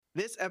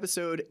This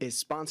episode is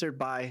sponsored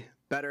by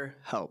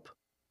BetterHelp.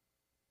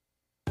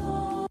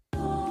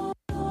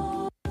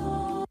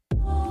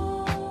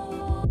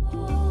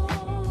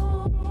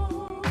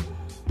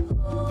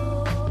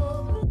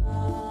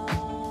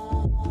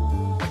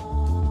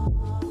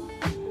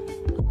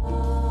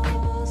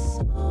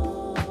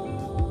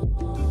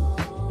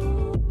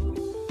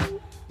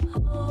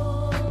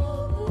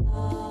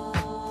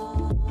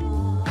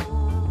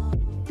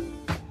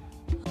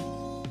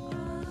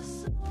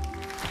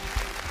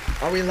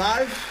 Are we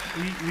live?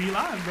 We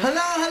live, bro.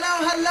 Hello,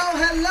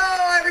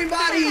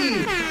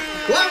 everybody!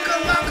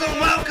 welcome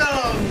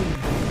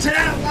to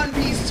that One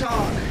Piece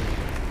talk.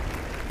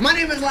 My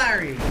name is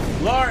Larry.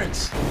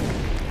 Lawrence.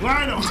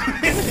 Lionel.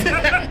 It's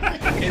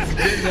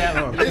been that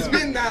long. It's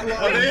been that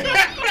long.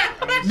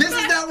 This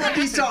is that One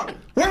Piece talk,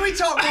 where we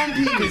talk One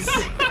Piece.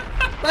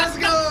 Let's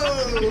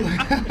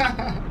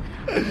go!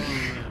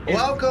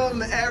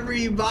 Welcome,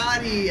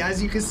 everybody.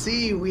 As you can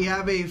see, we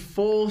have a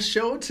full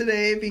show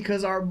today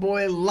because our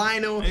boy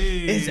Lionel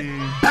is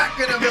back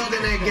in the building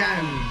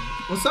again.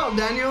 What's up,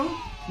 Daniel?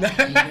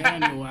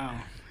 Daniel, wow.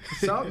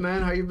 What's up,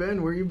 man? How you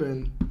been? Where you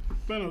been?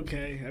 Been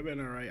okay. I've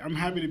been all right. I'm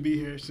happy to be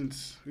here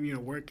since,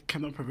 work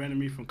kind of prevented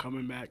me from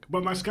coming back.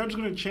 But my schedule's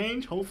going to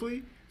change,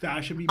 hopefully. That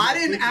I should be I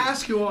didn't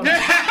ask you all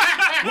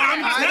that. Well,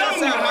 I'm I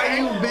telling asked how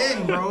you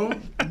been, bro.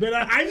 But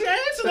I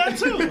answered that,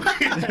 too.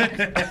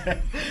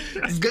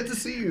 It's good to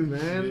see you,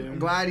 man. Yeah. I'm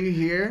glad you're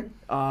here.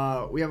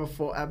 We have a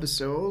full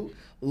episode.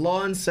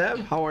 Law and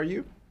Seb, how are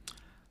you?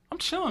 I'm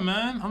chilling,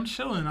 man. I'm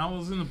chilling. I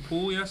was in the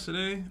pool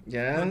yesterday.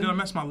 Yeah? I'm gonna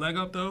mess my leg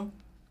up though,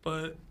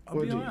 but I'll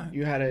What be did alright.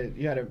 you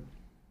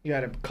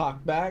had a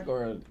cock back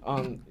or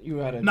you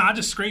had a Nah, I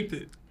just scraped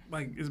it.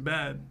 Like it's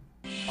bad.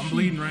 I'm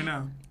bleeding right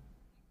now.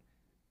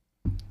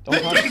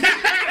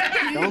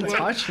 Don't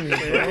touch me,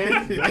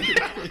 bro.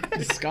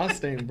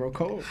 Disgusting, bro.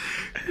 Cold.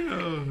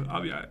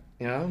 I'll be alright.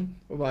 Yeah.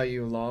 What about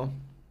you, Law?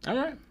 All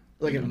right.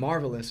 Looking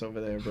marvelous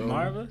over there, bro.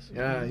 Marvelous?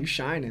 Yeah, you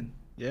shining.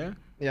 Yeah.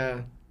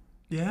 Yeah.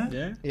 Yeah.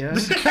 Yeah. Yeah.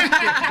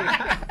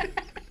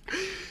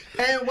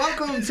 And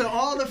welcome to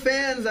all the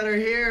fans that are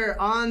here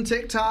on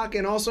TikTok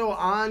and also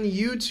on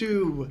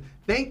YouTube.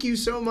 Thank you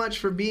so much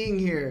for being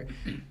here.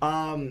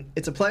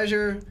 It's a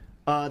pleasure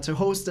to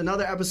host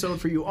another episode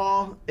for you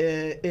all.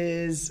 It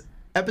is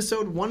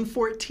episode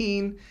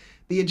 114.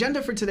 The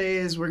agenda for today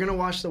is we're going to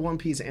watch the One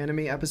Piece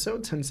anime episode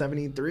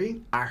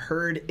 1073. I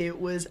heard it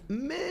was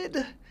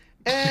mid.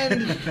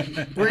 And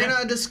we're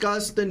going to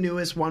discuss the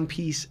newest One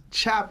Piece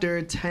chapter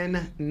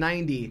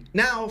 1090.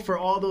 Now, for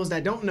all those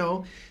that don't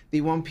know,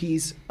 the One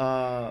Piece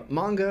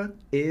manga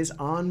is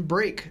on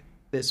break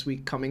this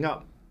week coming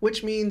up,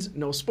 which means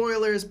no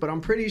spoilers, but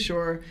I'm pretty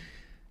sure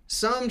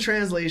some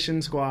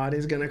translation squad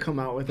is going to come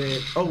out with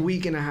it a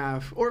week and a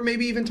half, or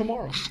maybe even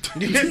tomorrow.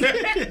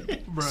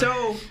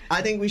 So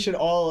I think we should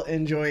all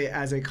enjoy it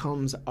as it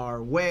comes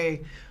our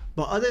way.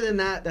 But other than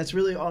that, that's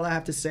really all I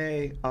have to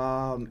say.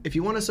 If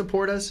you want to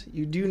support us,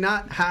 you do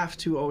not have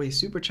to always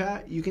super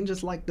chat. You can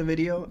just like the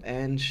video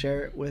and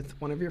share it with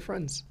one of your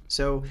friends.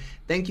 So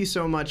thank you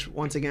so much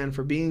once again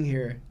for being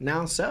here.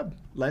 Now, Seb,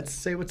 let's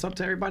say what's up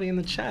to everybody in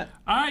the chat.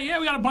 All right, yeah,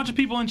 we got a bunch of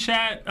people in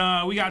chat.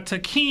 We got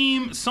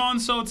Takeem,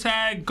 Sonso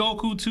Tag,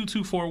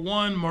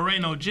 Goku2241,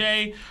 Moreno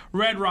J,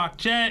 Red Rock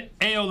Jet,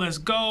 Ayo Let's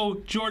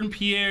Go, Jordan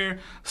Pierre,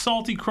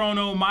 Salty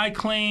Chrono,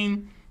 Mike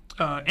Lane,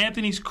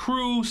 Anthony's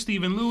Crew,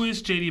 Stephen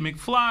Lewis, JD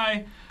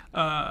McFly,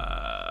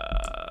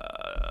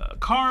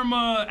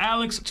 Karma,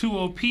 Alex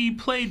 2OP,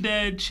 Play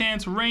Dead,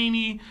 Chance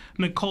Rainey,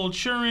 Nicole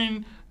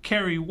Churin,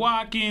 Kerry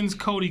Watkins,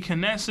 Cody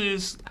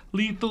Kinesis,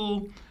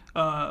 Lethal,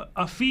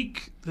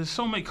 Afik, there's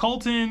so many,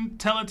 Colton,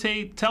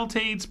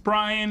 Telltates,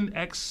 Brian,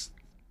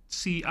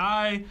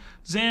 XCI,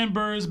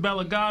 Zanbers,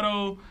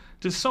 Belagato,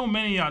 just so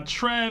many,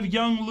 Trev,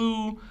 Young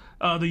Lou,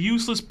 the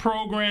Useless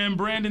Program,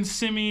 Brandon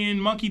Simeon,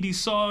 Monkey D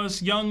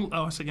Sauce,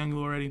 I said Young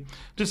Lou already.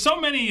 Just so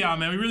many of y'all,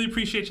 man. We really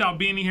appreciate y'all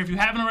being here. If you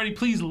haven't already,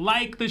 please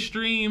like the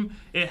stream.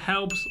 It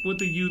helps with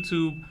the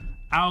YouTube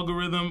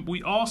algorithm.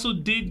 We also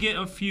did get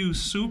a few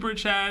super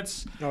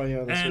chats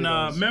and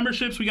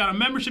memberships. We got a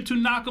membership to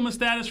Nakama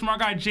status from our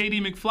guy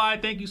JD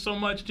McFly. Thank you so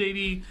much,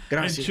 JD.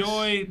 Gracias.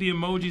 Enjoy the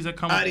emojis that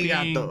come with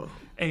being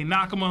a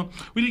Nakama.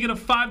 We did get a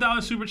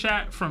 $5 super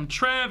chat from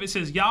Trev. It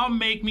says, y'all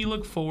make me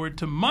look forward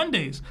to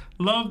Mondays.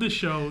 Love the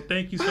show.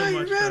 Thank you so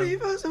much, ready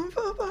Trev. for some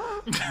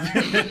football?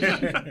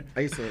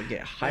 I used to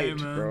get hyped,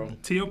 bro.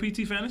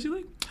 TOPT Fantasy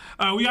League.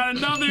 We got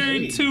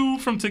another two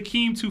from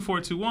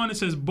Takeem2421. It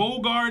says,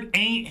 Bogart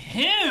ain't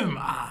him.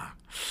 I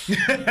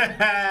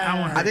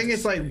think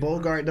it's like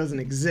Bogart doesn't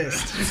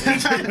exist.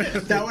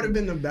 That would have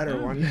been the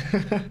better one.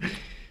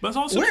 But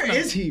also Where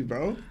is he,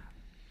 bro?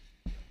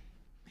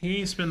 He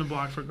ain't spin the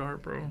block for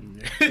Gart, bro.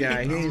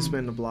 Yeah, he ain't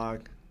spin the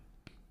block.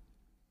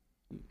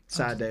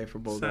 Sad day for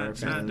Bogart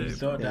Sad fans. day. You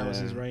thought that was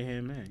his right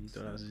hand man. You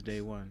thought that was his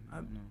day one. I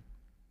don't know.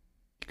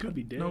 He could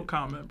be dead. No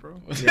comment,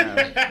 bro.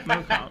 Yeah.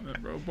 No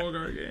comment, bro.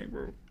 Bogart gang,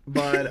 bro.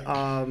 But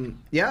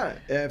yeah,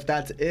 if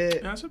that's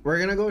it, That's it. we're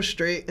gonna go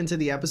straight into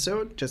the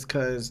episode just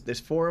because there's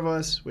 4 of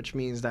us, which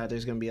means that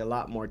there's gonna be a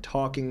lot more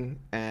talking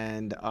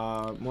and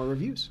more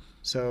reviews.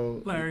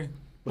 So Larry,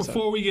 What's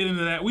before we get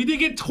into that, we did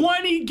get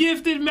 20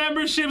 gifted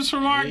memberships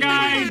from our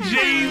guy,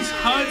 James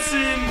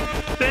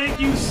Hudson. Thank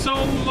you so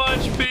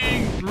much,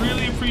 Pig.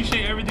 Really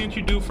appreciate everything that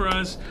you do for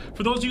us.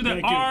 For those of you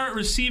that are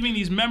receiving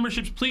these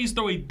memberships, please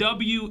throw a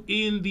W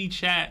in the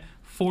chat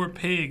for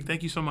Pig.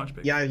 Thank you so much,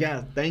 Pig.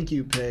 yeah. Thank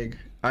you, Pig.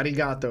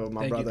 Arigato,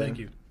 my brother. Thank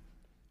you.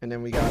 And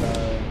then we got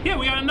Yeah,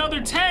 we got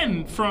another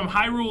 10 from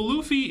Hyrule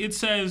Luffy. It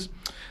says,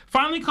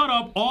 finally caught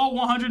up all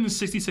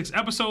 166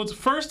 episodes.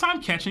 First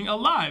time catching a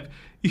live.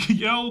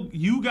 Yo,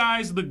 you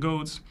guys the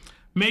goats.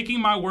 Making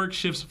my work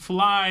shifts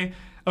fly.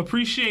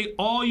 Appreciate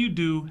all you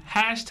do.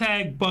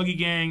 Hashtag Buggy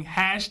Gang.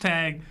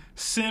 Hashtag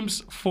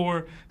Simps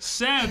for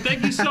Sam.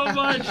 Thank you so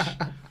much,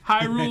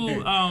 Hyrule.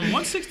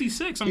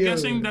 166. I'm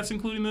guessing that's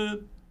including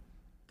the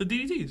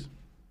DDTs.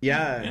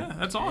 Yeah,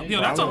 That's all.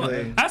 Yeah,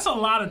 That's a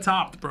lot of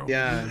topped, bro.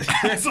 Yeah.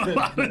 That's a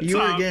lot of You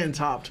were topped. getting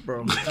topped,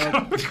 bro.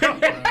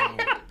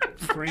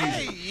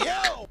 Crazy.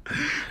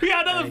 We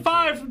got another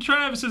 5 from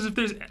Travis. Says if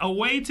there's a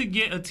way to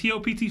get a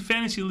TOPT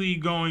fantasy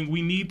league going,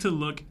 we need to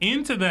look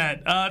into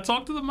that.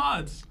 Talk to the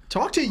mods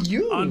Talk to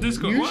you. on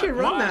Discord. You should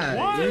run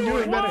that. You're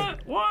doing better.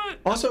 What?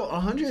 Also,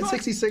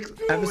 166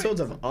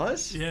 episodes of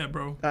us? Yeah,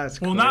 bro. That's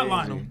well, crazy. not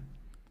Lionel.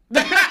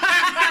 That's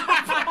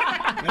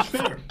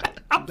fair.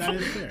 That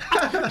is fair.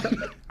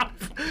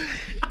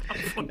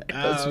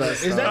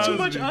 Is that too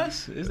much me.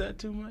 us? Is that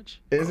too much?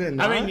 Is it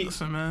not?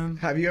 Listen, man.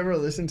 Have you ever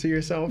listened to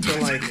yourself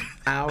for like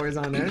hours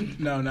on end?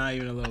 No, not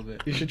even a little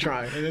bit. You should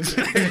try. It's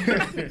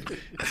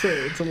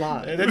a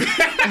lot.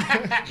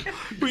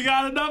 We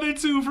got another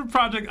 2 from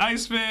Project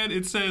Iceman.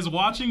 It says,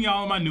 watching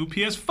y'all on my new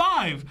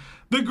PS5.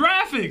 The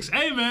graphics.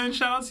 Hey, man,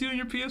 shout out to you and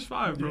your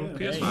PS5, bro.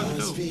 Yeah. PS5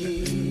 is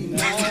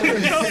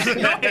dope.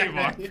 Don't hate,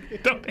 Marv.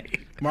 Don't hate.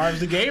 Marv's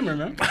the gamer,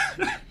 man.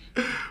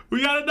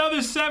 We got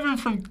another 7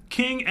 from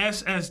King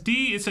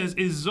SSD. It says,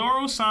 is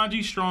Zoro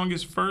Sanji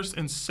strongest first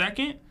and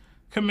second?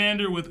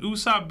 Commander with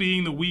Usopp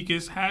being the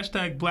weakest.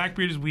 Hashtag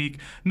Blackbeard is weak.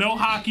 No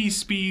hockey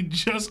speed,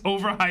 just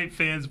overhyped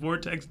fans.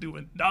 Vortex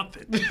doing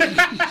nothing.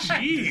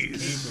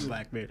 Jeez.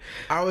 Blackbeard.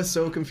 I was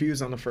so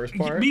confused on the first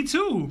part. Me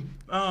too.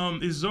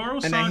 Is Zoro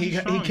And then Sanji he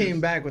strongest?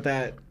 came back with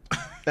that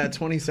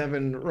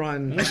 27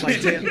 run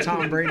like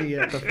Tom Brady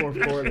at the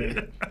fourth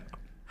quarter.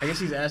 I guess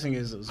he's asking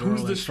is Zoro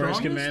Who's the like first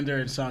strongest? commander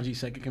and Sanji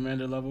second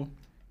commander level?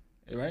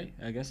 Right?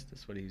 I guess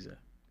that's what he's at.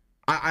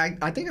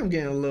 I think I'm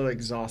getting a little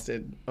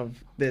exhausted of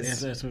this Yes,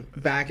 that's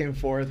what- back and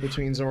forth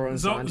between Zoro and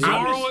Sanji.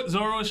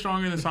 Zoro is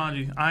stronger than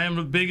Sanji. I am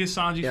the biggest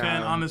Sanji Yeah.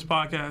 fan on this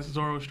podcast.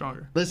 Zoro is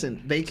stronger.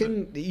 Listen,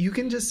 you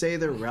can just say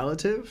they're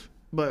relative,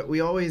 but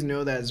we always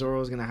know that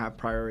Zoro is going to have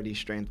priority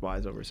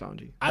strength-wise over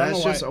Sanji. I don't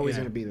That's know just why- always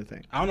yeah. going to be the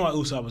thing. I don't know why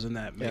Usopp was in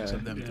that mix Yeah.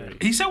 of them three.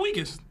 He said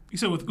weakest. He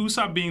said with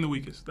Usopp being the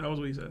weakest. That was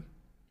what he said.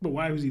 But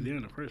why was he there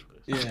in the first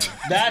place? Yeah,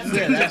 that's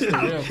the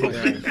real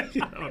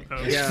question. I don't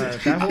know. Yeah,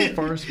 that whole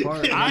first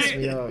part messed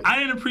me up. I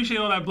didn't appreciate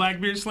all that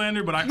Blackbeard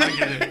slander, but I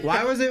get it.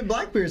 Why was it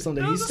Blackbeard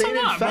something? He That's a stated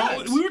lot, bro.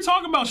 facts. We were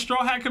talking about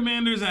Straw Hat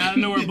Commanders, and I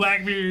know where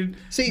Blackbeard,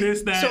 See,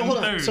 this, that, so and hold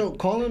on. third. So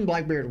calling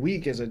Blackbeard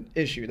weak is an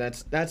issue.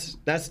 That's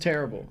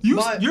terrible. Your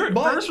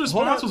But- first hold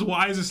response on. was,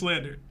 why is it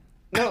slander?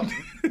 No.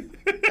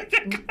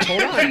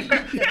 Hold on.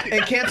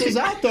 It cancels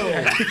out though.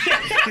 It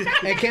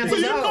So cancels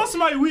you can call out.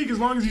 somebody weak as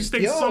long as you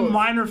state Yo, some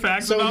minor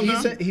facts So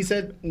about them. he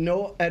said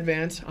no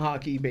advanced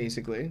hockey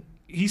basically.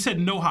 He said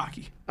no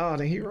hockey. Oh,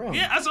 then he wrong.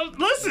 Yeah,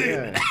 listen.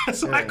 Yeah,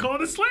 That's why I yeah.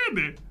 called it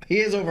slander. He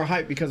is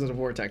overhyped because of the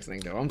Vortex thing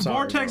though. I'm sorry.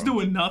 Vortex bro.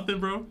 doing nothing,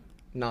 bro.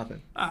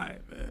 nothing. All right,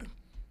 man.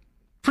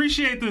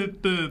 Appreciate the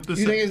You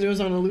think it's doing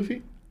something to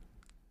Luffy?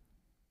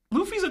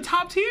 Luffy's a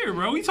top tier,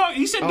 bro. He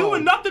said Oh.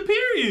 doing nothing,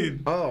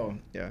 period. Oh,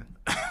 yeah.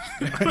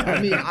 I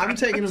mean, I'm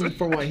taking him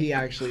for what he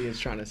actually is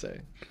trying to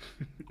say.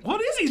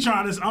 What is he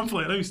trying to? I'm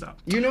playing. Let me stop.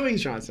 You know what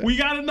he's trying to say. We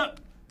got another.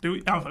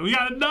 We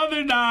got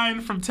another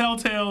 9 from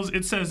Telltales.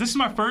 It says, "This is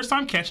my first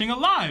time catching a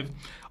live."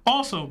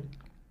 Also,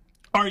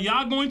 are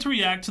y'all going to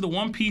react to the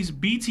One Piece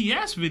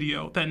BTS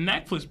video that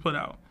Netflix put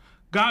out?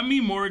 Got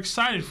me more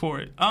excited for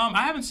it.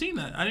 I haven't seen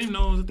that. I didn't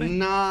know it was a thing.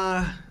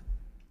 Nah.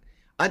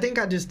 I think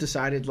I just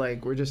decided,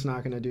 like, we're just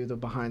not going to do the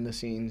behind the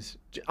scenes.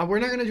 We're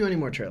not going to do any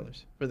more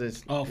trailers for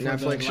this Oh, for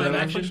Netflix the show. live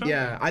action show?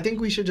 Yeah, I think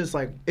we should just,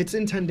 like, it's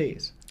in 10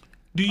 days.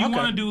 Do you Okay.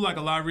 want to do like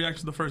a live reaction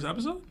to the first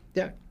episode?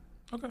 Yeah.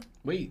 Okay.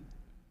 Wait,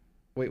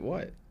 Wait,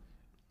 what?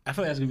 I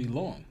feel like that's gonna be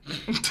long.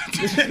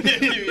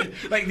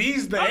 Like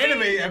the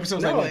anime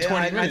episodes No, like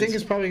 20 I minutes. think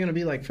it's probably going to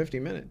be, like, 50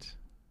 minutes.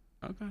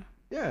 okay.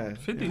 Yeah.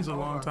 50 is a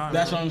long time.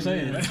 That's bro. what I'm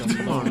saying.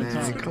 Come on,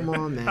 man. Come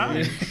on, man.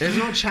 Alright. There's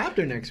no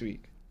chapter next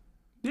week.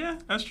 Yeah,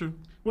 that's true.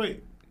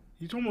 Wait,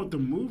 you're talking about the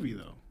movie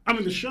though? I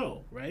mean the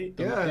show, right?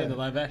 Yeah. The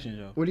live action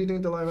show. What do you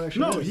think the live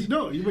action No, is?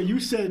 but you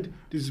said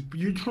this.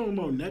 You're talking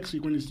about next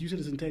week when you said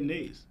it's in 10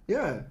 days.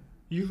 Yeah.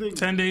 You think?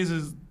 10 days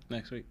is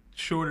Next week.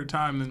 shorter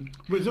time than.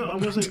 But so,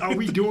 I'm just like, are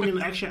we doing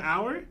an extra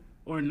hour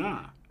or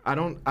not? I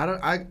don't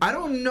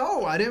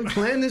know. I didn't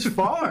plan this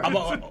far.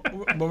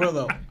 But real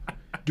though,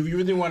 do you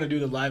really want to do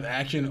the live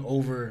action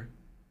over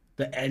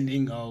the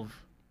ending of?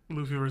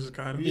 Luffy versus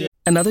Kaido. Yeah.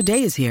 Another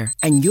day is here,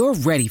 and you're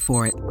ready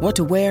for it. What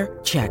to wear?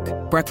 Check.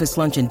 Breakfast,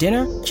 lunch, and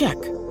dinner? Check.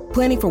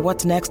 Planning for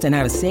what's next and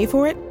how to save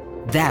for it?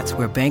 That's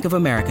where Bank of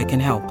America can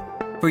help.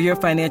 For your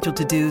financial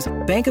to-dos,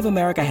 Bank of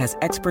America has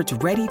experts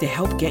ready to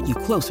help get you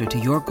closer to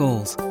your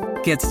goals.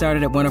 Get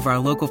started at one of our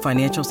local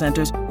financial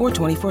centers or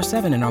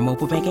 24/7 in our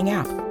mobile banking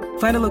app.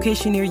 Find a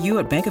location near you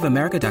at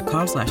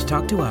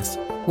bankofamerica.com/talktous.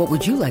 What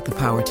would you like the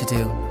power to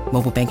do?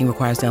 Mobile banking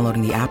requires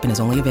downloading the app and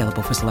is only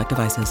available for select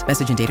devices.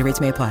 Message and data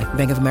rates may apply.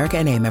 Bank of America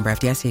N.A., member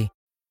FDIC.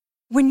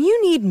 When you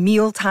need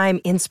mealtime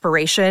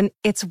inspiration,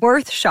 it's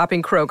worth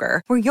shopping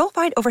Kroger, where you'll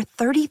find over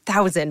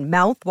 30,000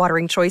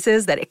 mouth-watering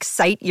choices that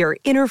excite your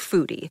inner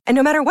foodie. And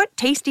no matter what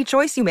tasty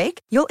choice you make,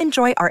 you'll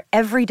enjoy our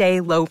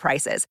everyday low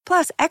prices,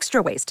 plus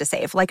extra ways to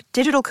save, like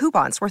digital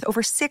coupons worth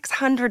over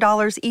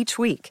 $600 each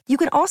week. You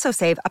can also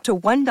save up to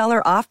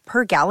 $1 off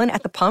per gallon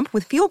at the pump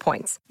with fuel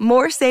points.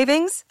 More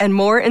savings and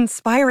more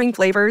inspiring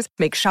flavors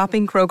make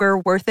shopping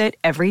Kroger worth it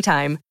every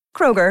time.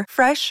 Kroger,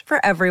 fresh for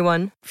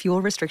everyone.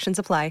 Fuel restrictions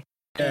apply.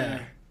 Yeah.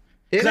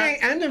 It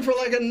ain't ending for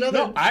like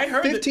another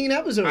 15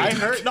 episodes. I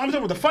heard. No, I'm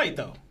talking about the fight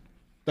though.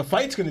 The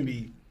fight's gonna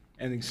be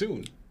ending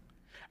soon.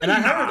 And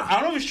I heard. I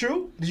don't know if it's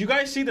true. Did you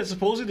guys see that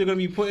supposedly they're gonna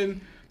be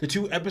putting the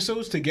 2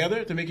 episodes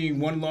together to making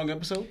one long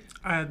episode?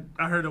 I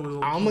heard it was.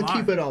 I'm gonna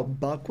keep it a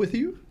buck with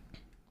you.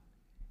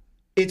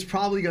 It's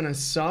probably gonna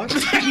suck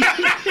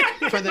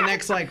for the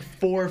next like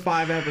 4 or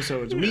 5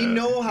 episodes. We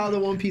know how the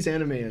One Piece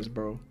anime is,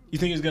 bro. You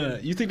think it's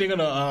gonna? You think they're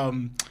gonna?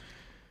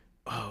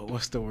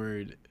 What's the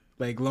word?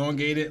 Like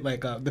elongate it,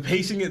 like the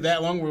pacing it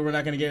that long where we're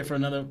not gonna get it for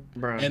another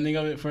ending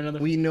of it for another.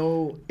 We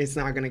know it's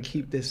not gonna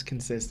keep this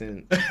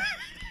consistent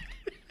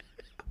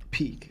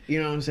peak.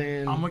 You know what I'm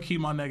saying? I'm gonna keep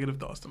my negative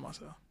thoughts to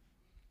myself.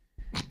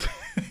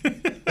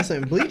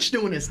 Listen, Bleach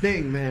doing his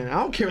thing, man.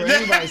 I don't care what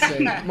anybody say.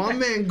 My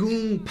man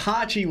Goon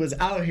Pachi was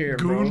out here,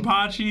 bro. Goon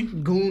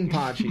Pachi? Goon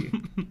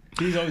Pachi.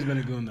 He's always been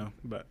a goon though.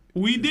 But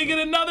we did get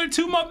another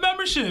 2-month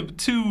membership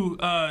to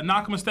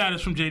Nakama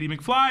Status from JD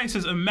McFly. It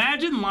says,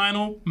 imagine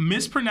Lionel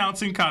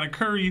mispronouncing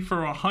Katakuri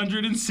for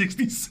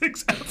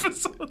 166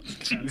 episodes.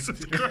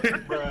 Jesus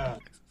Christ.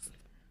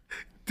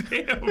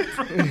 Damn, bro.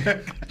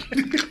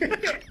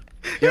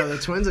 Yo, the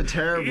twins are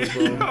terrible,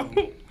 bro.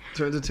 Yo.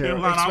 Twins are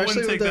terrible. I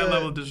wouldn't take that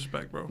level of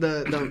disrespect, bro.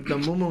 The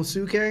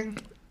Momosuke,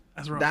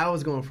 that's right. That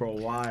was going for a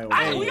while.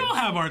 We all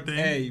have our thing.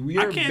 Hey, we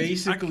are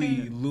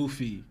basically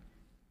Luffy,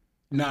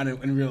 not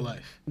in real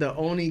life. The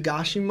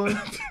Onigashima?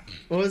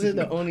 What was it?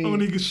 The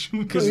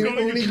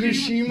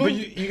Onigashima. But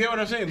you get what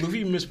I'm saying?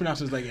 Luffy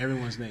mispronounces like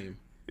everyone's name.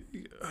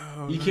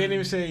 You can't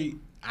even say.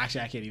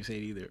 Actually, I can't even say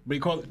it either.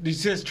 But he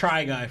says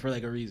Try Guy for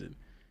like a reason.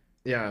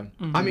 Yeah,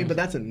 I mean, but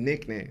that's a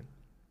nickname.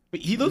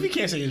 But Luffy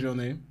can't say his real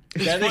name.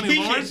 It's funny,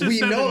 Lawrence just we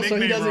said know, the so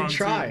he nickname doesn't wrong,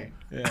 try.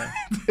 too.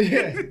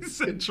 Yeah. He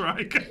said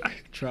Try Guy.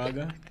 Try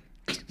Guy?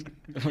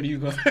 What do you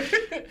go?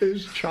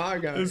 It's Try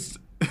Guy. It's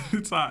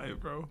alright,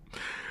 bro.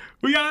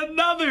 We got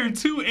another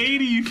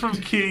 280 from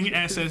King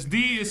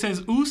SSD. It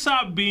says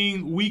Usopp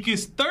being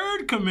weakest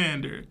 3rd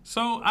commander.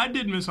 So I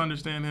did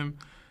misunderstand him.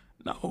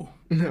 No.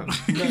 No.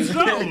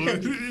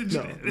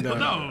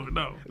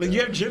 No. Like you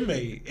have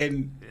Jinbei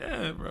and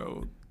yeah,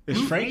 bro.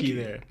 There's Frankie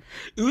there.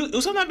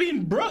 Usopp not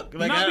being Brook.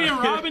 Like, not being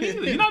Robin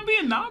either. You're not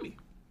being Nami.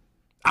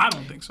 I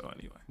don't think so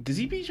anyway. Does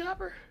he beat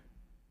Chopper?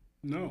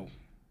 No.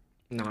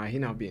 Nah, he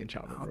not being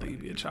Chopper. I don't think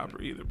he'd be a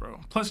Chopper either, bro.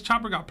 Plus,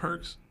 Chopper got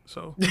perks,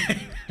 so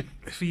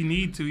if he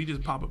need to, he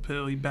just pop a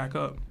pill, he back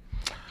up.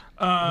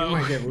 He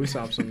might get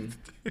Usopp some.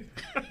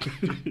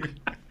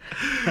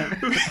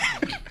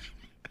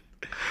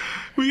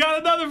 We got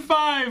another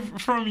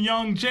 5 from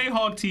Young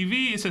Jayhawk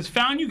TV. It says,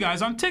 found you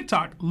guys on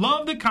TikTok.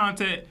 Love the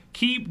content.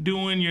 Keep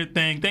doing your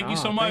thing. Thank you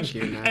so much.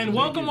 Thank you, man. And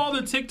welcome all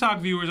the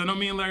TikTok viewers. I know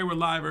me and Larry were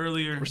live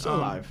earlier. We're still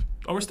live.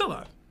 Oh, we're still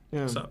live.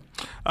 Yeah. What's up?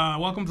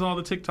 Welcome to all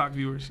the TikTok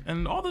viewers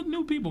and all the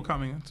new people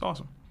coming. It's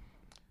awesome.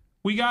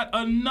 We got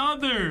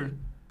another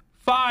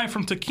 5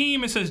 from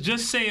Takeem. It says,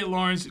 just say it,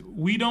 Lawrence.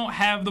 We don't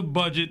have the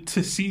budget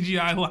to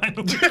CGI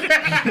Lionel.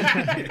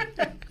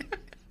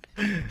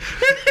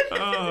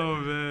 Oh,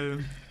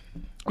 man.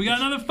 We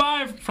got another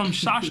 5 from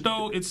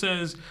Shashto. It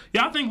says,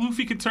 y'all think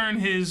Luffy could turn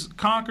his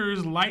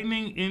Conqueror's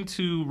lightning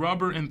into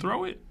rubber and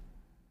throw it?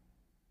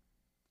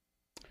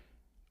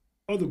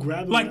 Oh, the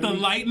grab like the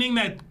lightning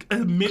that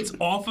emits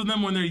off of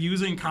them when they're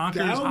using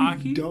Conqueror's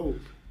hockey? Dope.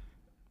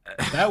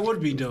 That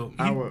would be dope.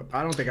 I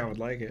don't think I would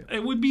like it.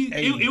 It would be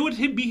it would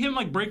be him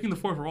like breaking the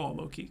 4th wall,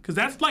 low key, because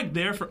that's like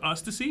there for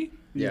us to see.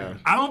 Yeah.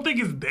 I don't think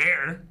it's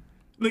there.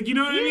 Like, you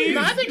know what I mean?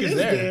 No, I think it's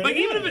there. Like,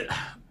 even if it.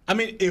 I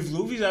mean, if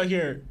Luffy's out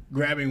here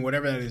grabbing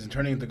whatever that is and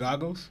turning into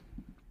goggles,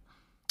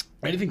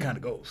 anything kind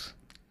of goes.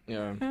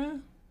 Yeah. I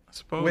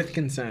suppose. With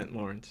consent,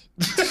 Lawrence.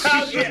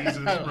 Jesus,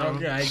 bro.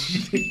 Okay.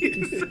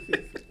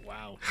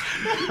 Wow.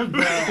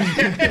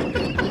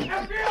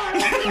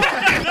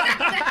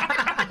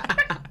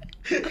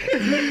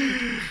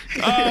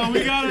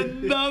 We got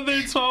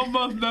another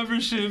 12-month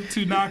membership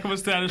to Nakama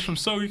Status from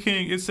Soga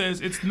King. It says,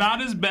 it's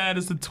not as bad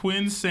as the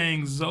twins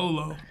saying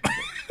Zolo.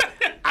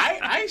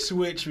 I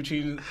switch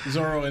between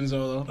Zoro and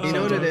Zolo. You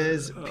know what it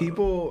is?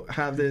 People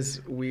have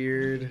this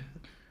weird.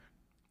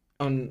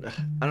 I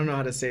don't know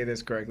how to say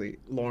this correctly.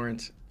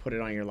 Lawrence, put it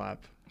on your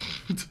lap.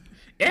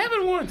 It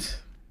happened once.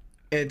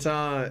 It's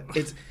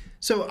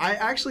so I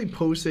actually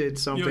posted you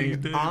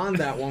something did. on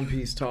that One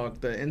Piece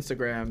talk, the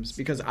Instagrams,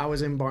 because I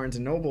was in Barnes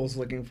and Nobles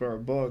looking for a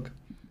book,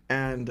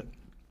 and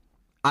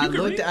I can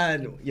looked read? I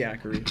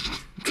can read.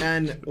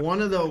 And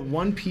one of the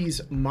One Piece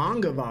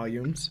manga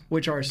volumes,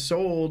 which are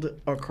sold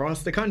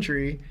across the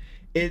country,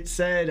 it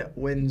said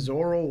when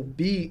Zoro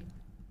beat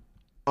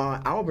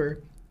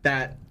Albert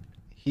that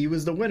he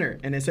was the winner,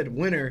 and it said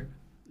winner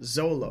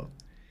Zolo.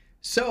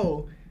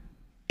 So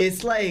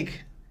it's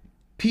like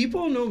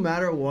people, no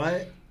matter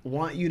what,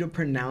 want you to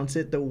pronounce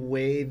it the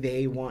way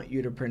they want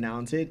you to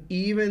pronounce it,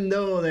 even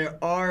though there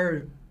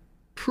are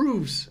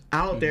proofs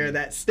out there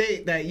that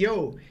state that,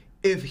 yo,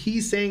 if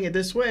he's saying it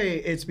this way,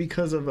 it's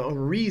because of a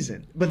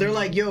reason. But they're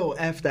like, yo,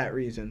 F that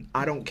reason.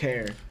 I don't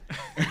care.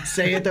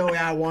 Say it the way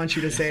I want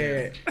you to say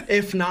it.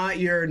 If not,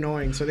 you're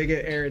annoying. So they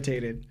get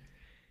irritated.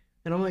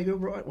 And I'm like, yo,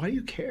 bro, why do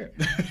you care?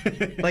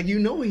 Like, you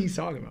know what he's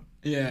talking about.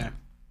 Yeah.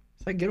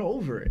 It's like, get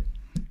over it.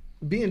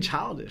 Being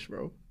childish,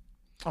 bro.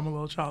 I'm a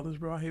little childish,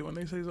 bro. I hate when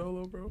they say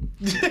Zolo, bro.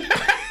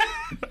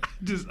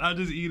 I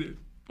just eat it,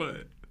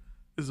 but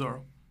it's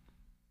Zoro.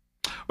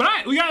 But all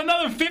right, we got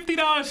another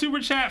 $50 super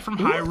chat from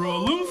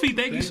Hyrule Luffy.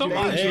 Thank you so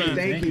much, man.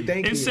 Thank you.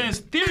 It says,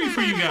 theory for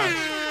you guys.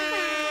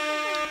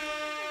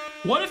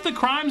 What if the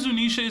crime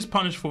Zunisha is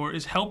punished for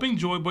is helping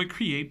Joy Boy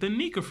create the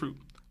Nika fruit?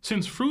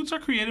 Since fruits are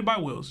created by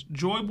wills,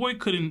 Joy Boy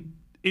could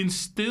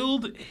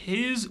instilled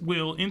his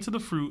will into the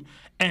fruit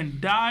and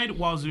died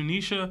while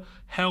Zunisha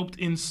helped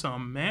in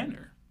some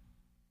manner.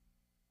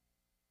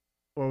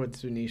 What would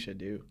Zunisha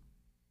do?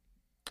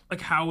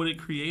 Like, how would it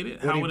create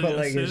it? Would How he would put it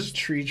like his assist?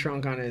 tree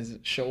trunk on his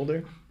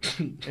shoulder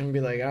and be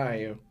like, all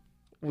right, yo,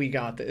 we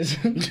got this?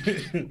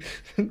 Like,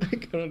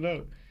 I don't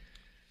know.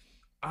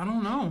 I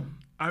don't know.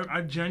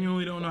 I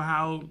genuinely don't know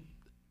how.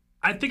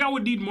 I think I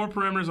would need more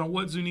parameters on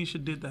what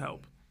Zunisha did to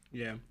help.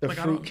 Yeah. The Like,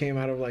 I fruit don't- came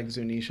out of like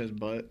Zunisha's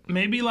butt.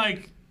 Maybe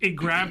like it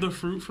grabbed the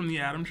fruit from the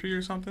Adam tree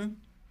or something.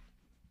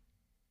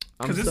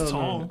 I'm 'Cause it's still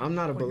tall. not- I'm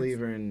not a Like,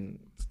 believer in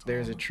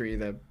there's a tall. tree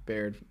that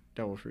bared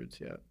devil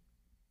fruits yet.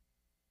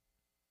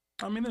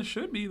 I mean, there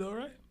should be though,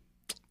 right?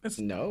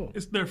 No.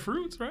 It's their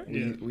fruits, right?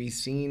 We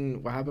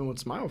seen what happened with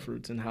Smile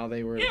Fruits and how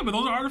they were. Yeah, but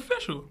those are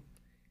artificial.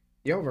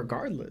 Yo,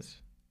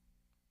 regardless.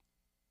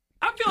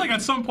 I feel like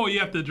at some point you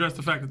have to address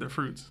the fact that they're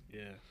fruits.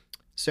 Yeah.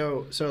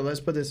 So let's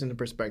put this into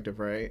perspective,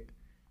 right?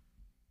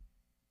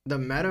 The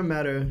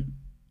Meta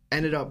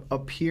ended up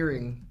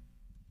appearing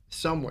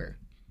somewhere,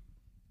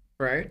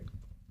 right?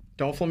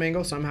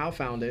 Doflamingo somehow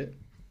found it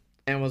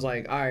and was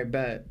like, all right,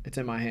 bet, it's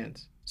in my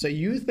hands. So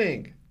you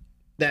think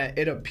that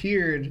it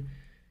appeared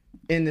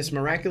in this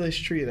miraculous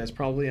tree that's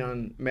probably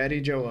on Mary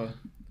Joa,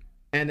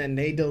 and then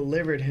they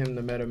delivered him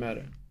the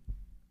Meta.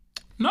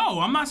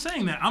 No, I'm not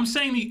saying that. I'm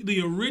saying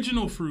the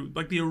original fruit,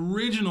 like the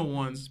original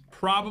ones,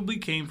 probably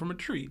came from a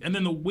tree. And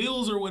then the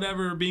wills or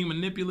whatever are being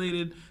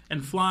manipulated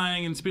and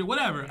flying and spirit,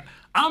 whatever.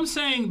 I'm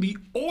saying the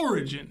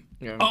origin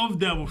of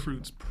devil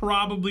fruits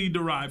probably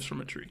derives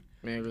from a tree.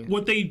 Maybe.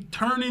 What they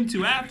turn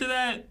into after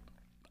that,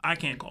 I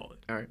can't call it.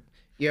 All right.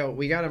 Yo,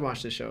 we got to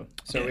watch this show.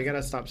 So Yeah. we got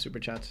to stop super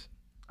chats.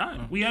 All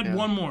right, we had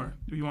one more.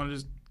 Do you want to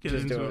just get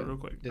Just into do it real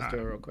quick? Just All do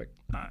right. it real quick.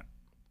 All right.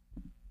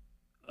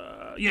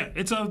 Yeah,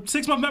 it's a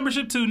 6-month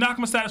membership to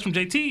Nakama Status from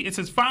JT. It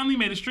says, finally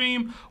made a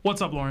stream.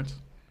 What's up, Lawrence?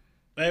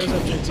 Hey, what's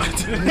up,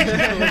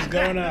 JT? What's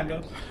going on, bro?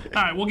 All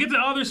right, we'll get to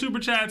other super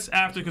chats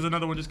after because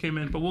another one just came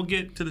in, but we'll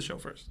get to the show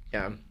first.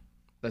 Yeah,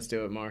 let's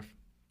do it, Marv.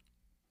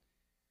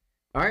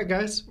 All right,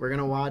 guys, we're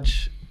gonna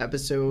watch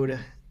episode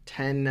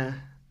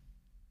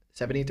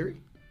 1073.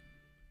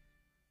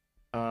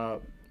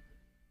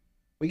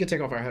 We can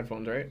take off our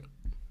headphones, right?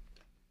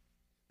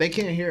 They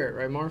can't hear it,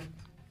 right, Marv?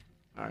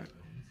 All right.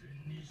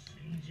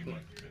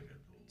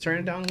 Turn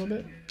it down a little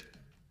bit.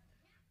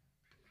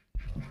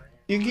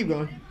 You can keep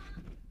going.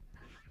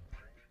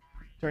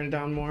 Turn it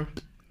down more.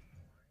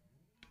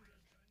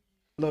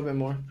 A little bit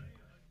more.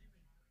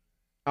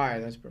 All right,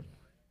 that's perfect.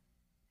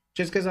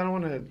 Just because I don't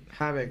want to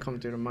have it come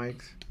through the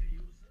mics.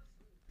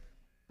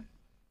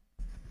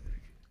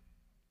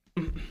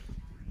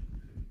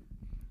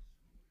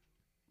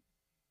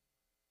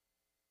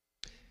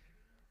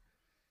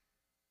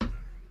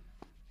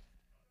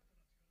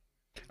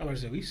 I was gonna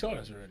say we saw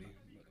this already.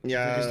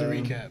 Yeah. Just to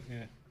recap.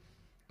 Yeah.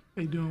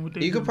 They doing what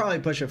they You do. could probably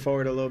push it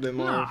forward a little bit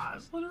more. Nah,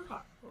 just let it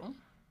rock, bro.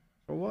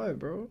 For what,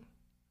 bro?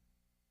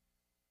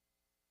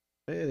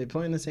 Hey, they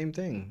playing the same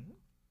thing.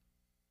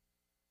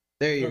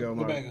 There you go, Go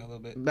Mark. back a little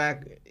bit.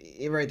 Back,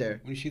 right there.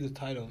 When you see the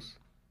titles.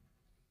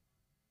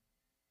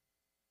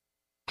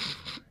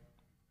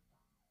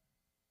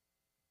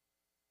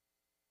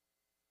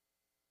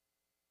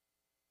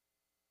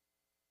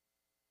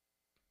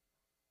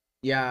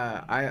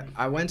 Yeah,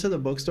 I went to the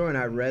bookstore and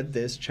I read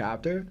this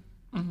chapter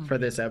for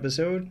this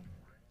episode.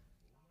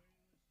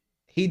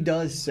 He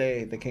does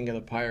say the King of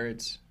the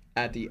Pirates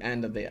at the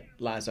end of the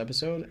last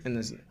episode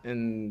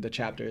in the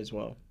chapter as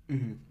well.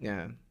 Mm-hmm.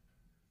 Yeah.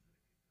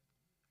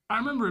 I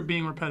remember it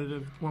being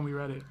repetitive when we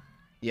read it.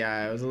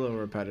 Yeah, it was a little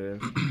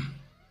repetitive.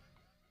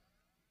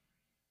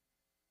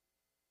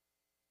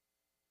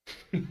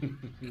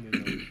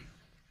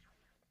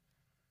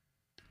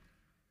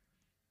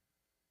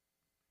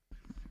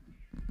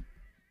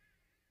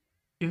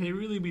 Yeah, he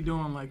really be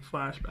doing like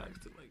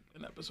flashbacks to like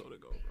an episode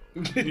ago,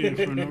 bro. Yeah,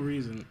 for no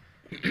reason.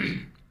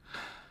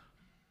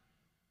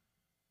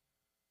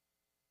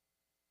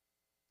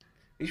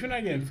 You should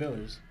not getting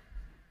fillers.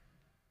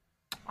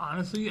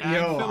 Honestly, add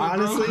Yo, filler,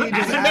 honestly, bro.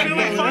 just add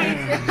filler.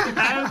 filler.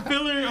 Add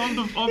filler on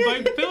the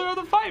filler of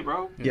the fight,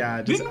 bro.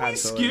 Yeah, just Didn't we add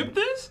filler. skip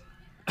this?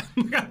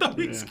 I thought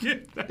we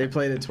skipped that. They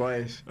played it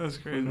twice. That's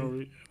For crazy.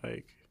 no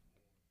like.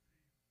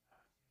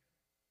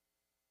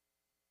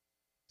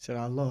 Said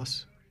I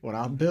lost what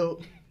I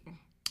built,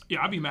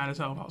 Yeah, I'd be mad as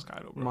hell if I was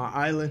Kaido, bro. my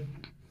island,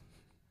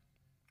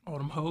 All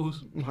them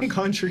hoes. my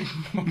country,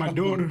 My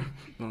daughter.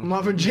 my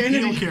He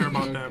virginity. don't care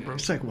about that, bro.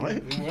 It's like what?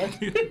 What?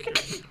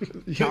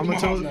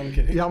 Yamato's, No, I'm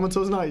kidding.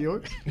 Yamato's not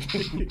yours.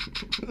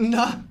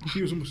 Nah.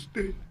 He was a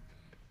mistake.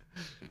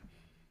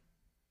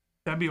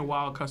 That'd be a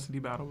wild custody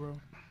battle, bro.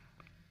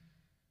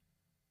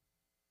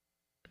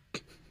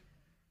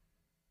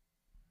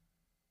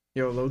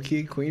 Yo, low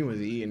key, Queen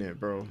was eating it,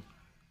 bro.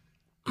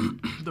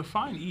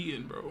 Define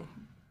eating, bro.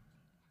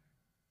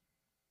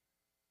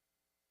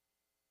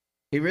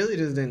 He really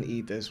just didn't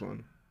eat this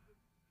one.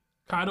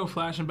 Kaido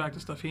flashing back to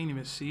stuff he ain't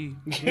even see.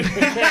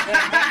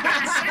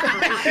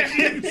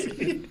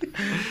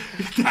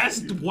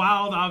 That's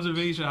wild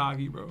observation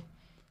hockey, bro.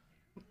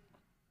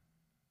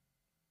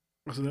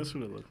 So that's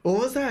what it looked. What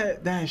was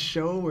that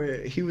show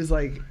where he was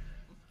like,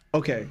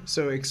 okay,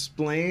 so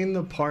explain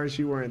the parts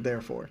you weren't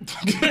there for.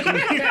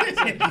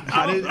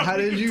 How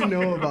did you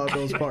know about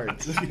those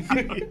parts?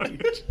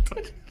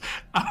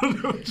 I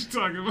don't know what you're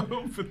talking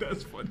about, but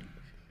that's funny.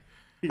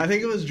 I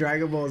think it was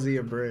Dragon Ball Z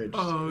Abridged.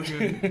 Oh,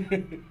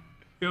 okay.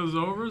 Yo,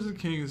 Zoro vs.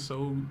 King is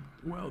so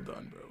well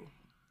done, bro.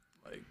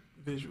 Like,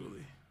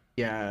 visually.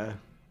 Yeah,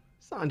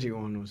 Sanji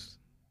one was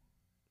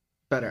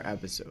better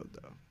episode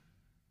though.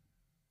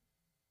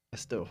 I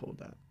still hold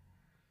that.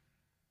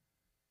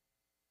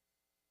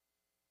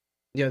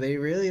 Yeah, they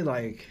really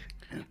like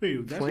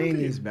Wait, that's playing what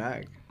these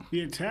back.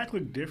 the attack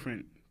looked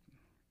different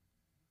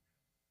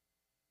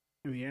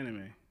in the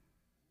anime.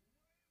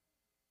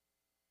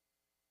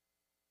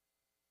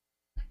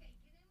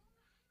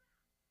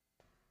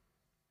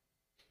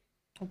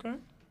 Okay.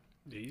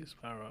 They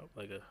just power up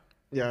like a.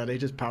 Yeah, they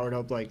just powered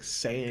up like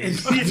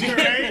Saiyans.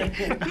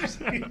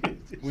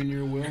 When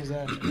your will's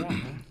at. Yeah,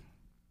 man.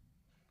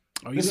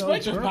 Oh, The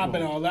spikes was purple.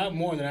 popping a lot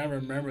more than I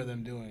remember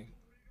them doing.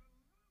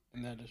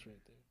 And that just right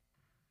there.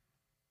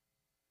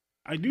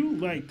 I do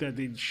like that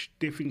they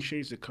different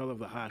shades the color of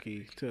the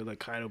hockey to like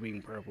Kaido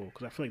being purple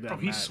because I feel like that. Oh,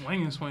 he's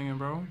matters. swinging,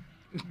 bro.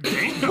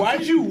 Why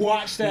did you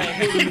watch that?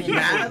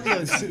 That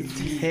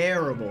was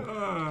terrible.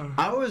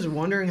 I was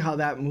wondering how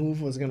that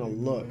move was gonna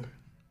look.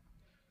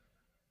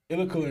 It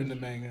looked cooler in the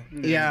manga.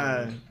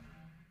 Yeah,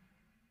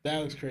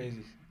 That looks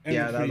crazy. And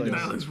Yeah, the that freedom.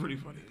 looks- That looks pretty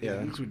funny.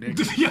 yeah. It's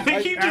ridiculous. Yeah,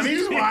 they keep Are just,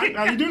 you doing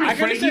I the can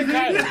Frankie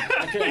understand thing? Kaido.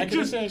 I can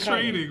just understand Kaido.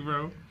 trading,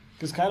 bro.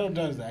 Because Kaido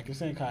does that. I can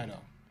understand Kaido.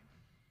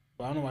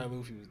 But I don't know why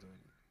Luffy was doing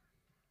it.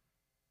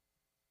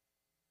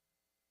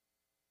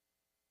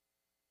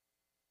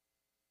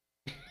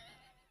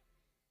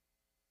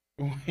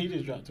 Why he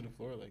just dropped to the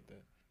floor like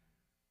that?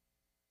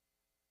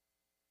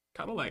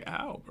 Kind of like,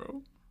 ow,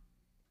 bro.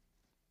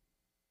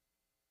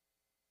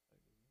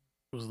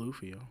 It was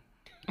Luffy, yo.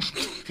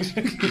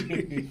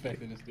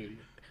 Effect in the studio.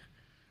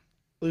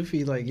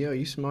 Luffy, like, yo,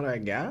 you smell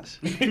that gas?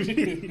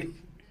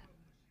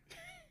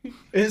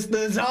 It's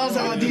the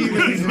Zaza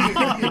demons.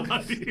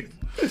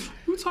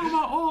 You talking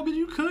about, oh, but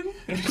you cooking?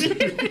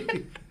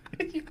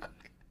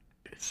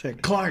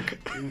 Said Clark.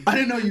 I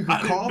didn't know you could I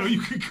didn't cough. know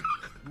you could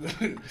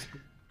cook.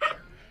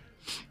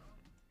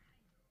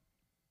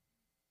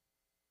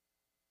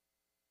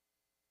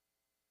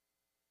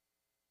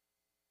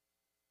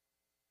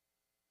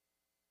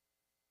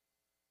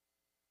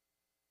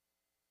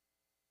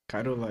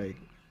 Kaido like,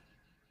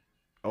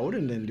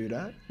 Odin didn't do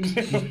that.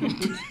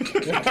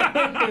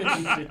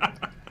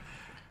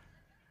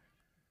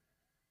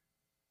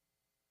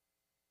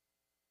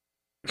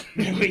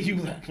 The way you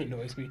laugh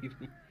annoys me.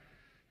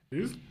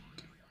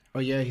 Oh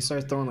yeah, he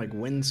starts throwing like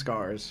wind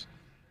scars.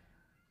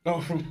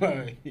 Oh, from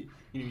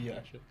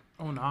Inuyasha.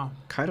 Oh, nah.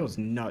 Kaido's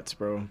nuts,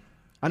 bro.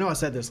 I know I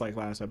said this like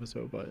last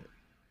episode, but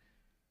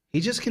he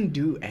just can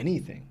do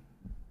anything.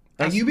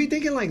 Like you be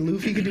thinking like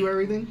Luffy could do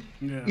everything.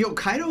 Yeah. Yo,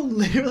 Kaido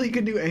literally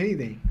could do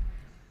anything.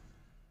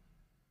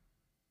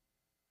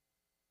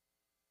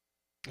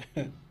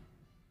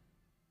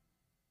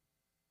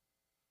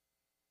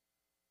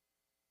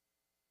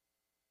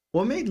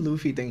 What made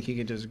Luffy think he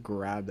could just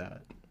grab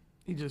that?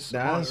 He just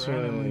That's saw it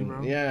randomly,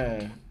 bro.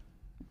 yeah,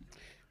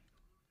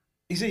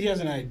 He said he has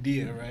an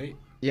idea, right?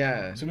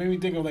 yeah. So it made me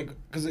think of like,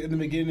 because in the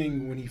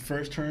beginning when he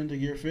first turned to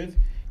Gear 5th,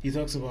 he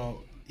talks about,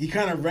 he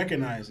kind of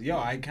recognized, yo,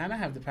 I kind of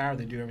have the power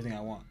to do everything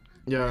I want.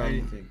 Yeah.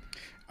 Anything.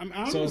 I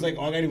don't So it's know. like,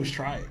 all I gotta do was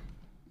try it.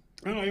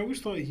 I don't know. I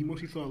always thought he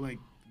mostly thought like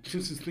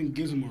since this thing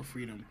gives him more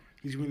freedom,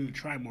 he's willing to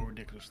try more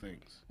ridiculous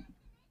things.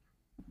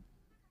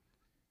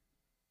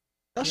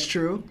 That's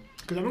true.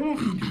 Because I don't know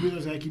if he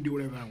realizes I can do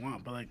whatever I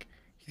want, but like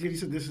He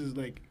said this is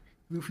like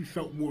Luffy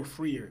felt more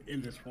freer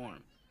in this form,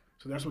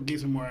 so that's what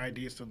gives him more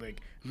ideas to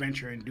like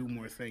venture and do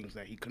more things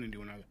that he couldn't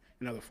do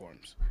in other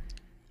forms.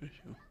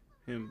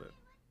 Him, but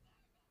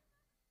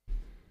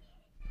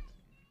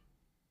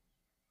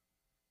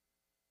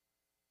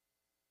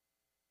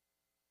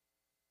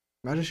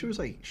Imagine she was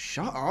like,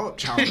 "Shut up,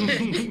 Chopper."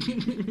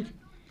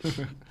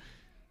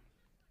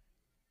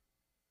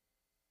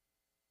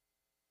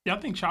 Yeah, I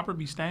think Chopper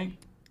be stank.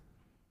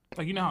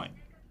 Like, you know how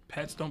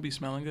pets don't be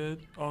smelling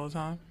good all the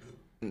time?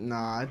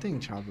 Nah, I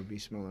think Chopper be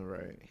smelling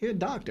right. He a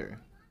doctor.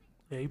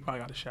 Yeah, he probably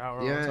got to shower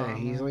all the Yeah, time.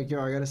 he's man. like,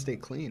 yo, I gotta stay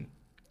clean.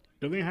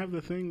 Don't they have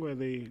the thing where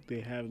they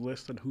have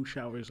listed who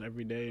showers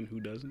every day and who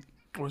doesn't?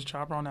 Where's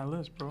Chopper on that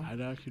list, bro? I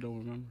actually don't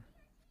remember.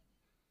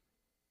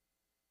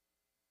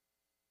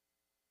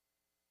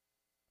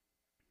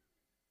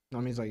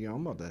 Nami's like, yo,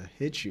 I'm about to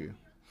hit you.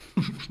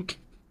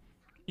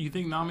 You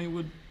think Nami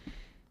would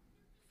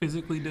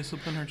physically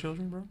discipline her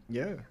children, bro?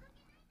 Yeah.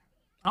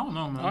 I don't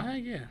know, man. Oh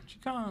heck yeah! She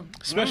kind of,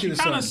 Especially she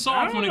the kind of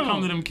son. soft when it I don't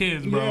comes to know. them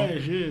kids, bro. Yeah,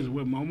 she is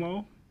with Momo.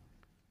 all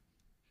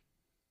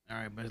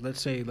right, but let's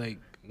say like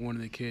one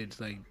of the kids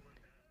like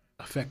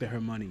affected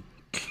her money.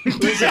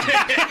 Not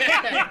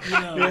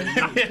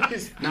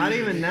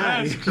even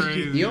that. That's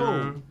crazy, Yo,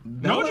 bro.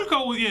 Bella-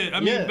 Nojiko was, yeah. I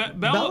mean, Yeah,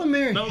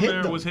 Bellamere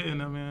hit them. was hitting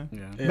them, man.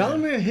 Yeah.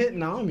 Bellamere hit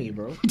Nami,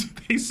 bro.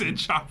 They said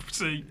Chopper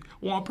said,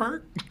 "Want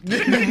perk?"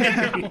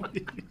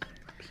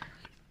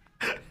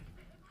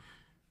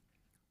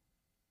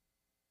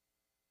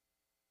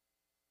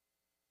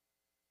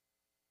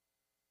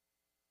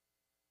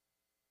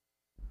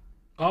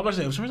 I was about to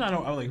say, for some reason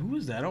I was like, who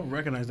is that? I don't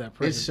recognize that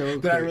person. It's so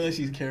Then I crazy. realized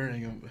he's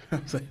carrying him. I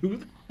was like, who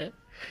the heck?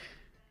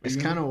 It's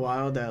kind of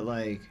wild that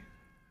like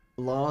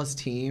Law's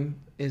team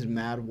is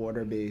mad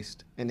water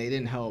based, and they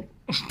didn't help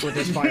with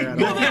this fire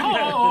at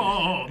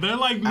all. They're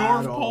like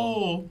North all.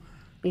 Pole.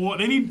 Well,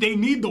 they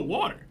need the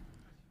water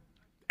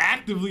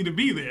actively to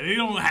be there. They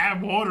don't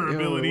have water Yo,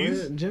 abilities.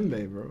 where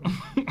Jinbei, bro.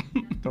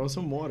 Throw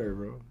some water,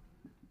 bro.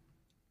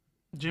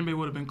 Jinbei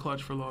would have been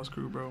clutch for Law's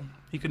crew, bro.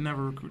 He could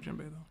never recruit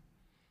Jinbei though.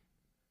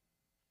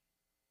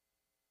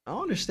 I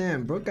don't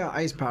understand. Brook got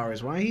ice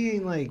powers. Why he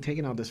ain't like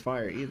taking out this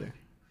fire either?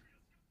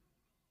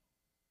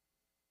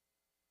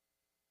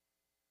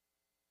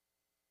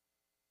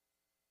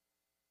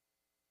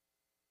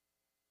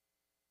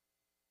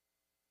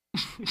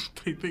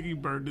 They think he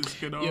burned his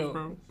skin off, Yo,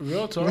 bro.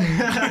 real talk.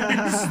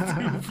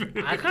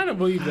 I kind of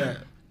believe that.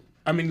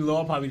 I mean,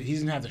 Law probably he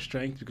doesn't have the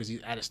strength because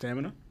he's out of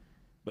stamina.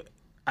 But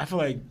I feel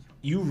like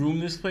you room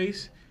this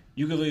place,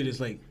 you could literally just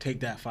like take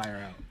that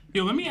fire out.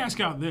 Yo, let me ask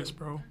y'all this,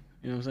 bro,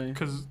 You know what I'm saying?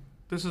 because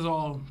this is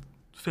all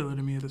filler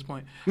to me at this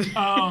point.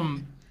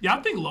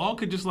 Y'all think Law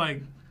could just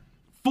like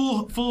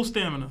full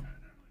stamina,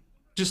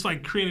 just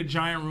like create a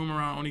giant room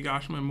around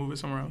Onigashima and move it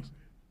somewhere else?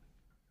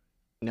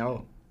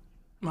 No.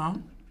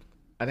 No.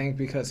 I think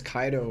because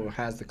Kaido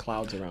has the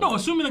clouds around. No, him.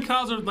 assuming the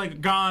clouds are like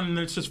gone and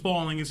it's just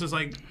falling, it's just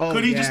like Oh,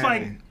 could he yeah. just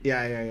like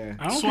Yeah.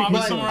 I don't swap think it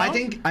But somewhere I else?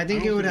 think I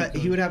don't he would think he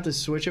he could. would have to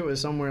switch it with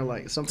somewhere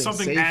like something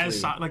Something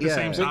safely. like the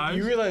same size. But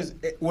you realize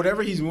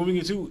whatever he's moving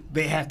it to,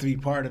 they have to be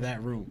part of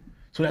that room.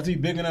 So they have to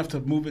be big enough to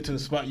move it to the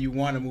spot you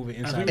want to move it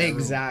inside. think that room.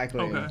 Exactly.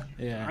 Okay.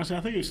 Yeah. Honestly,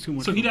 I think it's too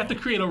much. So he'd for have to Law.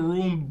 create a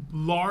room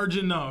large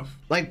enough.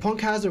 Like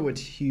Punk Hazard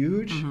was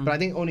huge, Mm-hmm. but I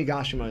think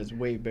Onigashima is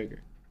way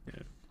bigger.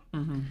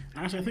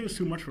 Honestly, I think it's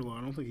too much for Law.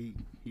 I don't think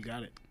he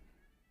got it.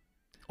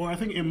 Or I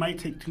think it might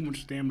take too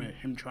much stamina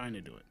him trying to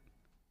do it.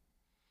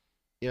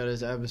 Yo,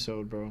 this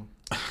episode, bro.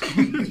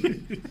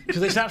 Because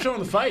they stopped showing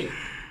the fight.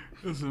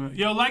 Listen,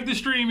 yo, like the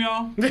stream,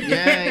 y'all.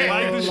 Yeah,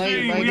 Like yo, the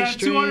stream. like We the got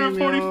stream,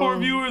 244 yo.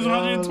 viewers, Yo,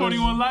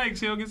 121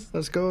 likes. Yo,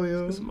 Let's go,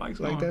 yo. Get some likes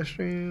Like going. that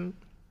stream.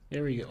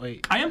 There we go.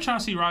 Wait. I am trying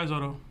to see Raizo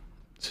though.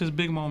 It's his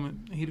big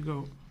moment. He to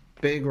go.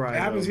 Big ride. It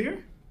happens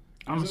here?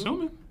 I'm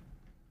assuming.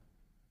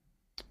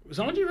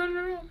 Sanji running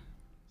around?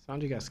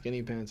 Sanji got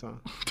skinny pants on.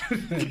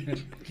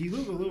 He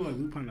looked a little like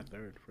Lupin the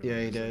Third.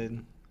 Yeah, he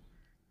did.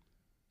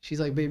 She's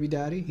like, baby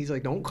daddy. He's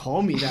like, don't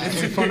call me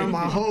that in front of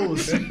my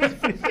hoes.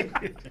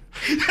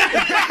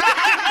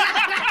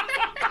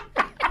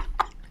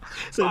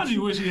 Sanji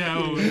wish he had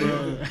hoes,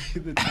 bro.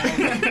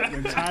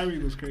 the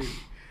timing was crazy.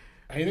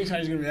 How do you think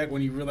Sanji's gonna react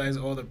when he realizes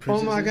all the Oh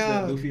princesses my that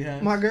god, Luffy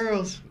has? my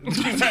girls.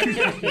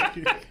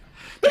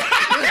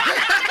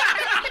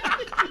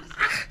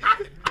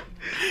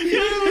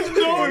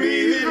 No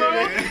need,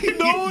 bro.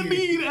 No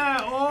need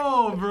at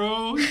all,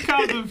 bro. He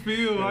caught the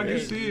feel. I can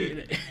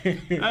see it.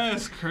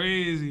 That's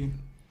crazy.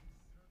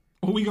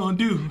 What we gonna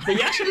do? But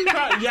you should be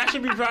proud. You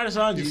should be proud of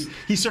Sanji.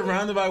 He's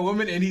surrounded by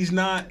women and he's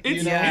not.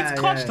 It's, Yeah, it's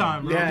clutch yeah.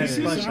 time, bro. Yeah, This it's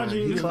is- clutch time.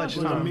 Sanji is Clutch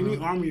like a time, mini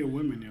bro. army of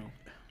women, yo.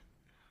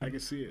 I can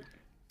see it.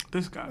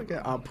 This guy. Look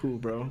at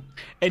Apu, bro.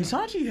 And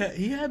Sanji,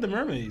 he had the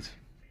mermaids.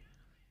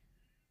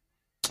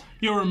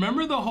 Yo,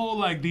 remember the whole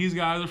like these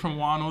guys are from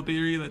Wano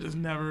theory that just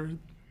never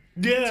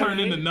Yeah. turned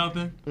into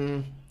nothing?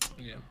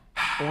 Yeah.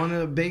 One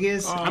of the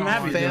biggest I'm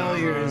happy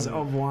failures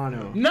of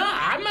Wano. Nah,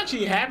 I'm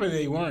actually happy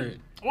they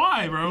weren't.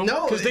 Why, bro?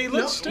 No, 'Cause they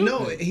look no,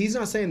 stupid. he's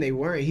not saying they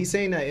weren't. He's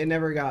saying that it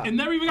never got It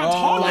never even got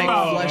talked like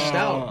about. fleshed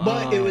out,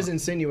 but it was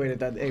insinuated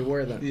that they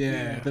were them.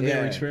 Yeah, that they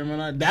were experimenting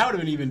on. That would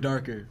have been even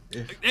darker.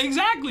 If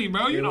Exactly,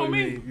 bro. You know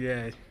me.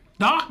 Yeah.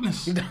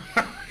 Darkness.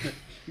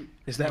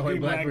 Is that why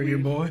Big Black black were your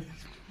man. boy?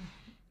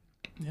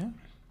 Yeah.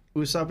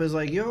 Usopp is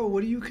like, yo,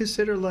 what do you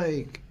consider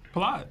like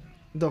Plot.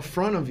 the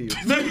front of you?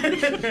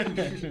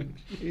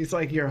 He's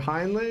like your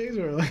hind legs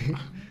or like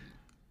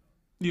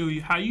Yo,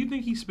 how you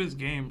think he spits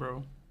game,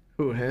 bro?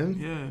 who him?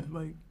 Yeah,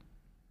 like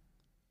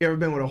You ever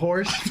been with a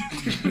horse?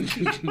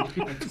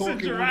 it's a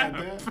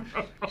giraffe.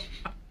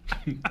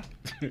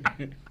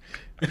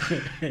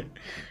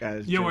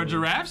 Guys, Yo, are joke.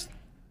 giraffes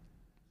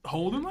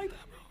holding like that,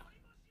 bro?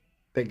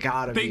 They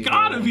gotta They be.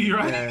 gotta bro. be,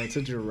 right? Yeah, it's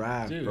a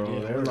giraffe, Dude, bro. yeah,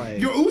 They're word. like,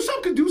 Yo,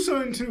 Usopp could do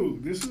something too.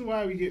 This is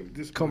why we get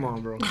this. come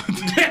on, bro.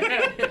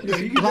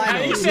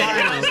 He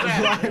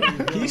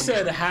said, he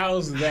said,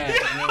 "How's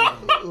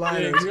that?"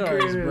 Lionel's Yeah,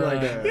 created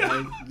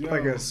bro.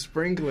 like a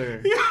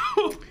sprinkler.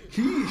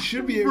 He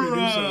should be able to do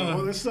Bruh. something.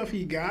 All the stuff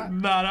he got.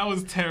 Nah, that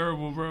was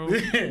terrible, bro.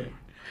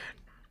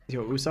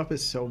 Yo, Usopp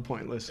is so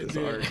pointless. His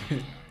art.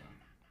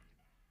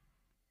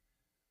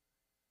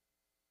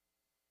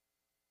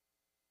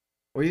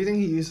 Where do you think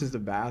he uses the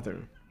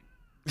bathroom?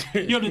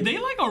 Yo, did they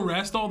like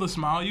arrest all the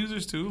Smile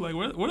users too? Like,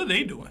 what are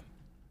they doing?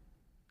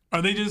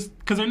 Are they just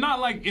because they're not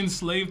like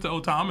enslaved to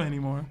Otama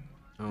anymore,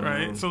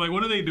 right? So like,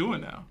 what are they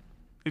doing now?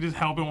 They just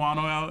helping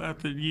Wano out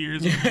after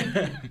years of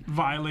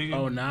violating.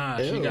 Oh nah,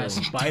 she Ew. got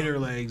spider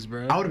legs,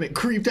 bro. I would have been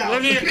creeped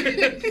out.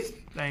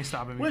 That ain't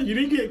stopping me. Wait, you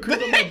didn't get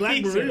creeped up by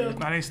Black Maria?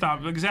 That ain't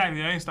stopping.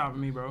 Exactly, that ain't stopping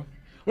me, bro.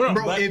 Well,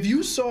 Bro, Black- if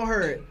you saw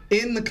her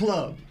in the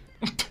club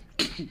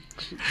and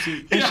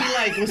she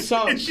like, what's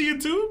up? Is she a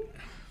tube?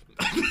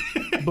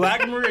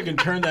 Black Maria can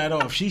turn that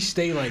off. She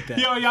stay like that.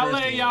 Yo, y'all first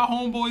letting of all.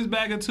 y'all homeboys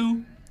back at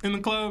 2 in the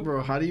club?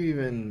 Bro, how do you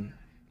even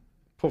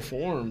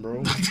perform,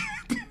 bro?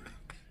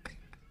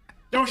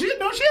 No, she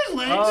has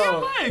legs.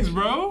 Oh. Legs,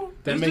 bro.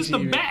 That It's makes just the it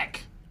even-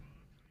 back.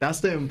 That's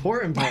the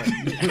important part.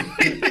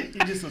 He's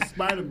just a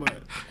spider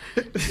butt.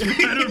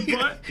 Better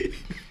butt.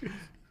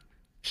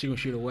 She gonna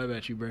shoot a web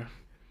at you, bro.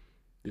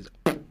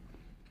 It's-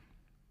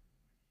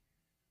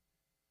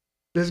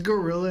 This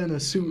gorilla in a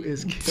suit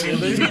is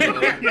killing me.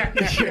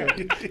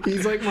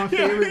 He's like my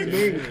favorite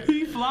nigga.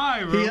 He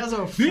fly, bro. He has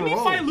a Didn't he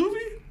fro. fight Luffy?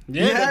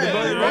 Yeah, the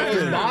bro, right.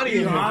 his body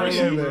in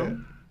Honestly, the bro.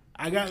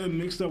 I got them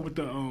mixed up with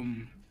the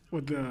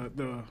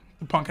The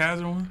Punk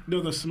Hazard one?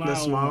 the smile. The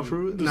smile one.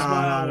 fruit? The Nah,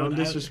 smile don't one.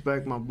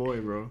 disrespect my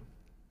boy, bro.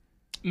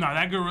 Nah,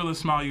 that gorilla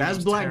smile you That's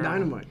was Black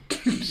terrible. Dynamite.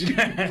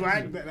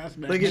 Black, that's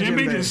bad. Look at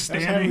Jimmy Jinbei. just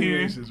That's standing heavy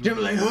here. racist, Jim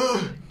bro. like,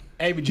 ugh.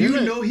 Hey, but You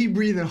Jimmy- know he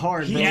breathing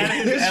hard, bro. added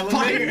his There's element.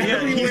 fire Yeah, he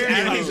everywhere.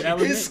 added his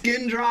element. His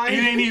skin dry. It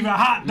ain't even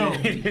hot though.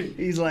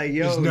 He's like,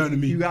 yo, It's none of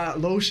me. you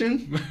got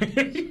lotion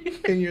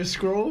in your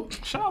scroll?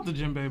 Shout out to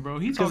Jinbei, bro.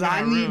 He Because talking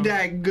I that need real.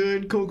 that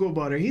good cocoa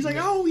butter. He's like,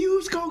 oh,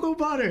 use cocoa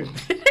butter.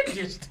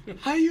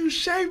 I use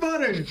shea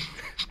butter.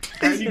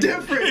 It's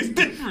different. It's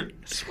different.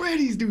 I swear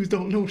these dudes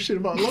don't know shit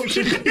about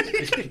lotion.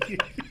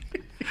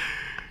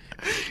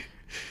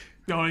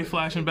 Yo, they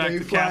flashing back They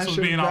to castles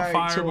flashing being on back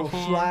fire to a before.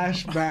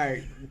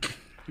 flashback.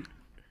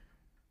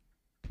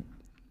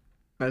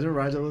 Imagine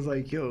Raja was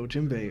like, yo,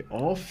 Jinbei,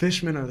 all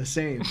fishmen are the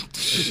same.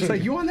 It's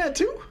like, you on that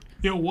too?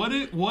 Yo, what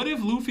if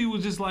Luffy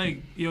was just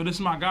like, yo, this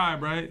is my guy,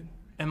 right?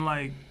 And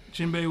like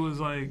Jinbei was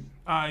like,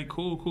 all right,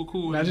 cool.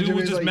 And Imagine dude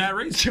was Jinbei's just like, mad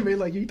racist. Jinbei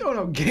like, you throwing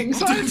out gang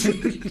signs?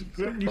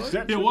 You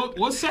set- Yo,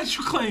 what set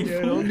you claim? Yeah,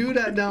 fool? don't do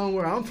that down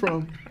where I'm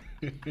from.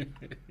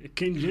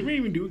 Can Jimmy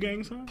even do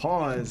gang signs?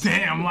 Pause.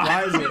 Damn,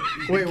 Why is it?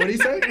 Wait, what did he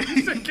say?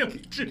 He said, "Can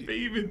Jinbei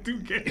even do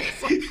games?"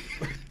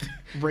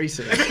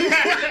 Racist.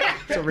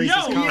 It's a racist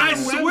Yo, comment.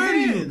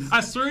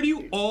 I swear to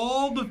you,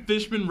 all the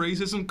fishman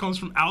racism comes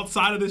from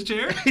outside of this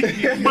chair.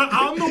 But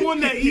I'm the one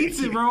that eats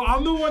it, bro.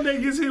 I'm the one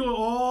that gets hit with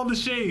all the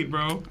shade,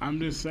 bro. I'm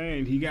just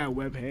saying, he got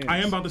web hands. I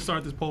am about to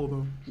start this poll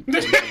though.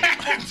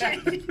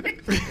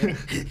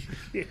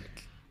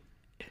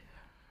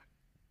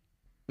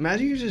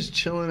 Imagine you just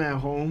chilling at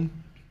home,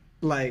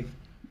 like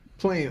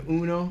playing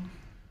Uno,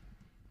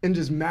 and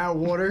just mad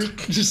water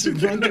just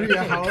run through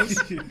your house.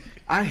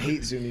 I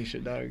hate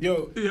Zunisha, dog.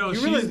 Yo, Yo, you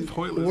she's realize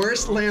pointless.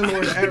 Worst bro.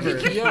 landlord ever.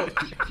 Yo,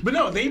 but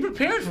no, they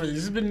prepared for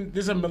this.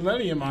 There's a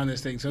millennium on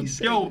this thing. So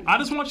Yo, I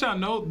just want y'all to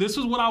know, this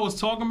was what I was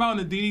talking about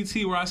in the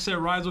DDT where I said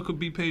Rizzo could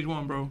be page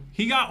 1, bro.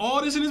 He got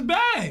all this in his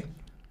bag.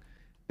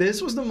 This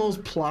was the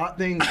most plot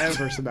thing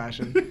ever,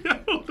 Sebastian.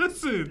 Yo,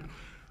 listen.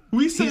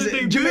 We said He's that they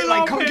did Jimmy it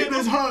like, on come get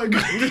this panel. hug.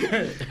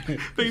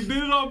 They did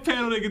it on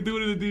panel. They could do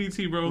it in the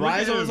DDT, bro. Look at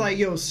Rizzo was him. like,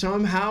 yo,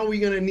 somehow we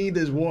gonna need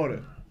this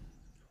water.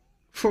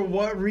 For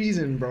what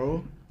reason,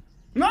 bro?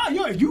 Nah,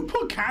 yo, if you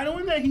put Kaido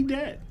in there, he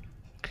dead.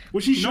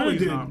 Which he should no, have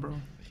he's did. not, bro.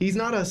 He's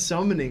not a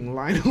summoning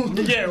Lionel.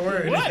 yeah,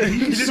 word. What?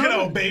 You just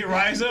gonna obey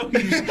Rizzo?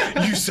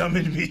 You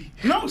summoned me.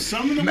 No,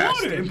 summon the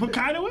Master. water and put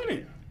Kaido in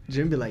it.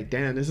 Jim be like,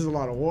 damn, this is a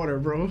lot of water,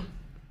 bro.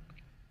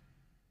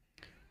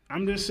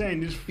 I'm just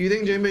saying, this. You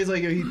think Jinbei's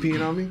like, yo, he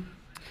peeing on me?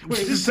 Wait,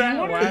 is this Why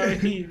seawater? would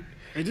he?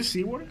 Is this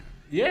seawater?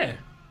 Yeah.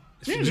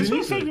 Yeah, this is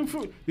affecting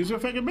food. This is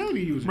affecting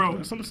ability users. Bro,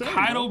 That's what I'm saying.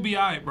 Kaido be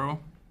alright, bro.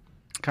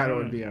 Kaido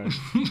would be out.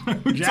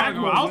 What you talking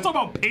about? I was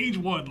talking about page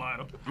 1,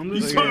 Lionel. I'm You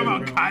just talking saying,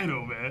 about bro.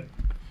 Kaido, man.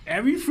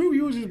 Every fruit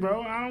uses,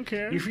 bro. I don't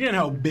care. You're forgetting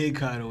how big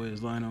Kaido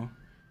is, Lionel.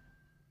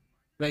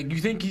 Like, you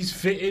think he's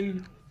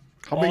fitting?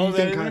 How big do all you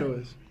think that in Kaido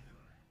there? is?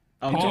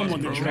 I'm Pause, talking What,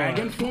 about the bro.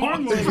 dragon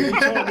form? What are you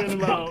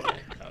talking about?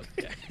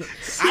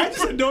 I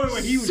just annoyed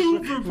when he was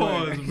Super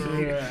pause, bro.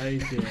 Yeah, I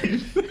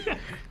can't.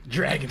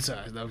 Dragon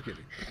size. No, I'm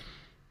kidding.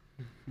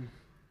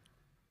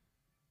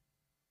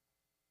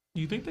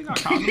 You think they got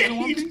condoms in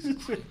One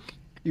Piece?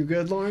 You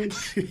good,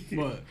 Lawrence?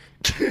 What?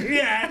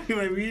 Yeah,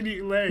 like we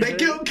need legs. They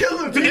killed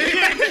Killer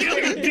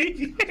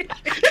Bee.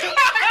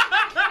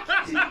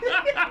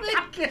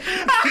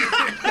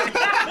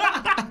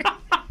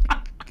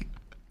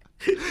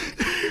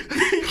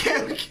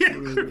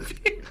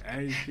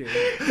 I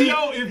can't.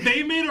 Yo, if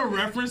they made a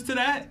reference to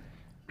that,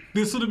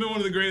 this would have been one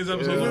of the greatest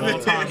episodes of all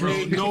time,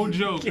 bro. No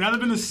joke. That'd have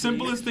been the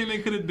simplest thing they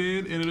could have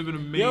did, and it'd have been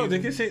amazing. Yo, they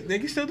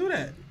can still do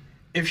that.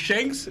 If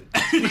Shanks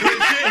after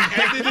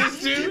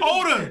this too,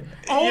 Oda,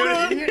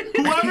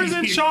 whoever's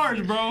in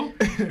charge, bro,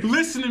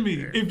 listen to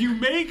me. If you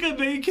make a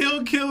They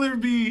Kill Killer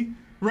Bee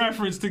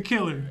reference to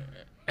Killer,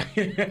 How is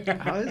 10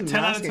 out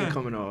masking of 10.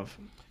 coming off?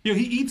 yo,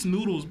 he eats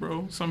noodles,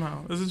 bro,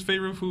 somehow. That's his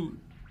favorite food.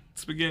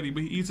 Spaghetti,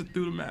 but he eats it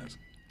through the mask.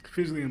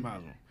 Physically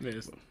impossible.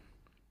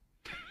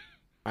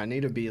 I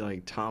need to be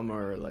like Tama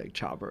or like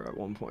Chopper at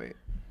one point.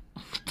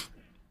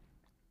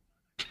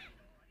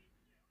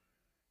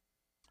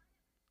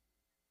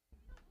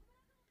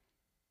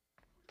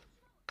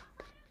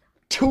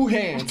 Two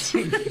hands.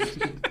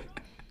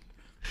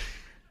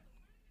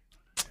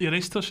 Yeah,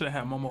 they still should have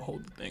had Momo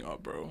hold the thing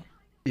up, bro.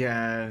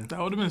 Yeah, That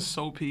would have been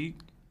so peak.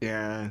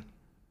 yeah.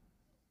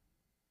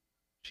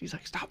 She's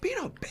like, stop being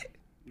a bitch.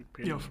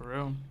 Yo, for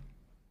real.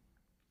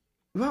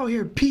 You out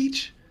here,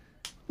 Peach,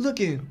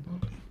 looking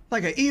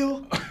like an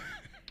eel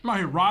I'm out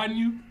here riding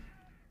you.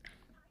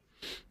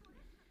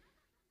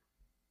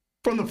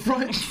 from the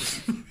front.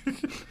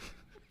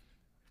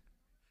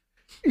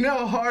 You know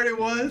how hard it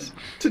was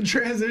to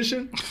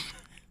transition?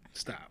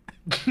 Stop.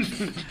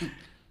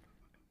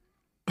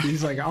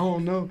 He's like, I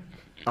don't know.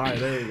 All right,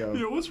 there you go.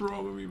 Yo, what's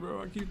wrong with me,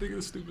 bro? I keep thinking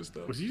of stupid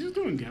stuff. Was he just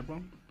doing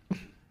Gappo?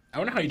 I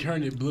wonder how he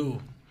turned it blue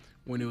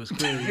when it was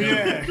clear.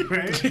 Yeah,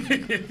 right?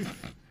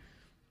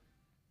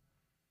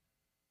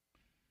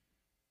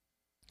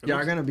 Y'all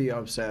are gonna be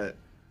upset.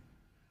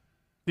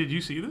 Did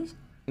you see this?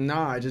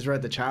 Nah, I just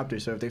read the chapter,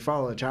 so if they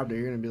follow the chapter,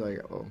 you're gonna be like,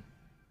 oh.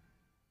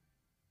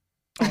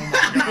 Oh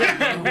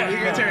my god. You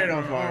can turn it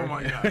off, Oh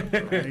my god.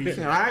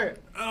 All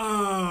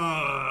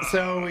right.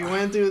 So we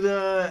went through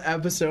the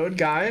episode,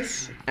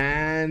 guys,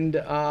 and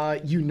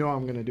you know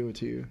I'm gonna do it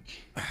to you.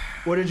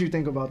 What did you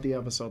think about the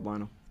episode,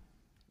 Lionel?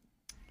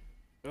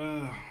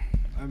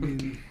 I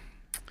mean,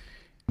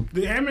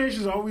 the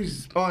animation is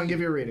always. Oh, and give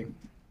your rating.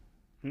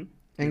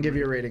 And give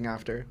your rating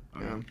after.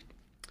 Yeah.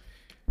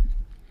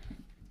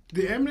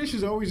 The animation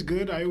is always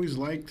good. I always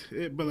liked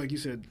it, but like you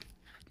said,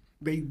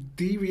 they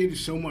deviated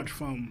so much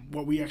from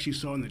what we actually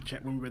saw in the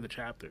chat when we read the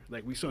chapter.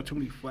 Like we saw too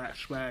many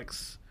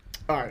flashbacks.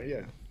 All right.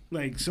 Yeah.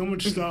 Like so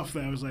much stuff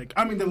that I was like,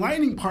 I mean, the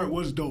lightning part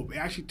was dope.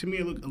 Actually, to me,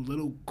 it looked a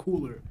little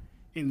cooler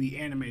in the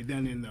anime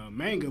than in the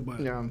manga,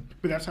 but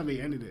that's how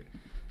they ended it.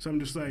 So I'm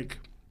just like,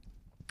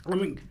 I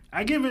mean,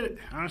 I give it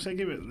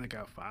like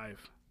a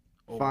 5.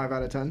 5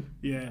 out of 10.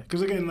 Yeah,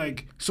 because again,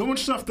 like so much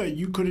stuff that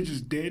you could have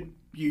just did,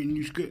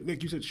 you could,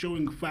 like you said,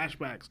 showing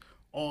flashbacks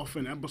off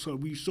an episode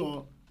we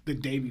saw the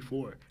day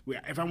before.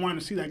 If I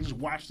wanted to see that, I can just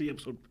watch the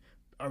episode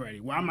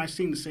already. Why am I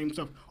seeing the same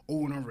stuff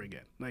over and over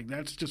again? Like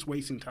that's just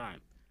wasting time,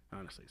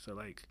 honestly. So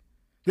like,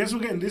 this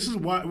is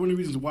one of the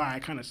reasons why I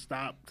kind of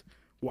stopped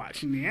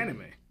watching the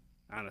anime.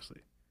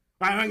 Honestly,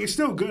 I mean it's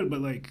still good,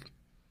 but like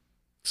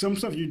some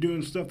stuff you're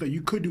doing stuff that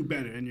you could do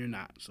better and you're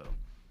not. So.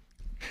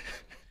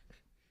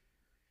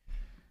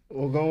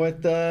 We'll go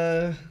with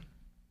the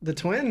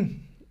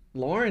twin,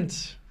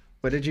 Lawrence.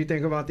 What did you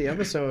think about the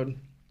episode?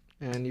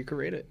 And you can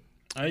rate it.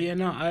 Yeah,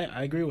 no,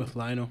 I agree with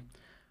Lionel.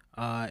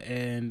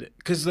 And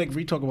because like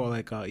we talk about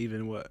like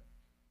even what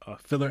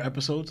filler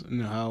episodes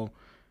and how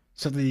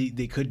something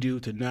they could do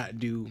to not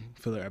do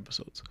filler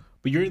episodes,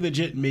 but you're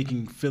legit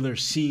making filler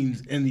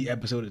scenes in the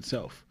episode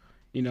itself.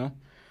 You know,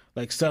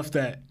 like stuff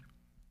that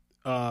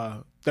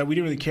we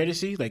didn't really care to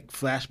see, like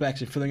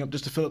flashbacks and filling up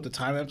just to fill up the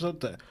time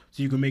episode, so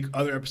you can make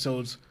other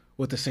episodes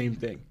with the same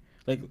thing.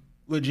 Like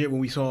legit, when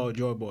we saw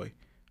Joy Boy,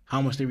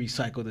 how much they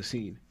recycled the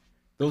scene.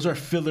 Those are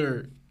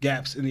filler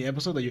gaps in the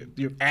episode that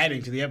you're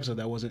adding to the episode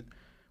that wasn't.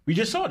 We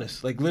just saw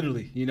this, like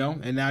literally, you know,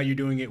 and now you're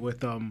doing it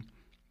with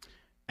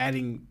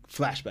adding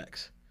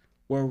flashbacks.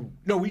 Where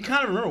no, we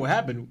kind of remember what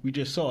happened. We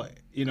just saw it,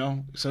 you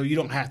know, so you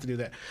don't have to do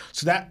that.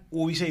 So that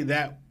when we say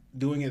that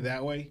doing it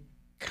that way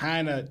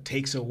kind of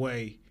takes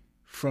away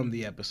from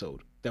the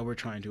episode that we're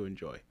trying to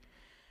enjoy.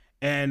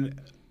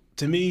 And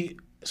to me,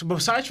 so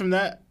besides from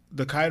that,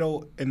 the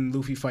Kaido and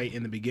Luffy fight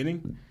in the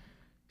beginning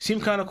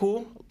seemed kind of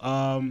cool.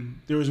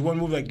 There was one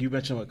move like you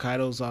mentioned with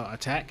Kaido's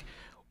attack.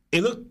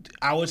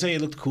 I would say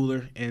it looked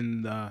cooler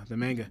in the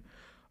manga.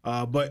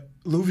 But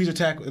Luffy's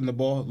attack in the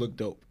ball looked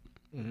dope.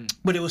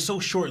 But it was so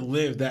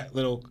short-lived, that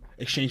little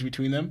exchange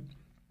between them,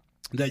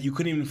 that you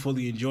couldn't even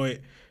fully enjoy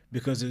it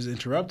because it was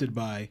interrupted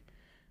by,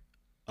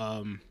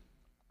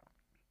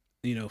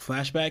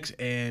 flashbacks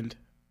and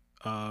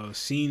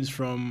scenes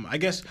from, I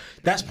guess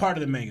that's part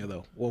of the manga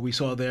though. What we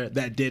saw there,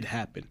 that did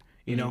happen.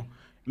 You know,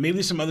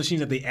 maybe some other scenes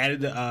that they added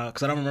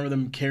because I don't remember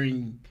them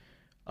carrying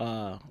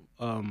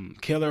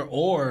Killer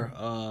or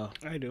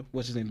I do.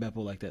 What's his name,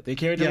 Beppo, like that. They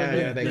carried him.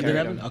 Yeah, they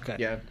carried him. Okay.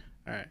 Yeah.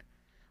 All right.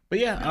 But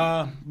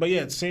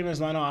yeah, same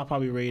as Lionel, I'll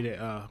probably rate it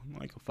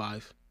like a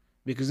 5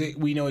 because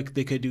we know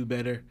they could do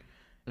better,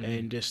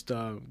 and just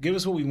give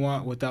us what we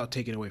want without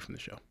taking away from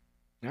the show.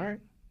 All right.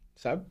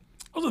 Sub?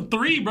 It was a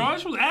 3, bro.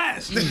 This was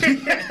ass.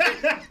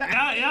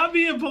 y'all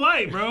being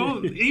polite,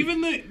 bro.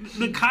 Even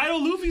the Kaido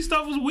Luffy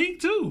stuff was weak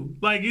too.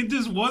 Like, it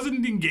just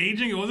wasn't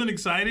engaging. It wasn't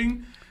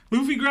exciting.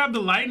 Luffy grabbed the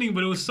lightning,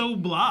 but it was so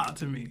blah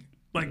to me.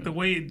 Like, the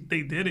way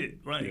they did it.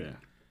 Like,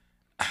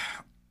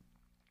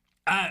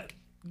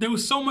 there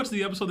was so much of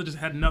the episode that just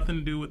had nothing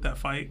to do with that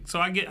fight. So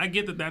I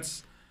get that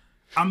that's...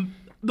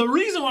 the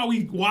reason why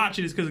we watch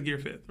it is because of Gear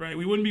 5th, right?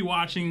 We wouldn't be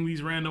watching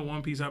these random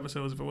One Piece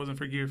episodes if it wasn't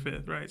for Gear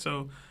 5th, right?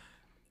 So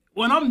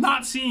when I'm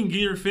not seeing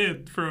Gear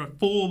 5th for a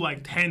full,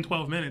 like, 10,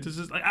 12 minutes, it's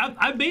just like,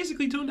 I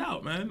basically tuned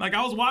out, man. Like,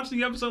 I was watching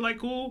the episode, like,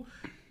 cool,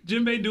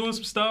 Jinbei doing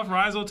some stuff,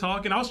 Raizo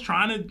talking. I was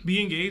trying to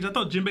be engaged. I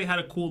thought Jinbei had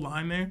a cool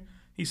line there.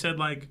 He said,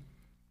 like,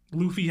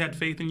 Luffy had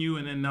faith in you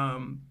and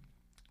then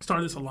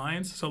started this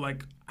alliance. So,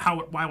 like,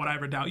 why would I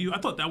ever doubt you? I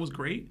thought that was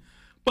great.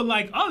 But,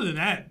 like, other than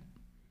that,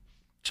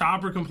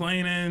 Chopper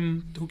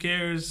complaining, who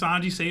cares?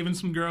 Sanji saving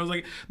some girls.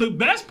 Like, the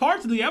best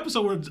parts of the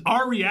episode were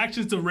our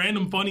reactions to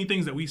random funny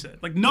things that we said.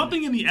 Like,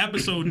 nothing in the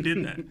episode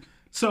did that.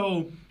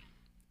 So,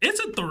 it's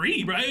a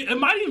 3, right? It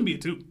might even be a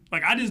 2.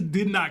 Like, I just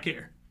did not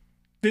care.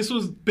 This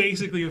was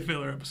basically a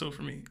filler episode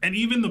for me. And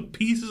even the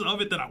pieces of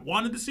it that I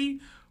wanted to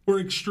see were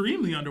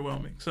extremely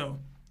underwhelming. So,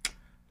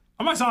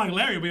 I might sound like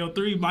Larry, but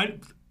 3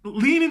 might...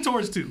 Leaning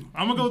towards 2.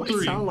 I'm going to go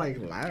 3. Sound like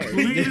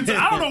Larry.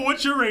 I don't know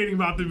what your rating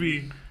about to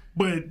be,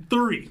 but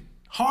 3.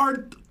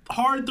 Hard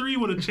 3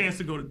 with a chance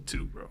to go to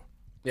 2, bro.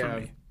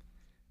 Yeah.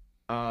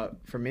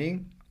 For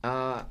me,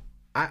 I'm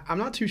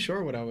not too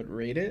sure what I would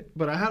rate it,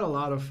 but I had a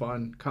lot of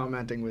fun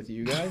commenting with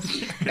you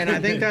guys. And I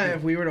think that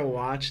if we were to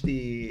watch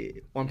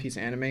the One Piece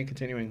anime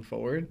continuing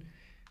forward,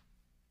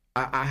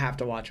 I have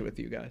to watch it with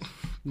you guys.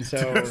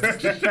 So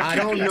I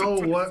don't know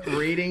what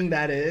rating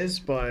that is,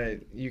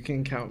 but you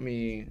can count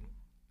me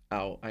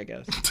out, I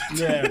guess.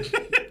 Yeah.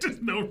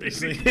 Just no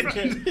rating.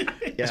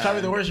 It's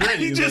probably the worst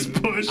rating. He just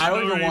pushed. I don't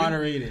no even rating. want to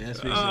rate it. That's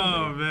basically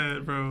Oh,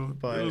 man, bro.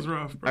 But it was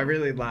rough, bro. I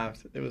really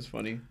laughed. It was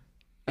funny.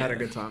 I had a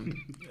good time.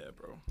 Yeah,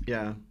 bro.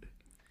 Yeah.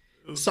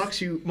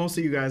 Sucks most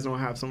of you guys don't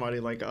have somebody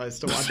like us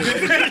to watch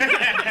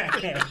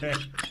it.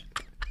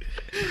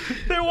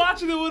 They're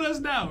watching it with us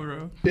now,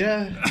 bro.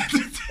 Yeah,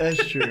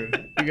 that's true.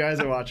 You guys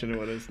are watching it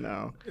with us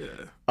now.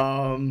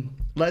 Yeah.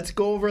 Let's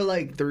go over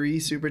like 3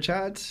 super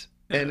chats.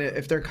 And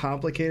if they're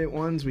complicated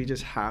ones, we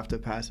just have to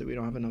pass it. We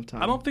don't have enough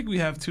time. I don't think we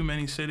have too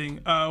many sitting.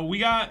 We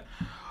got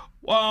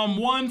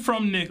one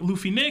from Nick.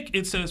 Luffy Nick.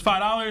 It says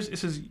 $5. It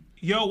says,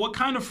 yo, what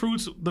kind of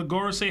fruits the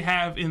Gorosei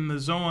have in the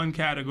Zoan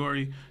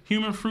category?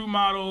 Human fruit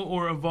model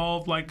or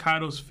evolved like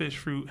Kaido's fish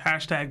fruit?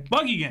 #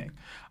 Buggy Gang.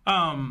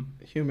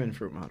 Human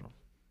fruit model,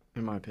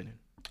 in my opinion.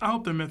 I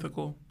hope they're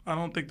mythical. I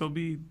don't think they'll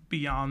be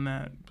beyond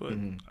that. But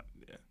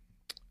yeah.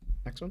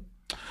 Next one.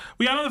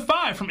 We got another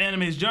 5 from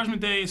Anime's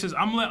Judgment Day. It says,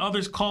 I'm going to let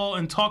others call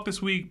and talk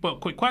this week, but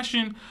quick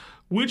question.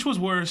 Which was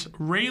worse,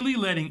 Rayleigh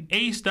letting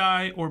Ace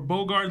die or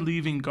Bogard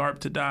leaving Garp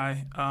to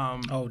die?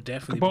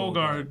 Definitely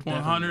Bogard,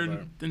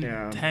 Bogard.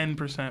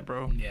 110%,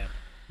 bro. Yeah.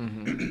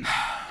 Mm-hmm.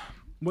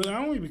 Well,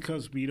 not only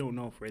because we don't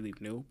know if Rayleigh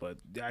knew, but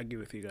I agree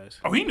with you guys.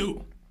 Oh, he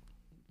knew.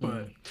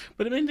 But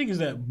the main thing is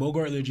that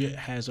Bogart legit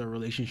has a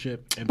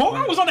relationship. And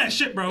Bogart was on that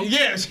ship, bro.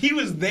 Yes, he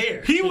was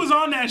there. He was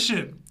on that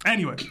ship.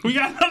 Anyway, we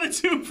got another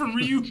 2 from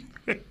Ryu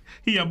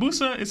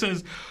Hayabusa. It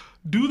says,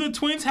 do the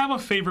twins have a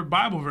favorite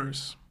Bible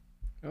verse?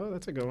 Oh,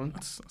 that's a good one.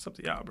 That's up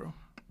to y'all, bro.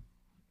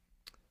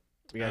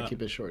 We gotta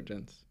keep it short,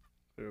 gents.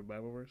 Favorite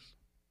Bible verse?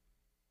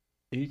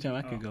 Anytime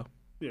I can go.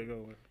 Yeah, go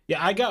away.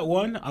 Yeah, I got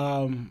one.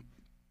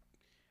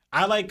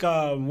 I like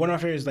one of my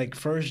favorites, like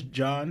 1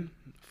 John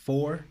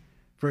 4,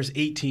 verse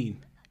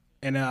 18.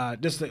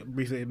 And just to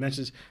briefly, it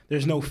mentions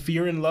there's no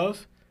fear in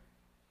love,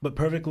 but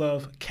perfect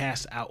love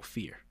casts out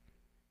fear.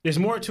 There's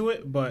more to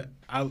it, but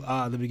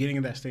the beginning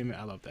of that statement,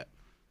 I love that.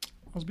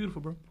 That was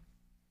beautiful, bro.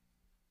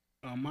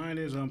 Mine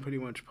is pretty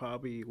much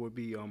probably would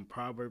be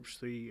Proverbs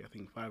 3, I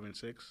think 5 and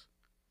 6.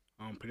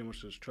 Pretty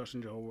much just trust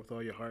in Jehovah with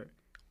all your heart.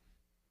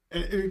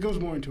 And it goes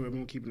more into it.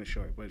 I'm keeping it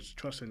short, but it's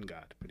trust in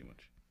God, pretty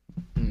much.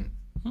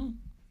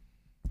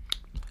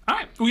 All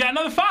right, we got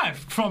another 5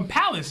 from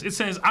Palace. It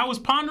says, I was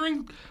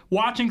pondering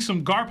watching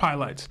some Garp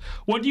highlights.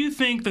 What do you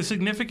think the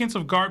significance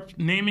of Garp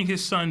naming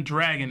his son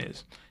Dragon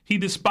is? He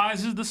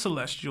despises the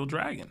celestial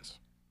dragons.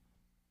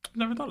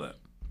 Never thought of that.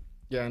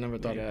 Yeah, I never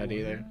thought of that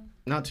either.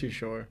 Not too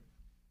sure.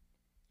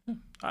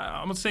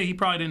 I'm going to say he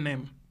probably didn't name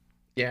him.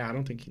 Yeah, I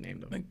don't think he named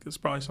I them. think it's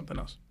probably something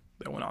else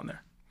that went on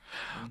there.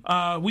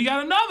 We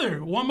got another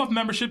 1-month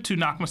membership to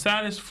Nakama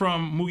Status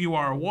from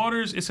Mugiwara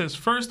Waters. It says,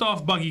 first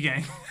off, Buggy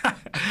Gang.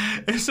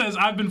 It says,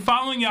 I've been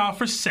following y'all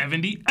for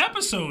 70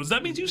 episodes.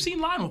 That means you've seen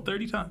Lionel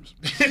 30 times.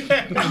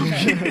 I'm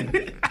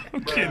kidding.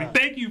 I'm kidding.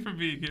 Thank you for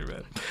being here,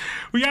 man.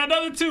 We got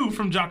another 2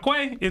 from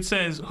Jacque. It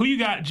says, who you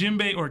got,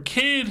 Jinbei or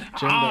Kid?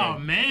 Oh,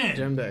 man.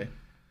 Jinbei.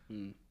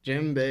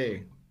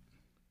 Jinbei.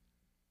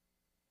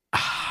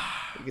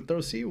 You could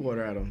throw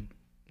seawater at him.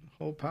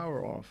 Whole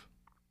power off.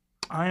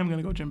 I am going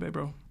to go Jinbei,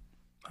 bro.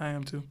 I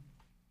am too.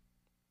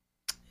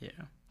 Yeah.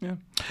 Yeah.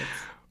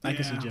 I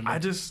can see Jim.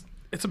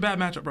 It's a bad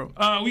matchup, bro.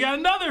 We got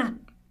another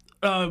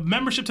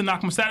membership to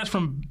Nakama Status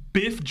from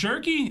Biff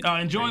Jerky.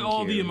 Enjoy Thank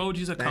all the you.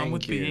 emojis that come Thank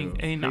with you. being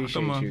a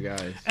Appreciate Nakama. you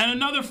guys. And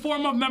another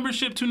 4-month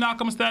membership to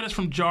Nakama Status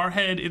from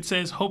Jarhead. It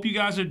says, hope you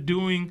guys are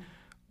doing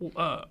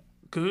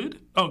good.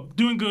 Oh,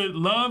 doing good.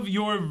 Love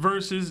your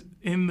verses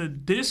in the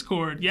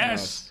Discord.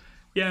 Yes.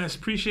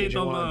 Appreciate Did you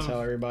the want love. to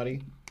tell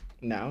everybody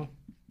now,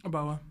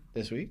 About what?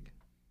 this week?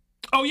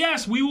 Oh,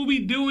 yes, we will be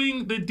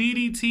doing the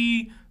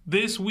DDT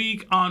this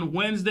week on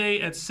Wednesday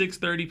at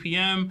 6:30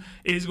 p.m.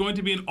 It is going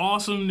to be an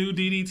awesome new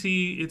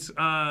DDT. It's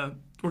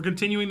we're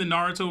continuing the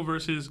Naruto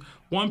versus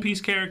One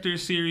Piece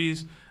characters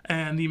series,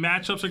 and the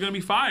matchups are going to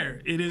be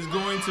fire. It is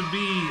going to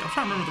be... I'm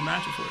trying to remember the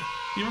matchups for it.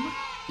 You remember?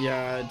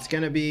 Yeah, it's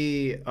going to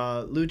be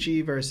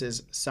Lucci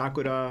versus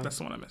Sakura. That's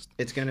the one I missed.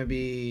 It's going to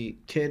be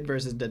Kid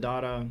versus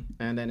Dadara.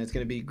 And then it's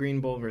going to be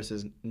Green Bull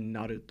versus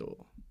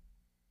Naruto.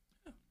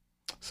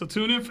 So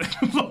tune in for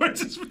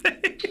Lawrence's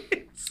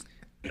face.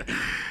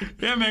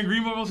 Yeah, man,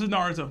 Green Bull versus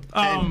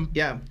Naruto.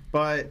 Yeah,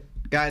 but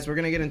guys, we're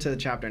going to get into the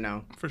chapter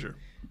now. For sure.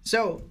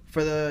 So,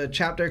 for the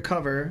chapter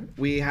cover,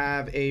 we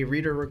have a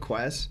reader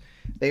request.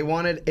 They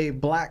wanted a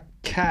black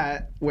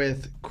cat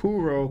with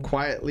Kuro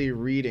quietly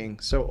reading.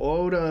 So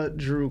Oda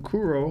drew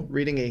Kuro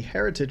reading a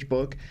heritage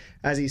book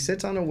as he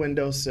sits on a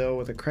windowsill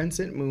with a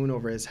crescent moon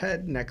over his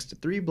head next to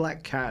 3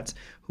 black cats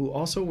who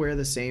also wear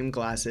the same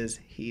glasses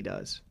he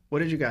does. What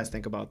did you guys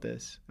think about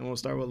this? And we'll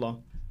start with Law.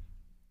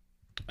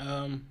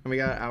 And we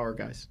got an hour,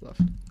 guys,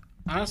 left.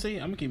 Honestly,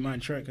 I'm gonna keep mine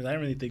short because I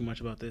didn't really think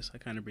much about this. I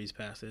kind of breezed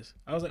past this.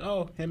 I was like,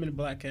 oh, him and the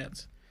black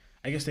cats.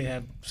 I guess they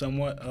have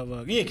somewhat of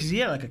a because he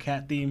had like a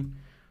cat theme,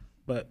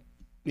 but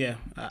yeah,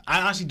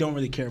 I honestly don't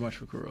really care much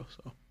for Kuro,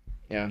 so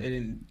Yeah.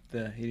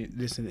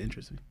 this didn't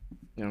interest me.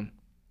 Yeah.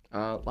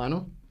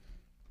 Lionel?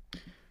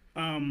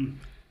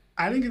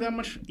 I didn't get that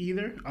much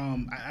either.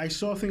 I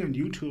saw a thing on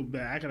YouTube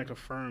that I gotta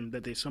confirm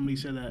that somebody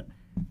said that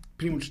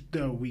pretty much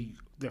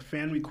the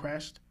fan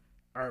requests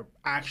are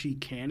actually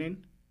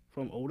canon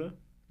from Oda.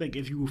 Like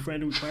if you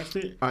friend request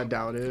it, I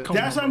doubt it.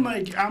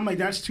 I'm like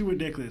that's too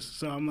ridiculous.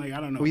 So I'm like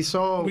I don't know. We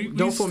saw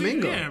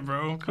Doflamingo. Yeah,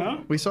 bro. Huh?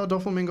 We saw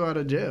Doflamingo out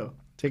of jail,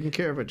 taking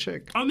care of a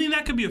chick. I mean,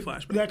 that could be a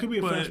flashback. That could be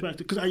a but- flashback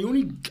because I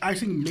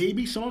think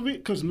maybe some of it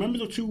because remember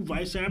the 2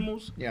 vice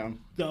admirals, Yeah.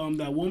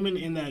 that woman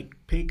and that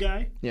pig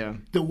guy. Yeah.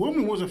 The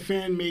woman was a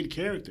fan made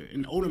character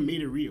and Oda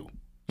made it real.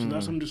 So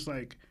that's I'm just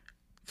like,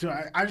 so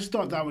I just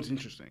thought that was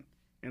interesting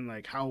and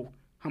like how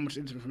much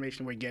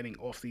information we're getting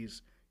off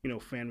these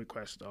fan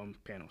request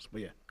panels.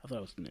 But yeah, I thought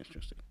it was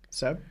interesting.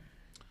 Seb?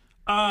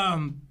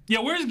 Yeah,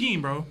 where's Geen,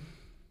 bro?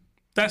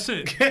 That's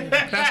it.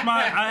 That's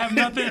I have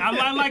nothing.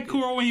 I like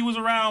Kuro when he was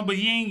around, but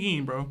he ain't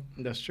Geen, bro.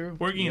 That's true.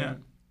 Where Geen at?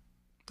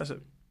 That's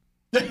it.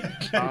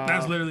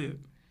 That's literally it.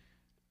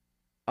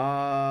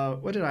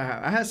 What did I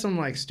have? I had some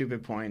like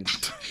stupid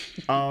points.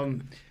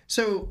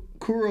 So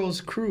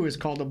Kuro's crew is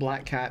called the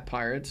Black Cat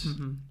Pirates,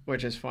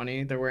 which is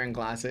funny. They're wearing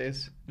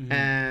glasses.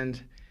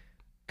 And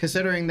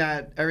considering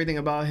that everything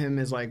about him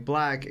is like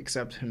black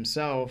except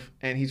himself,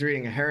 and he's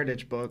reading a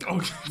heritage book. So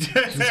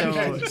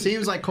it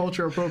seems like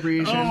cultural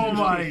appropriation. Oh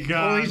my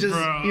god, Well, he's just,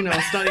 bro.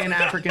 Studying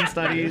African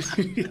studies.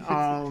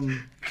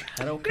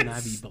 How can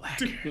I be black?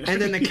 And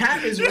then the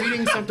cat is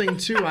reading something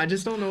too. I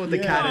just don't know what the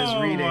cat is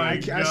reading. My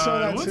I saw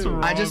that What's too.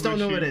 wrong I just don't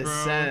know with what you, it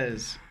bro?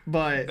 says.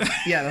 But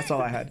yeah, that's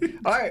all I had.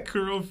 All right.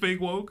 Kuro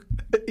fake woke.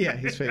 Yeah,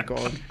 he's fake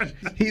old.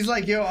 He's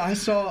like, yo, I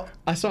saw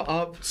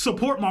Up.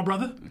 Support my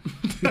brother.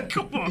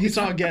 Come on. He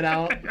saw Get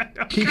Out.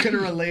 He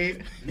couldn't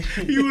relate.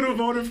 You would have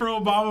voted for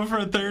Obama for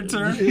a 3rd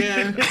term.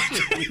 Yeah.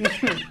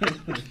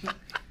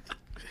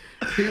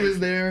 He was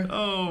there.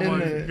 Oh in my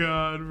the-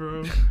 god,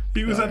 bro.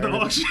 He was at the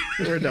auction.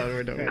 We're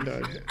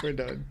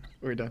done.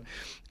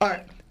 All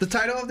right. The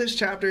title of this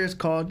chapter is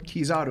called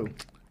Kizaru.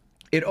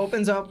 It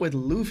opens up with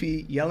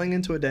Luffy yelling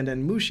into a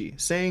Denden Mushi,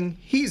 saying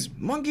he's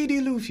Monkey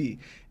D. Luffy,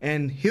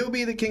 and he'll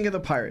be the king of the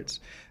pirates.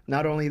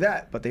 Not only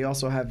that, but they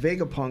also have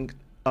Vegapunk,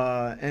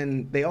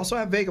 and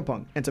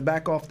to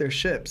back off their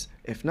ships.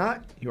 If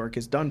not, York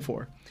is done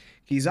for.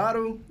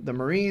 Kizaru, the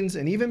Marines,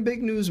 and even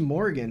Big News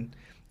Morgan,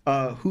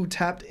 who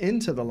tapped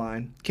into the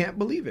line, can't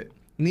believe it.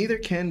 Neither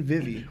can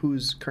Vivi,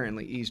 who's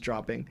currently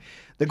eavesdropping.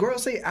 The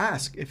Gorosei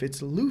ask if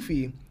it's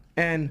Luffy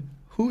and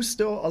who's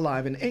still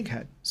alive in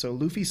Egghead. So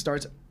Luffy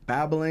starts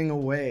babbling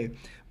away.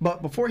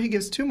 But before he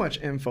gives too much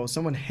info,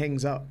 someone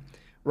hangs up.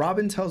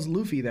 Robin tells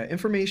Luffy that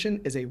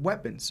information is a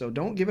weapon, so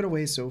don't give it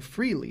away so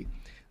freely.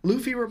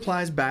 Luffy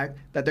replies back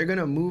that they're going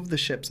to move the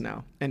ships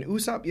now, and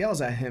Usopp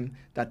yells at him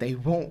that they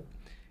won't.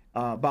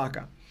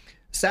 Baka.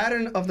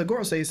 Saturn of the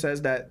Gorosei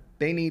says that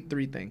they need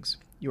 3 things: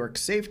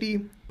 York's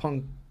safety,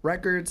 Punk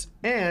Records,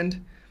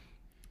 and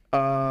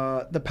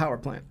the power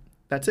plant.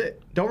 That's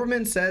it.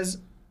 Doberman says,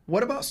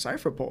 what about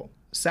Cypher Pole?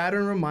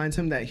 Saturn reminds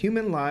him that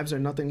human lives are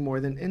nothing more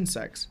than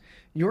insects.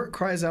 York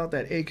cries out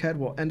that Egghead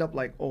will end up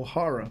like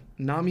Ohara.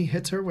 Nami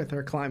hits her with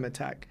her climb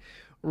attack.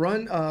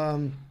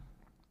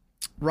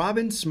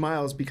 Robin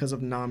smiles because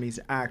of Nami's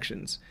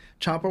actions.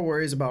 Chopper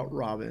worries about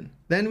Robin.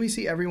 Then we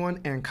see everyone,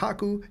 and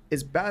Kaku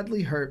is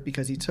badly hurt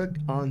because he took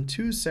on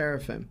 2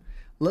 Seraphim.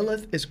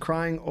 Lilith is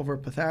crying over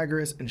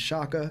Pythagoras and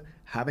Shaka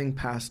having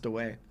passed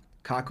away.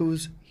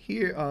 Kaku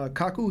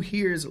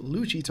hears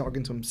Lucci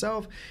talking to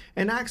himself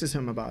and asks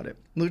him about it.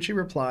 Lucci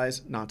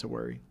replies not to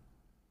worry.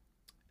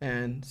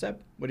 And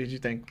Seb, what did you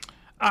think?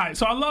 All right,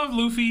 so I love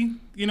Luffy.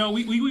 You know,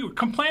 we were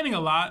complaining a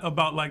lot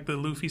about like the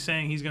Luffy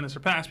saying he's going to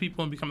surpass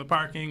people and become the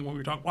Pirate King when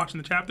we were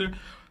watching the chapter.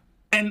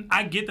 And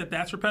I get that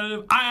that's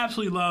repetitive. I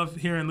absolutely love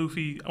hearing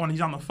Luffy when he's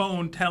on the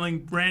phone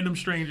telling random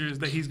strangers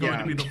that he's going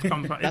to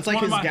become the Pirate King. That's like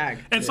his gag.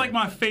 It's like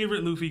my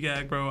favorite Luffy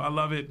gag, bro. I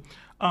love it.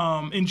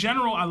 In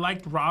general, I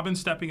liked Robin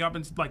stepping up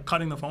and like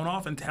cutting the phone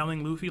off and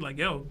telling Luffy like,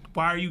 yo,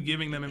 why are you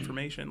giving them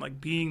information?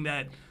 Like being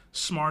that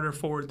smarter,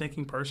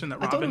 forward-thinking person that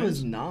Robin is. I thought it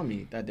was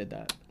Nami that did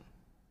that.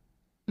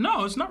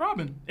 No, it's not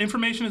Robin.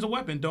 Information is a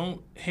weapon.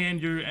 Don't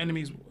hand your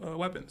enemies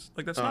weapons.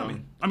 Like, that's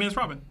Nami. I mean, it's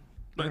Robin.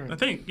 Like, I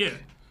think, yeah.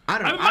 I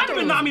don't know. It might have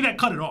been Nami that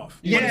cut it off.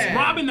 Yeah. But it's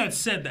Robin that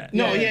said that.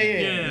 No, yeah.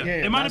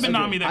 It might have been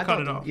Nami that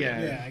cut it off.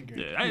 Yeah, I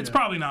agree. Yeah, it's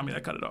probably Nami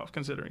that cut it off,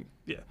 considering.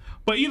 Yeah.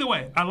 But either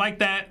way, I like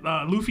that.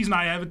 Luffy's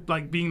naive,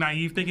 like being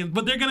naive, thinking,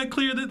 but they're going to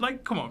clear the,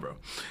 like, come on, bro.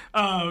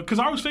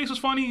 Kizaru's face was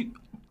funny.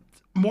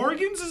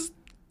 Morgan's is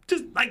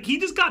just, like, he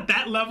just got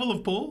that level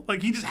of pull.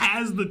 Like, he just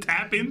has the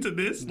tap into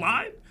this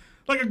line.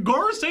 Like, a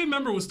Gorosei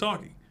member was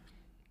talking.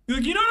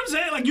 Like, you know what I'm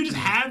saying? Like, you just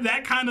have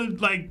that kind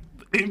of, like,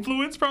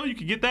 influence, bro. You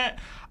could get that.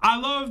 I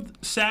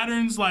loved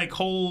Saturn's, like,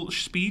 whole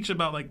speech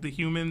about, like, the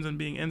humans and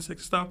being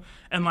insects and stuff.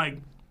 And, like,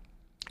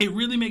 it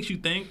really makes you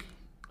think,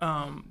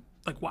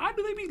 like, why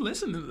do they be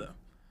listening to them?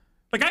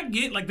 Like, I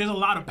get, like, there's a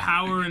lot of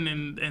power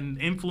and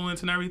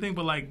influence and everything,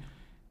 but, like,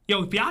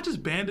 yo, if y'all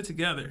just banded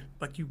together,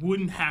 like, you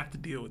wouldn't have to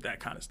deal with that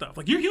kind of stuff.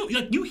 Like, you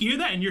hear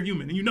that and you're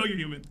human, and you know you're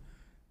human.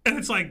 And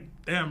it's like,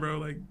 damn, bro,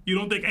 like, you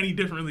don't think any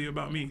differently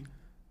about me.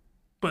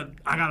 But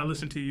I gotta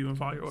listen to you and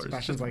follow your orders.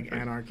 Expressions like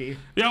anarchy.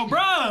 Yo, bro,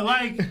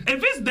 like, if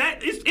it's that,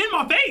 it's in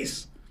my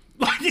face.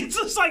 Like, it's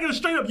just like a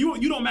straight up,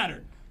 you don't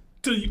matter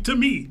to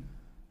me.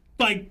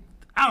 Like,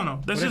 I don't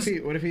know. That's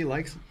what if he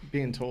likes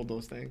being told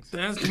those things?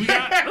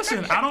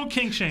 Listen, I don't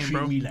kink shame,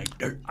 bro. Treat me like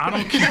dirt. I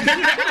don't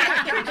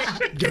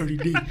kink. Dirty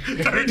D.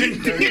 Dirty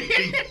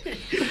D.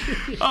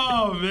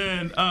 Oh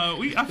man,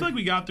 I feel like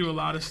we got through a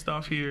lot of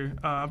stuff here.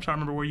 I'm trying to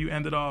remember where you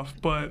ended off,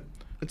 but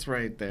It's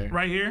right there.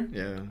 right here.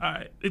 Yeah. All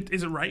right.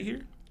 Is it right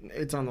here?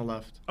 It's on the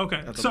left. Okay.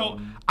 At the So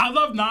bottom. I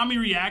love Nami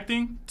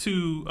reacting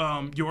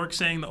to York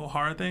saying the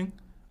Ohara thing.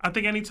 I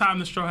think anytime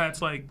the Straw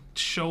Hats like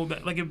show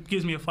that, like, it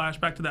gives me a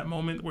flashback to that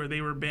moment where they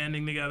were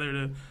banding together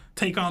to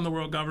take on the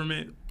world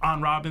government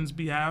on Robin's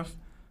behalf.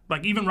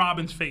 Like, even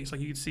Robin's face,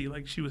 like, you could see,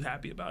 like, she was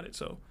happy about it.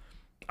 So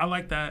I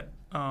like that.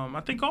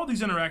 I think all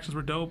these interactions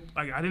were dope.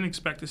 Like, I didn't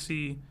expect to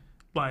see,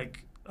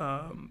 like,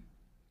 damn,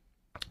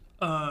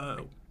 I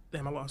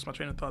lost my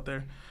train of thought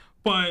there.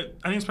 But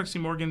I didn't expect to see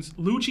Morgan's.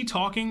 Lucci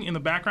talking in the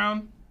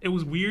background. It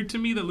was weird to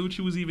me that Lucci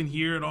was even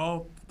here at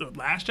all the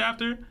last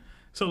chapter.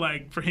 So,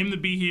 like, for him to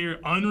be here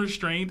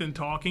unrestrained and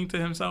talking to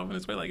himself in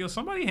his way, like, yo,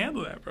 somebody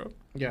handle that, bro.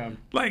 Yeah.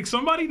 Like,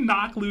 somebody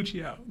knock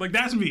Lucci out. Like,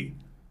 that's me.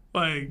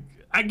 Like,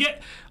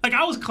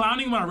 I was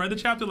clowning when I read the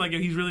chapter, like, yo,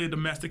 he's really a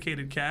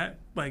domesticated cat.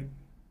 Like,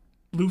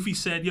 Luffy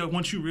said, yo,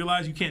 once you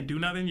realize you can't do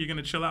nothing, you're going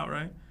to chill out,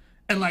 right?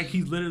 And, like,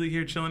 he's literally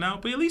here chilling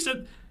out. But at least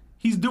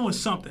he's doing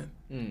something,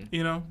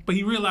 you know? But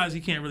he realized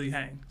he can't really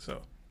hang.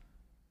 So,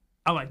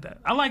 I like that.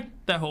 I like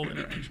that whole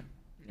interaction.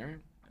 All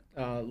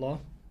right. Law?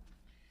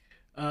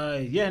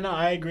 Yeah, no,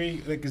 I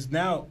agree. Like, it's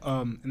now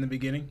in the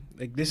beginning.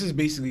 Like, this is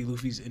basically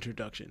Luffy's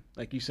introduction.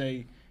 Like, you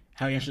say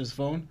how he answers the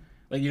phone.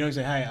 Like, you don't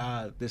say,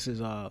 "Hi, this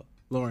is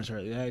Lawrence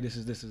Hurley. Hey, this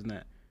is and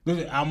that."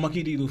 Luffy, I'm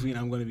Monkey D. Luffy, and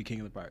I'm going to be king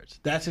of the pirates.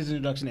 That's his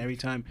introduction every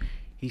time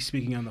he's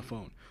speaking on the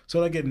phone. So,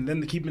 like, and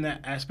then keeping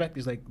that aspect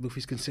is like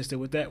Luffy's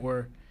consistent with that,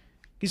 where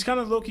he's kind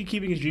of low key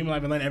keeping his dream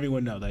alive and letting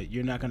everyone know that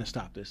you're not going to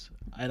stop this.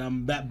 And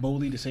I'm that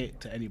boldly to say it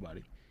to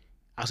anybody.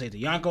 I'll say it to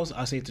Yonkos.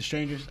 I'll say it to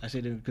strangers. I say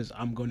it because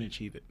I'm going to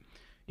achieve it.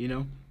 You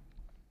know,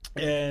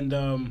 and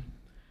to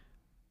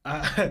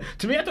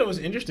me, I thought it was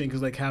interesting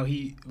because like how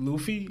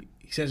Luffy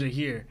says it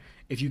here.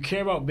 If you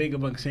care about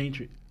Vegabunk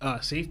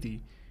safety,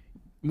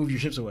 move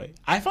your ships away.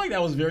 I felt like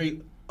that was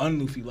very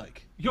un-Luffy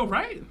like. Yo,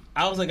 right?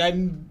 I was like,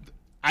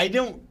 I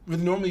don't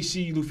normally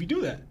see Luffy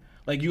do that.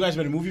 Like, you guys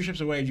better move your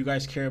ships away if you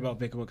guys care about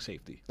Vegabunk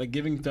safety. Like,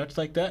 giving threats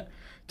like that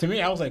to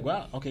me, I was like,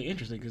 wow, okay,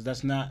 interesting, because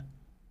that's not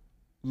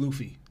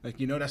Luffy. Like,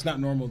 you know, that's not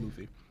normal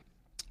Luffy.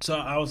 So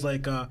I was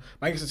like, I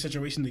guess a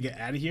situation to get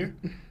out of here.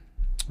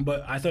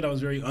 But I thought that was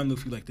very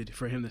un-Luffy like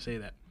for him to say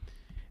that.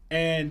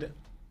 And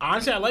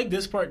honestly, I like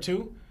this part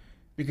too,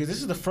 because this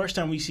is the first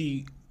time we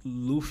see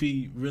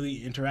Luffy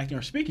really interacting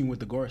or speaking with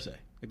the Gorosei,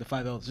 like the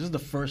Five Elders. This is the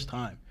first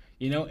time,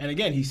 you know. And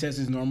again, he says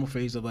his normal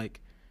phrase of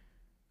like,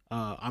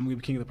 "I'm gonna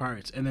be king of the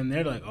pirates," and then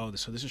they're like, "Oh,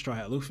 so this is Straw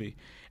Hat Luffy."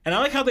 And I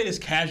like how they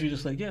just casually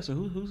just like, "Yeah, so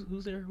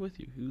who's there with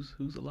you?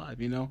 Who's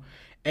alive?" You know.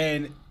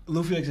 And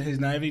Luffy, like his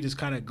naivety, just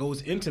kind of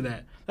goes into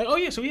that, like, "Oh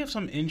yeah, so we have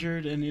some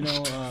injured," and you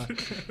know,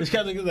 it's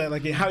kind of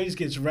like how he just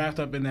gets wrapped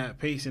up in that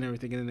pace and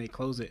everything, and then they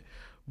close it.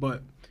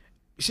 But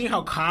you see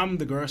how calm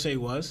the Gorosei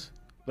was,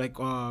 like,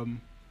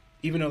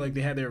 even though like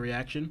they had their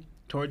reaction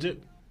towards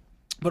it,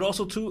 but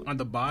also too on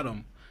the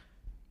bottom,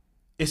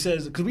 it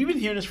says, because we've been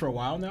hearing this for a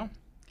while now,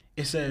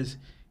 it says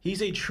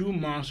he's a true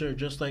monster,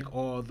 just like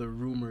all the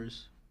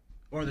rumors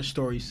or the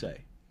stories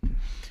say.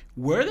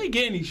 Where are they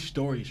getting these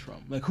stories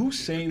from? Like, who's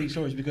saying these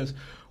stories? Because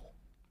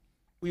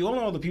we all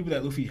know the people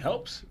that Luffy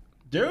helps,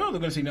 they're only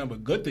going to say nothing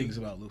but good things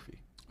about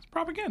Luffy. It's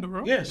propaganda,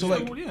 bro. Yeah, so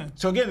like, yeah.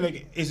 so again,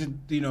 like, is it,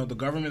 you know, the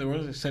government, the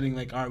world is setting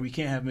like, all right, we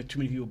can't have too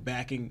many people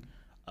backing,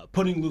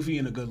 putting Luffy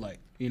in a good light,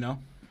 you know?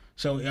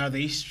 So are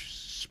they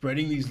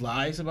spreading these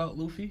lies about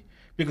Luffy?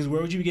 Because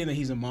where would you be getting that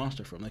he's a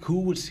monster from? Like, who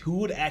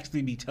would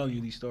actually be telling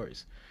you these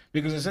stories?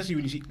 Because essentially,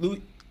 when you see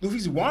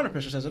Luffy's water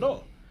pressure says it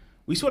all.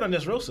 We saw it on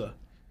Dressrosa.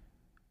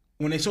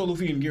 When they saw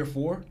Luffy in Gear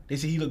 4, they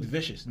said he looked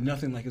vicious,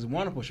 nothing like his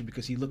water pusher,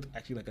 because he looked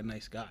actually like a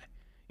nice guy,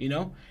 you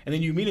know? And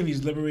then you meet him,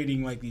 he's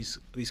liberating like these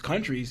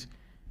countries.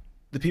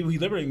 The people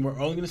he's liberating were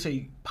only going to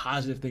say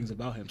positive things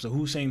about him. So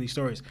who's saying these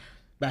stories?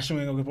 Bastion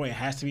made a good point. It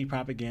has to be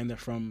propaganda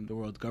from the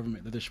world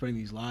government that they're spreading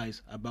these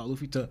lies about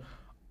Luffy to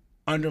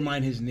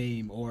undermine his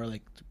name, or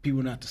like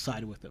people not to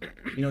side with him.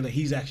 You know, that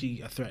he's actually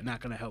a threat,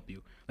 not going to help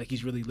you. Like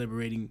he's really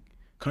liberating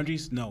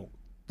countries. No,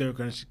 they're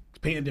going to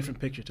paint a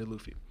different picture to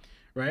Luffy,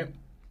 right?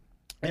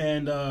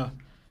 And to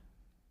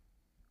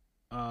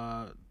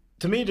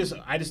me,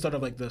 I just thought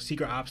of like the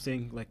secret ops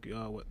thing, like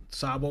with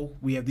Sabo.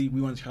 We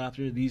want to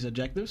capture these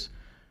objectives.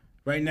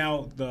 Right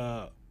now,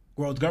 the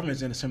world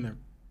government's in a similar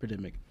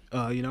predicament.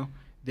 You know,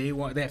 they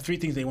have 3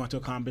 things they want to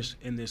accomplish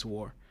in this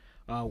war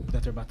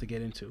that they're about to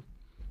get into.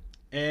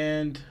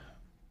 And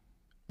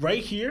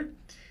right here,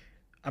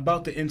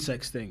 about the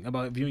insects thing,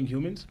 about viewing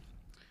humans.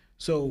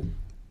 So,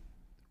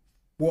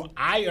 what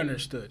I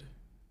understood,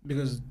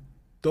 because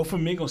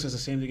Doflamingo says the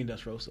same thing in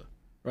Dressrosa,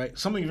 right?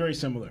 Something very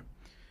similar.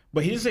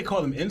 But he doesn't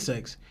call them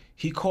insects.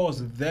 He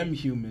calls them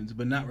humans,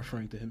 but not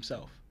referring to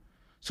himself.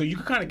 So you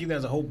can kind of give that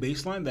as a whole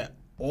baseline that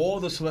all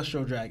the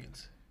celestial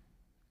dragons,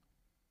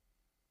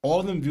 all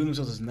of them view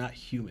themselves as not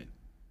human.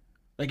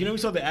 Like, you know, we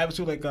saw the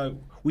episode, like,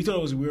 we thought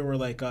it was weird where,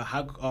 like,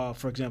 how,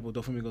 for example,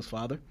 Doflamingo's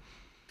father,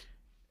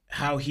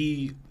 how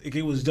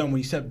it was dumb when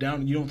he stepped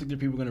down, you don't think that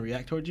people are going to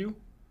react towards you?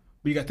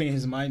 But you got to think of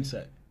his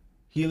mindset.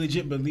 He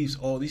legit believes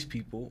all these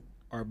people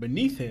are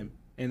beneath him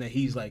and that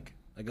he's, like,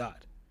 a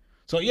god.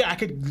 So, yeah, I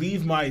could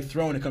leave my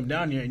throne and come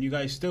down here and you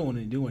guys still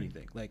wouldn't do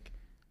anything. Like,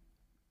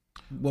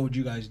 what would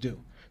you guys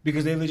do?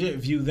 Because they legit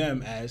view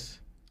them as,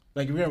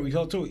 like, remember, we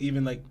told, too,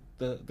 even, like,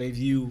 they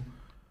view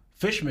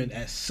fishermen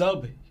as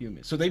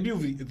subhumans. So they view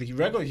the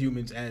regular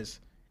humans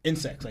as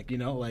insects, like, you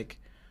know, like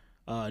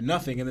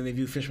nothing, and then they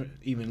view fishermen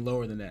even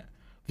lower than that.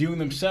 Viewing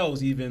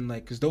themselves even,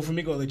 like, because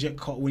Doflamingo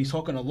legit, when he's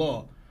talking to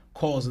Law,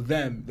 calls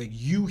them, like,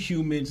 you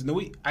humans, and the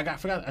way, I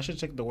forgot, I should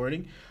check the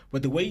wording,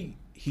 but the way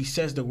he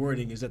says the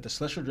wording is that the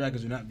Celestial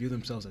Dragons do not view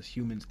themselves as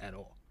humans at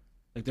all.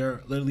 Like,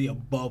 they're literally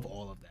above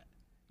all of that,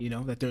 you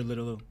know, that they're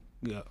little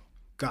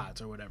gods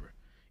or whatever.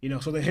 You know,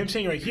 so him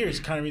saying right here is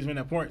kind of reason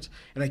that points.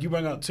 And like you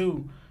bring out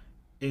too,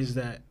 is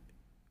that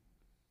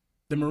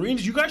the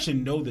Marines, you guys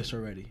should know this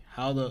already,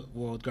 how the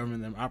world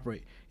government and them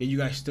operate, and you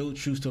guys still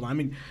choose to. I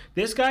mean,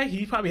 this guy,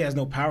 he probably has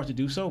no power to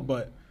do so,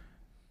 but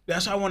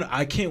that's why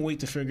I can't wait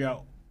to figure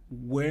out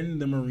when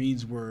the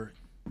Marines were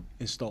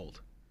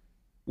installed.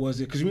 Was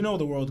it, because we know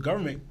the world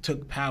government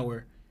took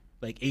power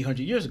like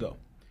 800 years ago.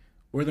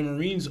 Were the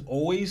Marines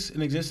always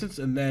in existence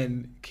and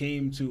then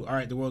came to, all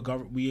right, the world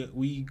government,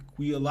 we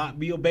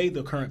obey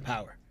the current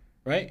power,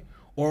 right?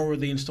 Or were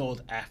they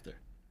installed after?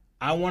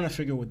 I want to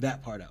figure with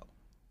that part out.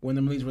 When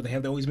the Marines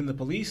have they always been the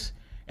police,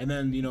 and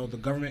then, you know, the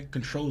government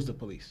controls the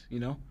police, you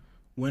know?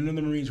 When the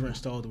Marines were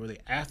installed, were they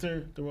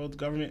after the world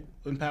government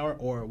in power,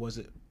 or was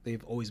it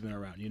they've always been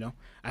around, you know?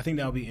 I think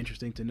that would be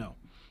interesting to know.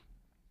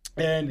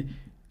 And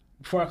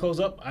before I close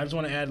up, I just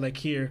want to add, like,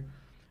 here,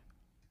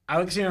 I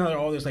like seeing how they're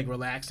all just, like,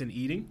 relaxed and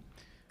eating,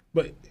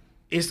 but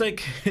it's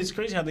like, it's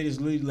crazy how they just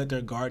literally let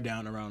their guard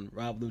down around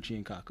Rob, Lucci,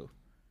 and Kaku,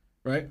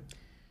 right?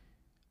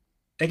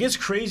 It gets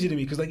crazy to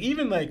me, because, like,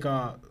 even, like,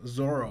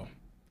 Zoro,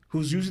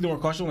 who's usually the more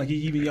cautious, like, he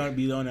even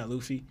be on at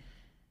Luffy,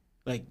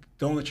 like,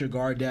 don't let your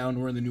guard down,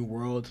 we're in the new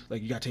world,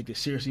 like, you gotta take this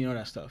seriously, you know,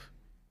 that stuff.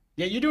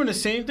 Yeah, you're doing the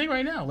same thing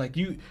right now. Like,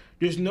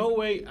 there's no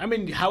way, I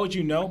mean, how would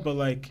you know, but,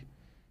 like,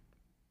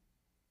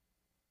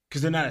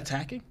 because they're not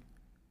attacking,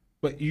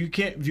 but you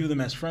can't view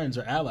them as friends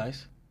or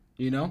allies,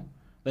 you know?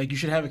 Like, you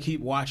should have a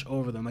keep watch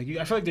over them. Like,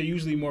 I feel like they're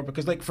usually more,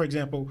 because, like, for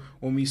example,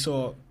 when we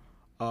saw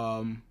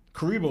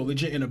Karibo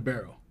legit in a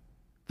barrel,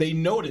 they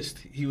noticed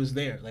he was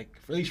there, like,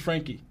 at least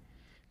Frankie.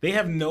 They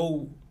have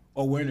no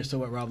awareness to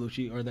what Rob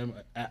Lucci or them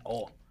at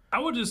all. I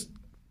would just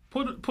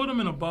put them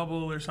in a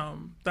bubble or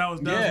something. That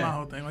was my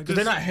whole thing. Like, because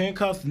they're not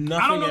handcuffed.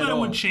 Nothing. I don't know at that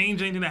all. it would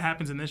change anything that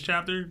happens in this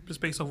chapter just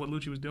based off what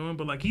Lucci was doing.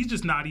 But like, he's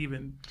just not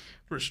even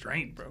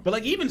restrained, bro. But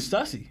like, even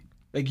Stussy,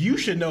 like you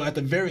should know at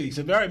the very least.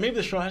 All right, maybe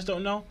the Straw Hats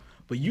don't know,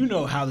 but you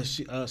know how the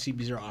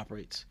CP0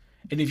 operates.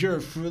 And if you're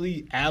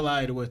fully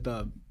allied with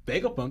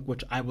Vegapunk,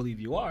 which I believe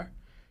you are,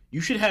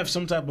 you should have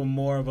some type of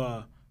more of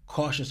a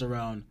cautious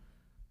around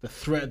the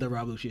threat that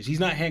Rob Lucci is. He's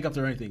not handcuffed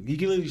or anything. He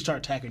can literally start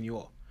attacking you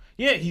all.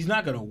 Yeah, he's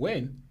not gonna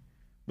win,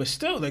 but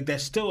still, like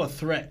that's still a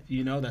threat,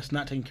 that's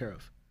not taken care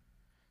of.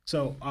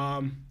 So,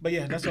 but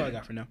yeah, that's all I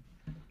got for now.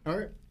 All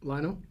right,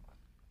 Lionel.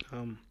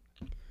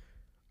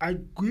 I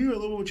agree a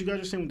little with what you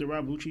guys are saying with the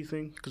Rob Lucci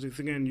thing, because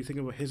again, you think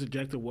about his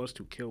objective was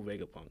to kill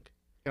Vegapunk.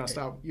 Gotta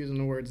stop using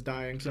the words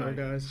dying, sorry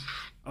guys.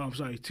 I'm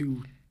sorry,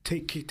 to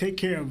take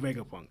care of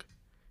Vegapunk.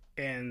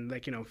 And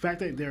the fact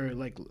that they're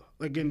like,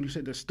 again, you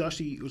said that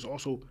Stussy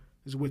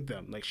is with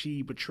them. Like,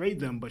 she betrayed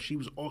them, but she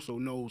also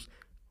knows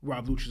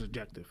Rob Lucci's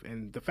objective.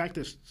 And the fact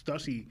that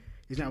Stussy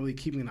is not really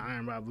keeping an eye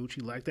on Rob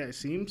Lucci like that, it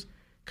seems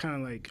kind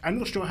of like, I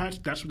know Straw Hats,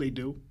 that's what they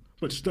do,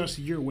 but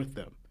Stussy, you're with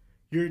them.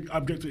 Your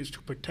objective is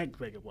to protect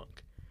Vegapunk.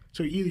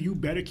 So either you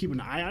better keep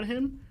an eye on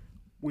him,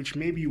 which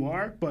maybe you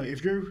are, but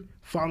if you're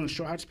following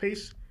Straw Hat's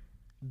pace,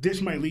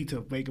 this might lead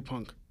to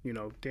Vegapunk,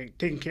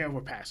 taking care of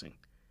or passing.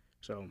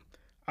 So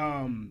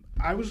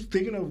I was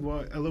thinking of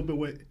a little bit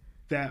what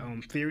that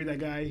theory that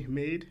guy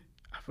made.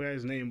 I forgot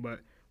his name, but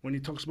when he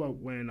talks about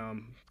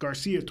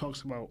Garcia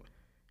talks about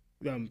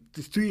the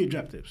 3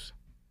 objectives: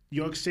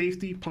 York's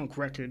safety, Punk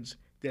Records,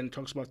 then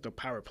talks about the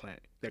power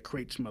plant that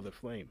creates Mother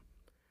Flame.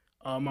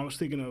 I was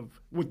thinking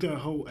of with the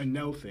whole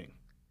Enel thing.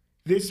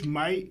 This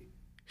might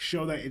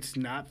show that it's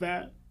not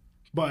that,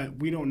 but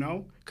we don't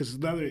know because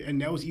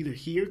Enel's either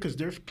here because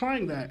they're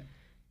implying that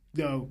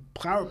the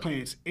power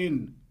plant's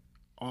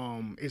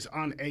is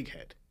on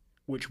Egghead,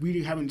 which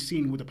we haven't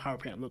seen what the power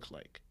plant looks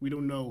like. We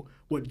don't know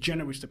what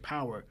generates the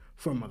power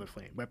from Mother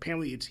Flame, but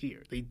apparently it's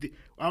here.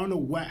 I don't know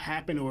what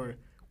happened or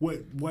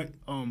what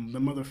the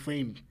Mother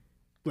Flame,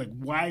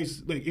 why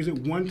is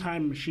it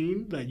one-time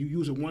machine that you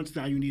use it once,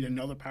 now you need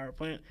another power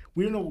plant?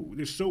 We don't know.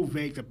 They're so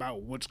vague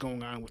about what's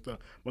going on with the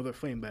Mother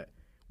Flame that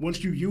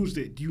once you used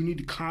it, you need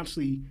to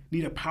constantly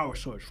need a power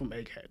source from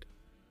Egghead.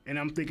 And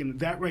I'm thinking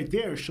that right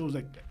there shows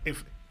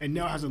if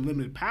Enel has a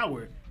limited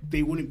power,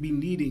 they wouldn't be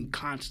needing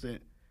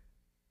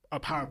a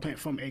power plant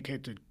from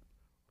Egghead to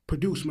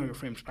produce Mother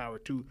Flame's power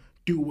to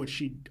do what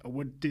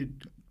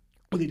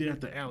they did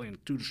at the alien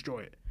to destroy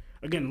it.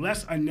 Again,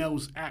 less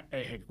Enel's at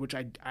Egghead, which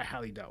I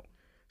highly doubt.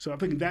 So I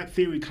think that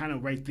theory kind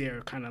of right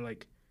there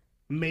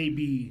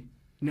maybe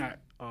not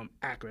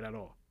accurate at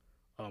all.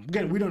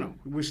 Again, we don't know.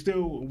 We're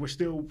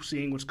still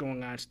seeing what's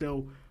going on,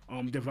 still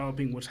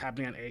developing what's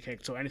happening on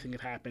Egghead, so anything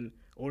could happen,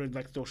 or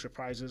those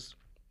surprises.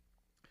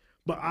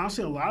 But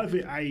honestly, a lot of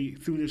it,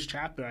 through this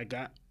chapter, I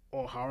got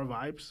all horror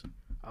vibes.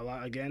 A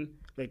lot, again.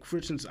 For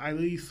instance, I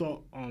really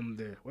thought,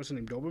 what's his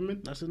name,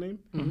 Doberman? That's his name?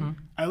 Mm-hmm.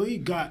 I really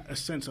got a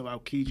sense of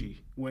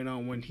Aokiji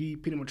when he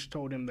pretty much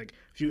told him,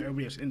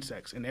 everybody has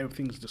insects and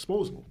everything's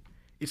disposable.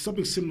 It's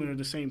something similar to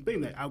the same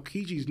thing, that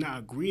Aokiji's not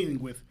agreeing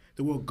with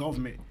the world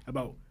government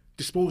about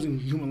disposing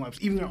human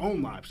lives, even their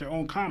own lives, their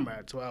own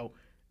comrades. So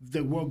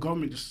the world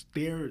government,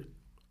 they're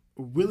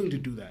willing to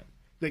do that.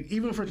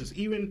 Even, for instance,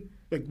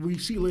 we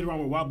see later on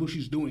what Rob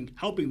Lucci's doing,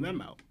 helping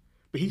them out.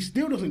 But he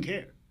still doesn't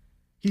care.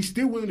 He's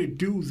still willing to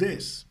do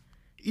this,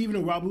 even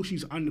though Rob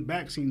Lucci's on the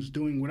back scenes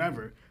doing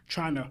whatever,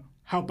 trying to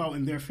help out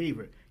in their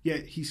favor.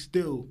 Yet he's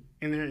still,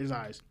 in his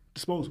eyes,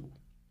 disposable.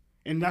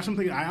 And that's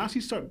something I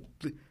honestly start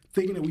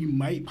thinking that we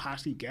might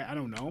possibly get, I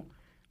don't know,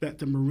 that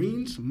the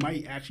Marines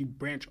might actually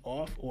branch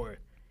off, or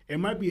it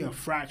might be a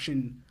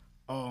fraction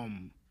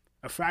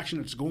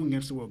that's going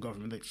against the world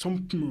government.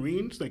 Some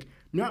Marines,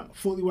 not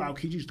fully what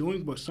Aokiji's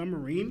doing, but some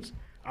Marines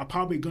are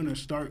probably going to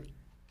start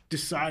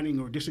deciding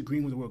or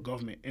disagreeing with the world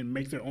government and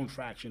make their own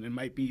fraction. It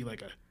might be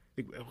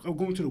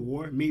going to the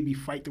war, maybe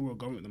fight the world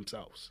government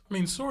themselves. I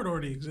mean, SWORD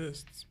already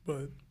exists,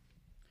 but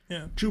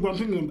yeah. True, but I'm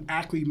thinking of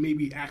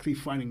actually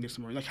fighting this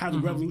Marine. How the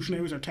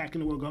revolutionaries are attacking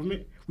the world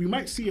government. We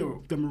might see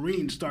the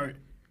Marines start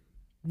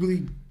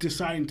really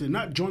deciding to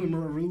not join the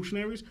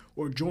revolutionaries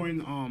or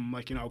join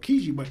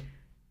Aokiji, but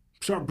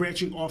start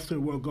branching off to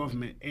the world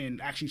government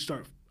and actually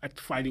start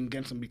fighting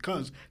against them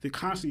because the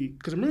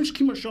Marines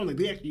keep on showing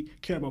they actually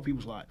care about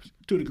people's lives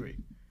to a degree,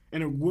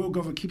 and the world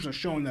government keeps on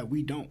showing that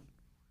we don't.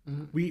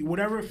 Mm-hmm.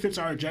 Whatever fits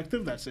our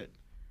objective, that's it.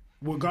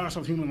 Regardless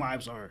of human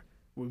lives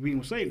we're being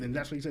enslaved, and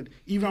that's what he said.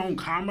 Even our own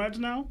comrades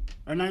now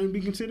are not even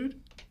being considered.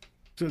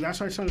 So that's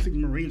why I started to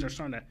think Marines are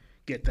starting to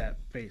get that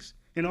face.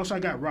 And also, I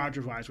got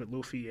Roger vibes with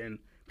Luffy, and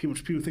people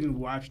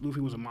thinking Luffy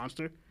was a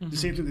monster. Mm-hmm. The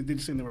same thing they did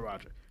the same thing with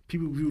Roger.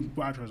 People viewed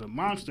Roger as a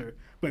monster,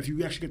 but if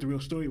you actually get the real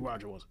story,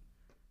 Roger wasn't.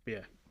 But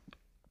yeah.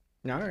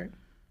 All right,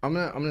 I'm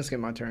gonna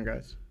skip my turn,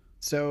 guys.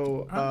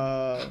 So,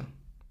 how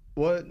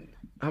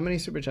many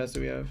super chats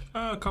do we have?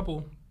 A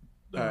couple.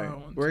 All right.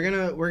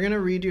 We're gonna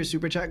read your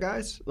super chat,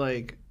 guys,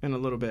 in a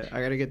little bit.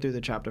 I gotta get through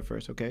the chapter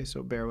first, okay?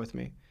 So bear with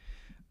me.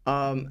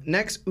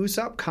 Next,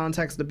 Usopp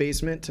contacts the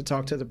basement to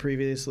talk to the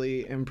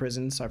previously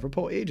imprisoned Cypher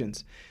Pole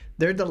agents.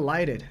 They're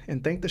delighted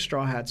and thank the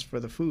Straw Hats for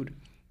the food.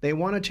 They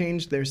want to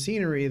change their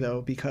scenery,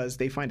 though, because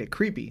they find it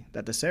creepy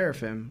that the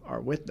Seraphim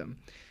are with them.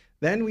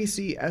 Then we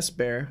see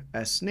S-Bear,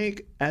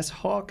 S-Snake,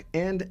 S-Hawk,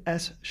 and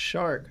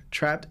S-Shark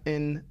trapped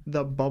in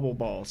the bubble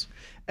balls.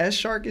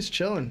 S-Shark is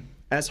chilling.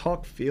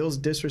 S-Hawk feels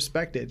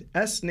disrespected.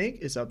 S-Snake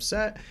is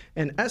upset,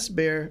 and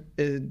S-Bear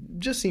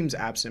just seems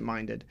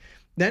absent-minded.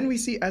 Then we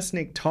see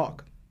S-Snake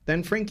talk.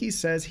 Then Frankie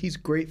says he's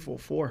grateful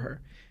for her.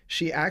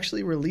 She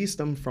actually released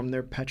them from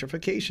their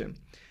petrification.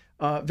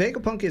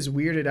 Vegapunk is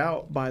weirded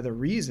out by the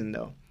reason,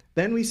 though.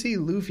 Then we see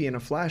Luffy in a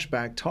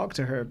flashback talk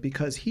to her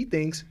because he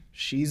thinks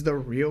she's the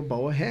real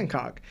Boa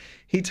Hancock.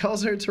 He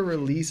tells her to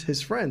release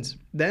his friends.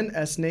 Then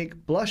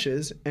S-Snake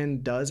blushes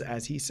and does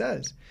as he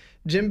says.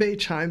 Jinbei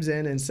chimes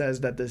in and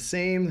says that the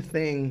same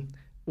thing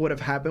would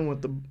have happened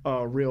with the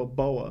real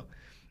Boa.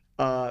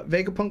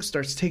 Vegapunk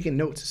starts taking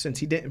notes since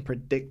he didn't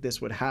predict this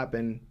would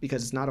happen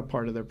because it's not a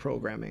part of their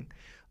programming.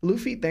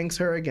 Luffy thanks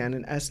her again,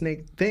 and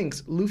S-Snake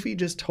thinks Luffy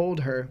just told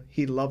her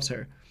he loves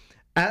her.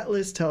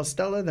 Atlas tells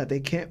Stella that they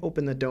can't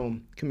open the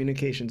dome.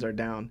 Communications are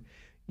down.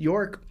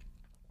 York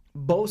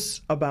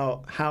boasts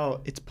about how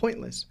it's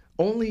pointless.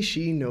 Only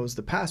she knows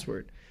the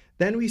password.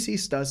 Then we see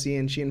Stussy,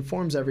 and she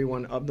informs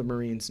everyone of the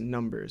Marines'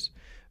 numbers.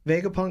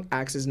 Vegapunk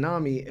asks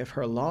Nami if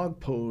her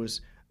log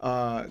pose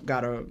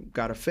got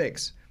a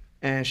fix.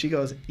 And she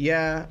goes,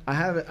 yeah, I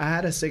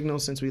had a signal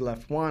since we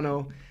left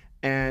Wano,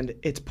 and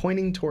it's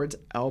pointing towards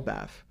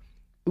Elbaf.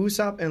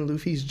 Usopp and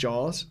Luffy's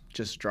jaws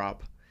just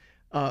drop.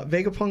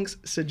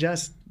 Vegapunk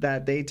suggests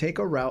that they take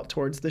a route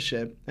towards the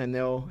ship, and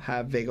they'll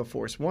have Vega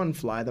Force 1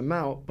 fly them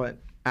out, but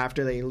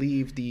after they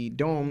leave the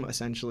dome,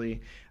 essentially,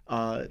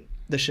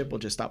 the ship will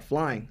just stop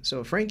flying.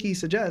 So Frankie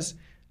suggests,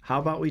 how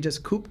about we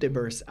just coup de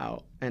burst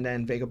out? And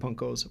then Vegapunk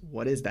goes,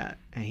 what is that?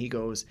 And he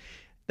goes,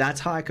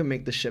 that's how I can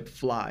make the ship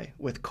fly,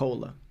 with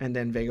cola. And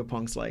then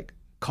Vegapunk's like,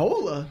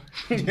 cola?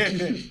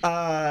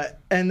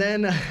 and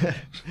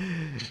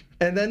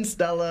then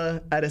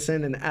Stella,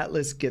 Edison, and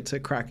Atlas get to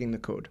cracking the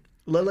code.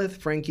 Lilith,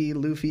 Frankie,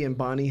 Luffy, and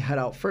Bonnie head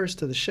out first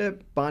to the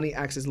ship. Bonnie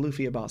asks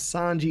Luffy about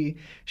Sanji.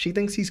 She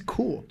thinks he's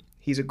cool.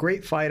 He's a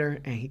great fighter,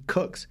 and he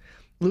cooks.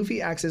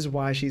 Luffy asks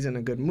why she's in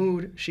a good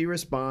mood. She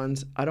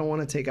responds, I don't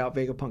want to take out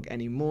Vegapunk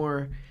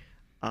anymore.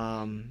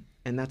 And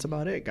that's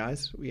about it,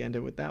 guys. We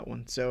ended with that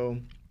one. So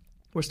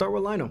we'll start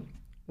with Lino.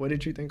 What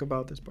did you think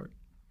about this part?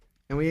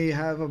 And we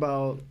have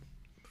about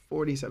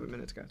 47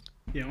 minutes, guys.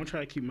 Yeah, I'm going to try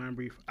to keep mine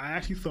brief. I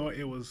actually thought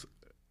it was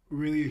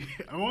really,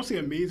 I won't say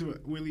amazing, but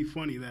really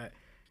funny that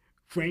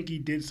Frankie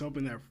did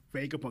something that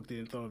Vegapunk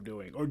didn't thought of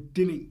doing or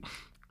didn't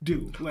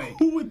do. Like,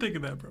 who would think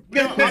of that, bro?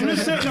 No, I'm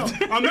just saying,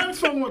 I'm not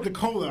talking about the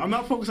cola. I'm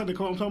not focused on the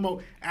cola. I'm talking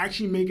about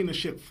actually making the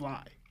ship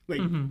fly.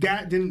 Like,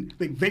 that didn't,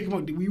 like,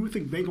 Vegapunk, we would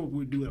think Vegapunk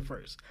would do it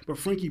first, but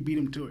Frankie beat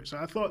him to it. So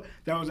I thought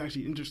that was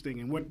actually interesting,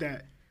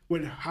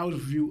 and how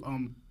his view,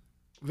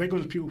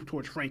 Vegapunk's view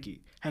towards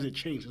Frankie, has it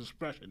changed his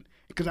expression?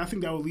 Because I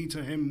think that will lead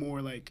to him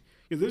more like,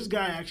 if this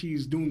guy actually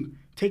is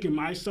taking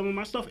some of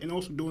my stuff and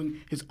also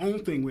doing his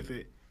own thing with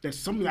it, that's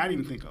something I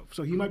didn't even think of.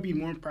 So he might be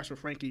more impressed with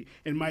Frankie,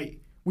 and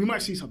we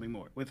might see something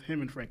more with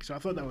him and Frankie. So I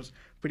thought that was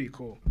pretty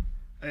cool.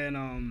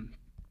 And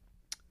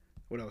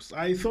what else?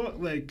 I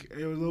thought like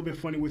it was a little bit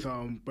funny with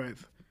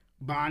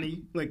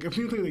Bonnie. Like I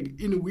feel like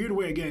in a weird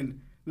way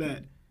again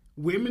that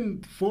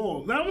women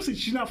fall. Not obviously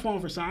she's not falling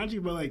for Sanji,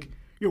 but like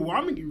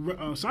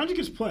Sanji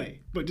gets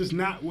play, but just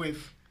not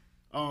with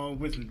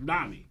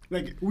Nami.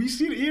 Like we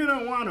see it even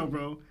on Wano,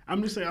 bro.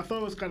 I'm just saying I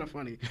thought it was kind of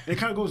funny. It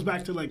kind of goes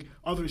back to like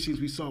other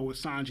scenes we saw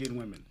with Sanji and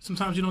women.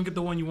 Sometimes you don't get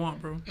the one you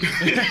want, bro.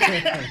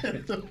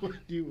 The one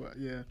you want,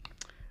 yeah,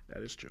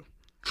 that is true.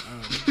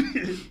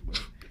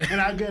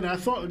 And I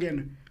thought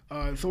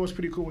it was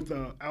pretty cool with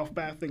the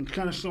Elfbath thing,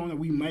 kind of showing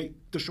that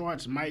the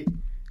Shards might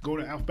go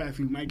to Elfbath.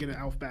 We might get an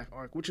Elfbath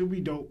arc, which would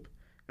be dope.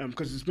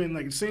 Because it's been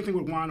like the same thing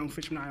with Wano and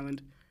Fishman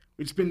Island.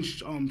 It's been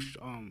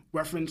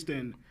referenced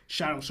and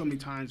shadowed so many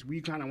times.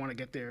 We kind of want to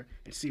get there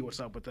and see what's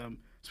up with them,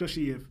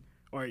 especially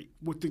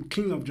with the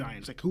King of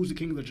Giants. Like, who's the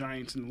King of the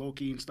Giants and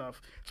Loki and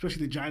stuff?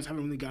 Especially the Giants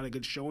haven't really got a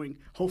good showing.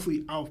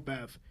 Hopefully,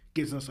 Elfbath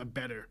gives us a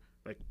better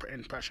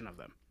impression of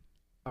them.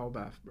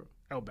 Elbaf, bro.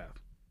 Elbaf.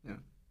 Yeah.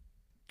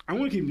 I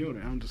want to keep doing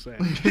it. I'm just saying.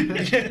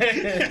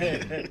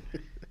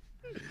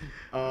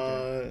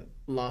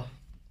 La.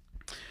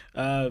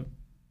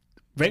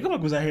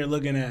 Vegapunk was out here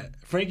looking at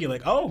Frankie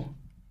like, oh,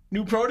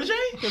 new protege?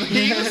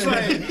 He was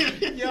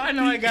like, yo, I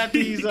know I got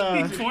these. He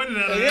pointed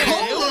at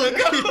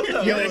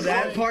her. Yo,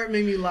 that part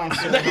made me laugh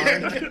so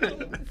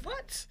hard.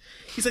 What?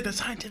 He's like the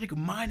scientific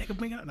mind I can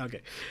bring out. No,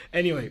 okay.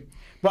 Anyway,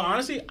 but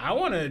honestly, I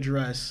want to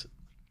address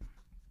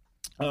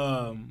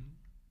the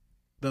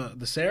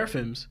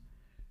Seraphims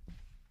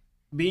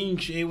being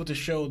able to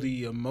show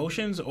the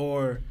emotions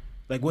or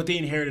like what they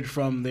inherited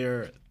from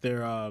their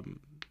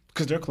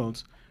because they're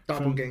clones.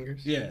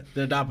 Doppelgangers.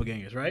 They're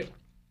doppelgangers, right?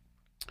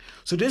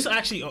 So this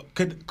actually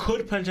could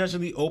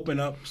potentially open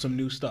up some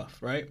new stuff,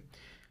 right?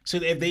 So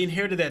if they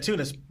inherited that too,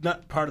 that's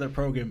not part of their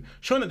program,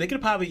 showing that they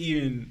could probably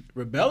even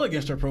rebel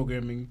against their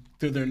programming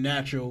through their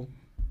natural,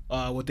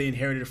 what they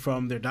inherited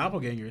from their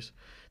doppelgangers.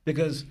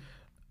 Because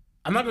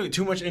I'm not going to get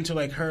too much into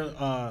like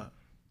her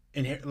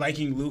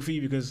liking Luffy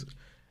because,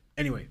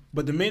 anyway.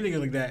 But the main thing is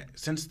like that,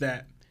 since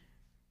that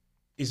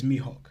is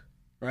Mihawk,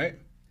 right?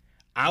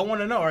 I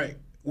want to know, all right,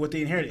 what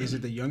they inherited. Is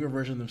it the younger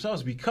version of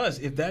themselves? Because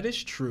if that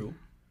is true,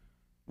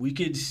 we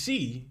could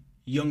see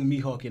young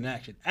Mihawk in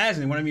action. As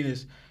in, what I mean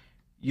is,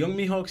 young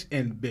Mihawk's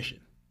ambition,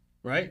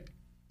 right?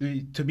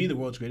 To be the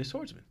world's greatest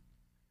swordsman,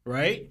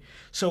 right?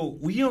 So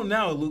we know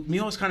now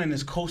Mihawk's kind of in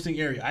this coasting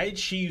area. I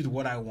achieved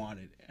what I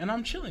wanted, and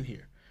I'm chilling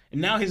here.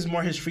 And now his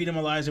freedom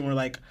lies, and we're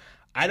like,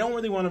 I don't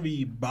really want to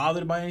be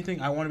bothered by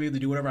anything. I want to be able to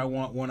do whatever I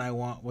want when I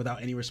want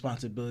without any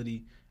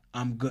responsibility.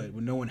 I'm good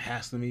when no one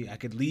hassling me. I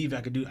could leave.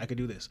 I could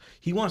do this.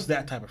 He wants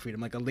that type of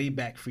freedom, like a laid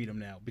back freedom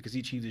now, because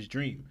he achieved his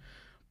dream.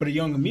 But a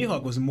young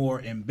Mihawk was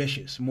more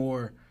ambitious,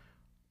 more,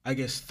 I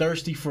guess,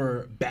 thirsty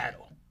for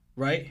battle.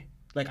 Right?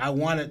 Like, I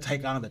want to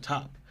take on the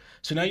top.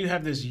 So now you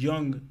have this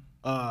young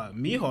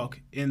Mihawk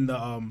in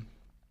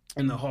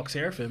the Hawk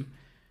Seraphim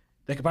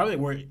that could probably,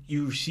 where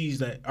you see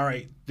that, all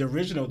right, the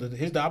original,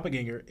 his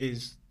doppelganger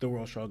is the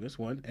world's strongest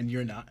one, and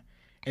you're not.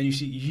 And you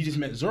see, you just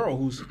met Zoro,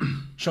 who's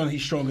showing that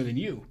he's stronger than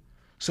you.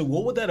 So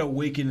what would that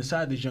awaken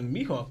inside this young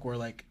Mihawk, where,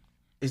 like,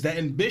 is that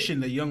ambition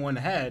the young one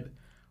had,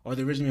 or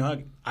the original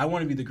Mihawk, I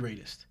want to be the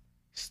greatest,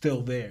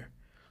 still there?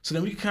 So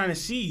then we can kind of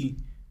see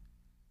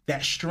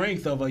that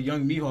strength of a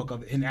young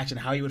Mihawk in action,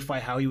 how he would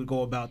fight, how he would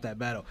go about that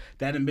battle,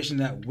 that ambition,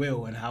 that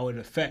will, and how it would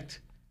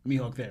affect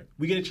Mihawk there.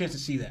 We get a chance to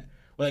see that.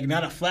 Like,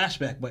 not a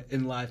flashback, but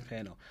in live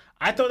panel.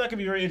 I thought that could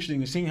be very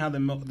interesting, seeing how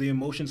the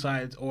emotion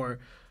sides, or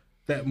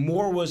that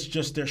more was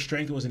just their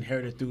strength was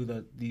inherited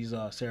through these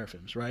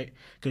Seraphims, right?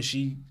 Because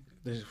she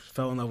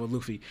fell in love with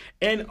Luffy.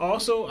 And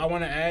also, I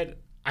want to add,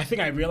 I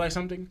think I realized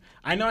something.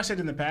 I know I said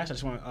in the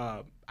past,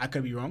 I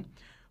could be wrong,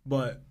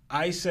 but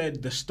I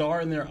said the star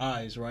in their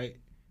eyes, right,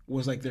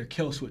 was like their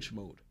kill switch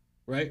mode,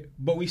 right?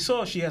 But we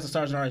saw she has the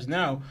stars in her eyes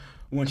now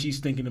when she's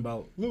thinking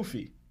about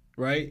Luffy,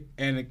 right?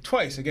 And like,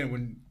 twice, again,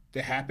 when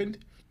it happened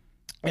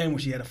and when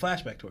she had a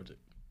flashback towards it.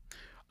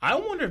 I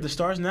wonder if the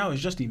stars now is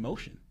just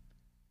emotion,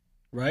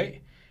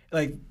 right?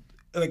 Like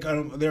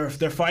they're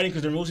fighting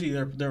because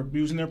they're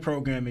using their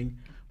programming,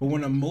 but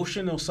when an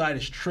emotional side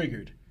is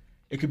triggered,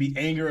 it could be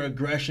anger,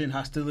 aggression,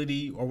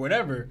 hostility, or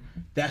whatever.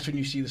 That's when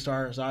you see the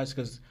stars' eyes,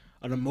 because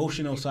an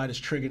emotional side is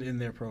triggered in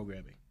their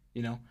programming,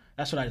 you know?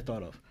 That's what I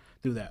thought of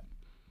through that.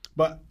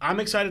 But I'm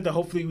excited that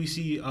hopefully we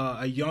see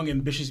a young,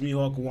 ambitious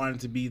Mihawk wanting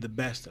to be the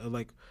best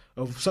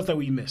of stuff that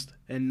we missed,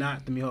 and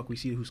not the Mihawk we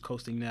see who's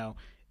coasting now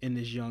in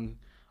this young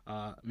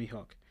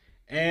Mihawk.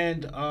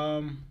 And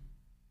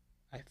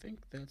I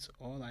think that's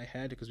all I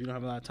had because we don't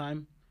have a lot of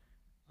time.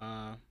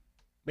 But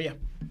yeah.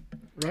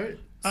 Right.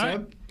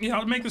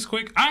 I'll make this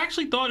quick. I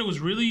actually thought it was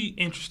really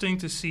interesting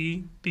to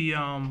see the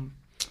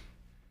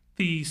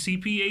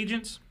CP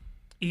agents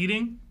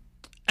eating.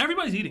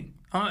 Everybody's eating.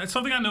 It's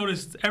something I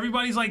noticed.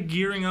 Everybody's like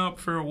gearing up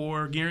for a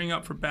war, gearing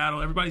up for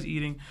battle. Everybody's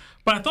eating.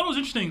 But I thought it was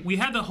interesting. We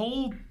had the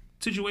whole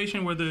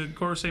situation where the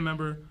Gorosei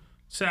member,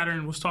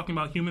 Saturn, was talking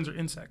about humans or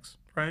insects,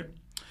 right?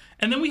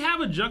 And then we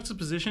have a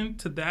juxtaposition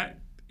to that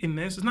in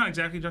this. It's not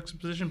exactly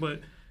juxtaposition,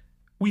 but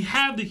we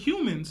have the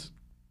humans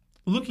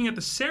looking at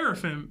the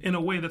Seraphim in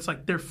a way that's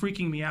like, they're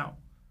freaking me out.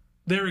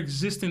 Their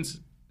existence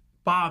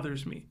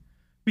bothers me.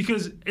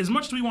 Because as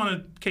much as we want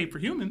to cape for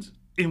humans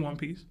in One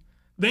Piece,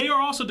 they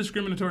are also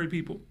discriminatory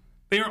people.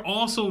 They are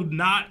also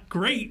not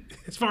great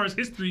as far as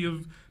history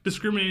of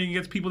discriminating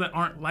against people that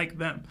aren't like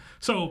them.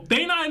 So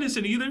they're not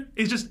innocent either.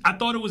 It's just, I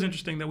thought it was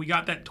interesting that we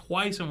got that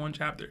twice in one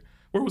chapter,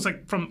 where it was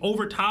like from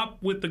over top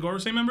with the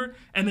Gorosei member,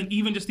 and then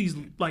even just these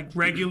like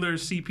regular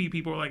CP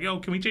people were like, yo,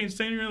 can we change the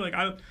scenery? Like,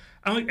 I'm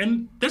like,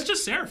 and that's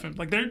just Seraphim.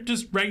 Like, they're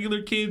just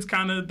regular kids,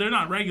 kind of. They're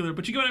not regular,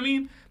 but you get what I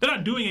mean? They're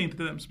not doing anything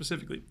to them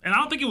specifically. And I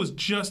don't think it was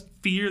just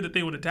fear that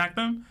they would attack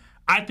them.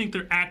 I think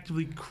they're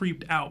actively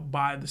creeped out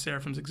by the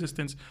Seraphim's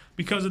existence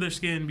because of their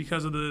skin,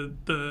 because of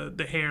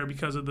the hair,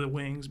 because of the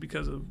wings,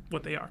 because of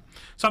what they are.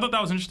 So I thought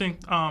that was interesting.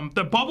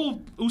 The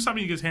bubble, Usopp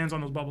needs to get his hands on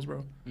those bubbles,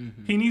 bro.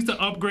 Mm-hmm. He needs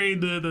to upgrade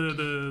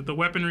the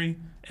weaponry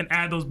and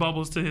add those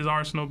bubbles to his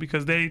arsenal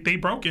because they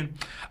broken.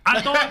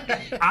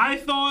 I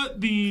thought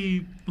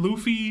the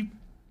Luffy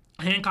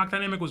Hancock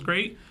dynamic was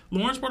great.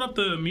 Lawrence brought up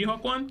the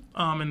Mihawk one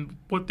and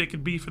what they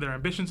could be for their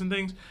ambitions and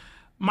things.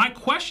 My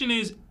question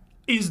is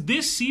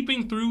this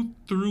seeping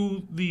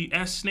through the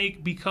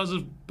S-Snake because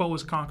of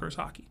Boa's Conqueror's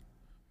Haki?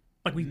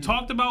 Like, we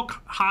talked about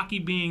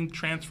Haki being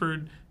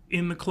transferred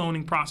in the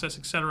cloning process,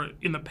 etc.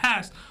 in the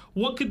past.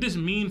 What could this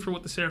mean for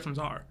what the Seraphims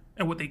are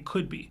and what they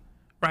could be,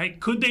 right?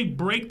 Could they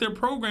break their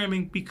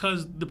programming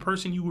because the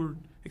person you were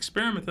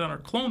experimented on or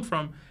cloned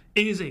from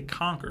is a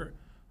conqueror?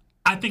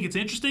 I think it's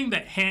interesting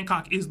that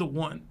Hancock is the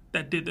one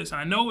that did this.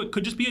 And I know it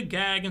could just be a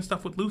gag and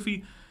stuff with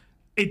Luffy.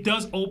 It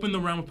does open the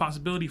realm of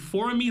possibility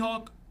for a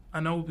Mihawk. I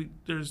know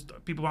there's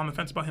people on the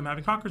fence about him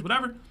having conquerors,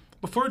 whatever.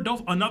 But for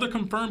another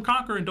confirmed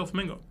conqueror in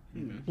Doflamingo,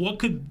 What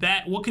could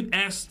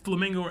S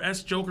Flamingo or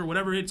S Joker,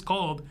 whatever it's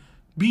called,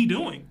 be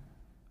doing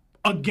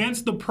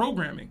against the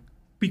programming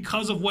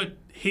because of what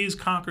his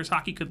Conquerors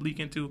hockey could leak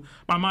into?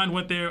 My mind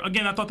went there.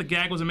 Again, I thought the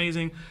gag was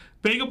amazing.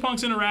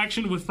 Vegapunk's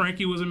interaction with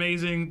Frankie was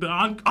amazing. The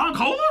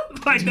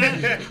Ancola? Like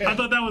that, I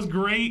thought that was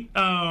great.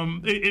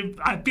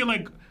 I feel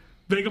like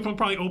Vegapunk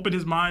probably opened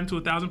his mind to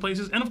 1,000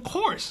 places. And of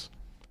course,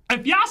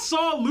 if y'all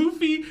saw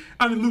Larry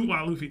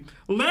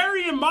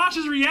and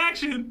Masha's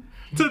reaction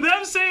to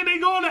them saying they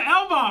going to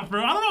Elbaf,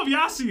 bro. I don't know if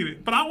y'all seen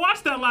it, but I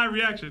watched that live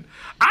reaction.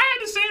 I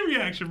had the same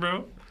reaction,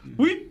 bro.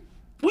 We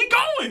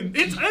going.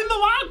 It's in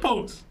the log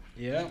post.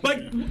 Yeah.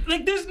 Like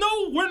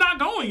we're not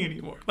going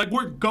anymore. Like,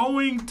 we're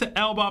going to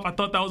Elbaf. I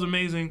thought that was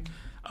amazing.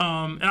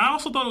 And I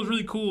also thought it was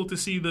really cool to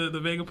see the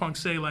Vegapunk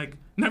say, like,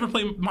 never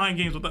play mind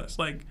games with us.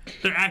 Like,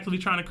 they're actively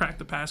trying to crack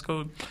the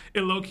passcode.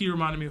 It low-key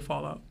reminded me of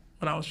Fallout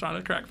when I was trying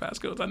to crack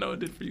passcodes. I know it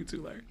did for you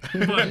too, Larry.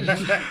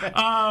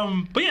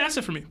 But yeah, that's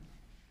it for me.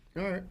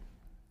 All right.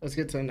 Let's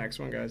get to the next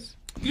one, guys.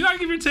 You gotta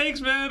give your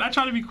takes, man. I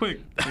try to be quick.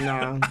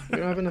 Nah, we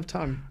don't have enough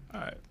time.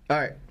 All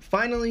right.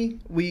 Finally,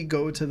 we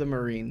go to the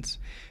Marines.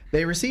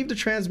 They received a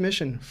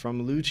transmission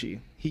from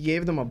Lucci. He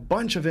gave them a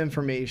bunch of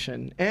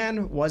information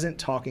and wasn't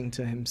talking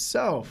to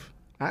himself.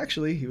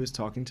 Actually, he was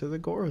talking to the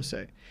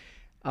Gorosei.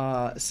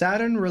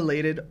 Saturn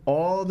related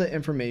all the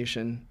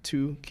information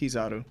to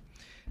Kizaru.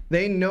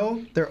 They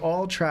know they're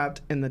all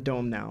trapped in the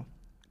dome now.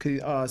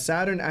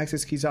 Saturn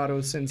asks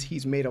Kizaru, since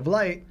he's made of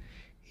light,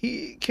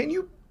 can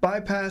you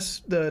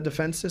bypass the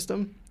defense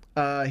system?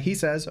 He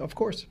says, of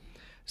course.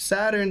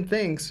 Saturn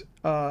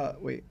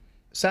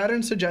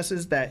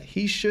suggests that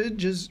he should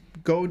just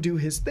go do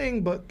his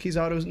thing, but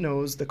Kizaru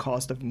knows the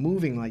cost of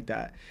moving like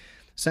that.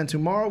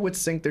 Sentomaru would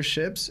sink their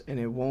ships, and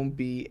it won't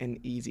be an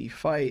easy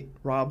fight.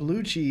 Rob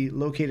Lucci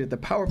located the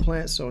power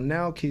plant, so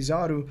now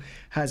Kizaru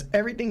has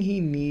everything he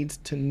needs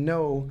to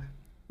know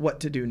what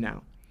to do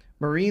now.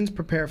 Marines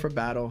prepare for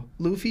battle.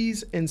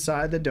 Luffy's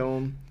inside the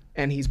dome,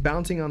 and he's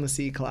bouncing on the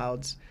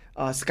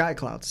sky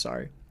clouds,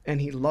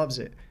 and he loves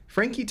it.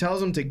 Frankie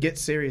tells him to get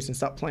serious and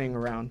stop playing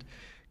around.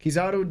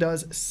 Kizaru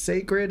does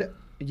Sacred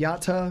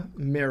Yata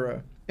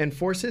Mirror and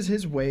forces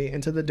his way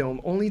into the dome,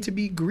 only to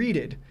be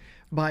greeted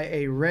by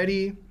a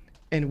ready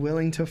and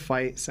willing to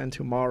fight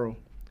Sentomaru.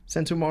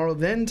 Sentomaru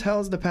then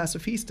tells the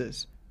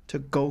pacifistas to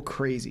go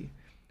crazy.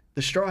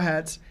 The Straw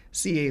Hats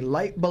see a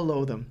light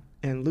below them,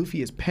 and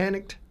Luffy is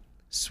panicked,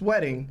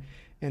 sweating,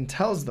 and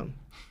tells them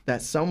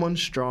that someone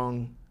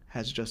strong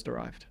has just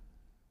arrived.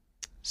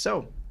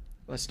 So,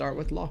 let's start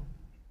with Law.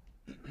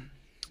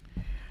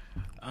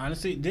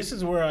 Honestly, this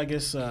is where I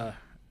guess I'm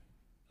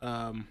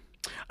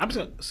just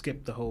gonna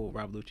skip the whole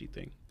Rob Lucci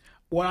thing.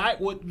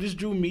 What just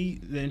drew me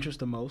the interest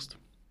the most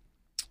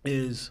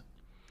is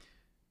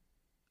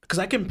because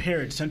I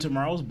compared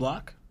Sentomaru's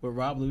block with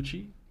Rob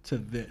Lucci to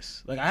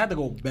this. Like, I had to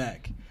go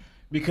back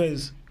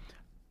because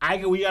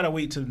we gotta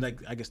wait till, like,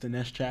 I guess the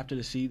next chapter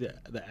to see the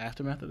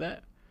aftermath of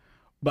that.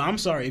 But I'm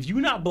sorry, if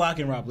you're not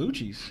blocking Rob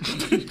Lucci's,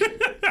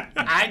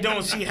 I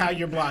don't see how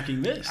you're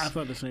blocking this. I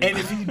thought the same. And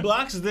if he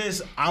blocks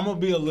this, I'm gonna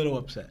be a little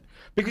upset.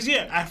 Because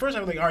at first I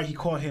was like, all right, he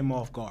caught him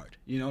off guard.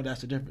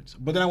 That's the difference.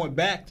 But then I went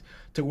back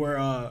to where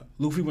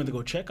Luffy went to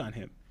go check on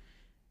him.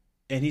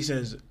 And he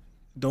says,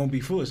 don't be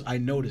foolish, I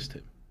noticed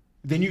him.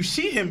 Then you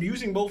see him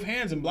using both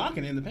hands and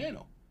blocking in the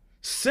panel.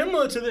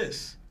 Similar to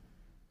this,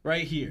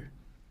 right here.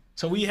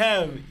 So we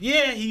have,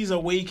 he's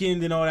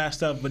awakened and all that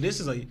stuff, but this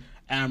is like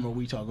Admiral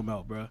we talking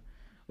about, bro.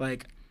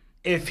 Like,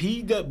 if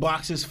he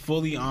blocks this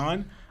fully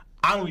on,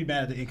 I'm going to be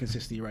mad at the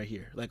inconsistency right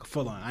here. Like,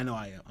 full on. I know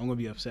I am. I'm going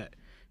to be upset.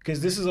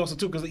 Because this is also,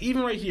 too, because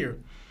even right here,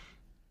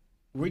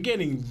 we're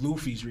getting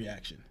Luffy's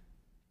reaction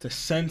to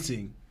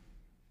sensing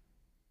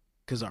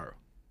Kizaru.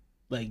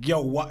 Like, yo,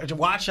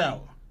 watch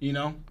out,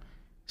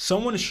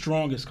 Someone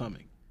strong is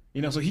coming.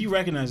 So he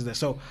recognizes that.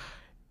 So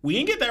we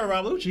didn't get that with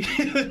Rob Lucci.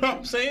 You know what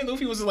I'm saying?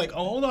 Luffy was just like,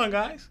 oh, hold on,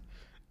 guys.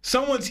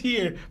 Someone's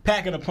here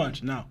packing a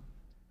punch. No.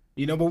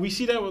 But we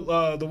see that with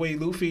the way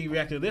Luffy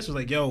reacted to this was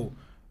like, yo,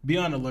 be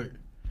on alert.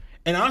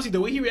 And honestly, the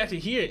way he reacted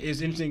here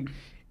is interesting.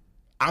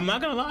 I'm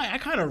not going to lie. I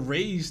thought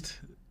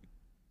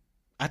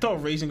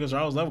raising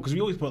Kizaru's level, because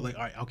we always put, like,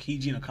 all right,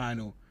 Aokiji and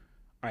Akainu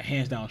are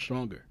hands down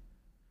stronger.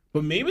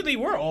 But maybe they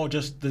were all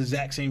just the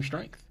exact same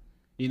strength.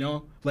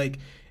 Like,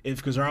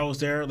 if Kizaru was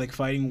there, like,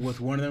 fighting with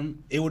one of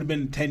them, it would have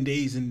been 10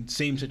 days in the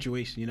same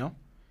situation,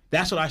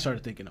 That's what I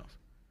started thinking of,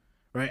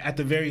 right? At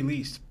the very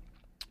least.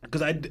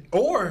 Because I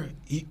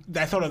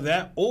thought of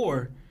that,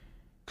 or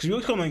because we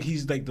always call him like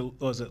he's like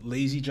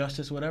lazy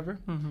justice, whatever.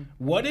 Mm-hmm.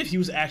 What if he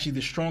was actually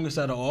the strongest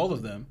out of all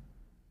of them,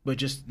 but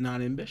just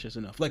not ambitious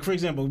enough? Like, for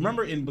example,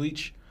 remember in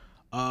Bleach,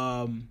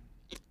 the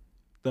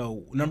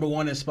number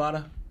 1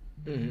 Espada,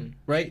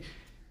 right?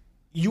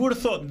 You would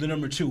have thought the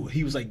number 2,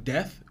 he was like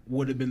Death,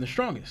 would have been the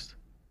strongest,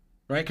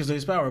 right? Because of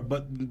his power,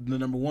 but the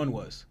number 1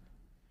 was.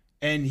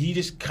 And he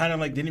just kind of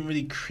like didn't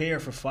really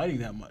care for fighting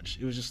that much.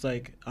 It was just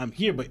like, I'm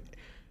here, but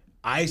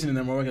Aizen and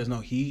them are guys, no,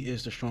 he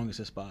is the strongest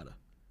Espada,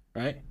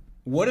 right?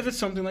 What if it's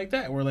something like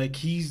that, where like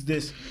he's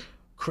this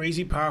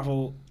crazy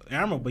powerful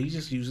armor, but he's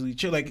just usually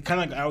chill. Like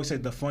kind of like I always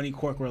said, the funny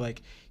quirk where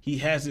like he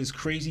has this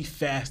crazy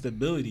fast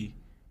ability,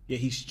 yet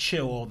he's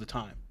chill all the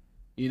time.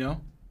 You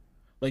know,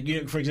 like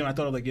for example, I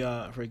thought of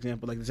like for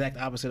example, like the exact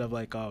opposite of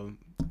like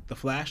the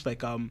Flash.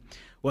 Like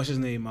what's his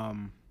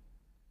name?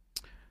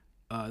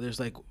 There's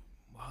like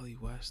Wally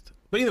West.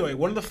 But either way,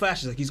 one of the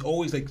Flashes, like he's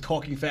always like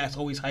talking fast,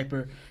 always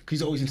hyper, because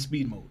he's always in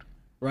speed mode,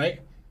 right?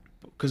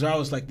 Because I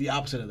was like the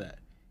opposite of that.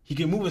 He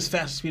can move as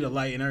fast as speed of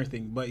light and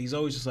everything, but he's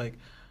always just like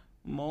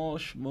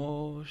mosh,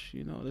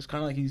 you know. It's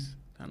kind of like he's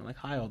kind of like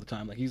high all the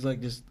time. Like he's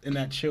like just in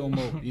that chill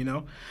mode, you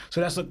know.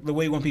 So that's like the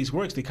way One Piece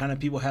works. They kind of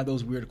people have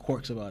those weird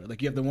quirks about it.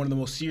 Like you have one of the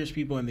most serious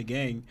people in the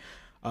gang,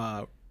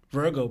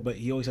 Virgo, but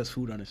he always has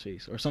food on his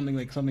face or something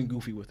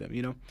goofy with him,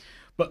 you know.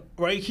 But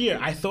right here,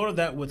 I thought of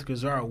that with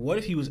Kizaru. What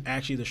if he was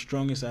actually the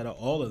strongest out of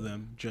all of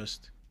them?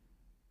 Just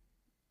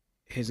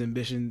his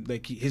ambition,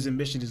 like his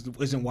ambition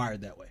isn't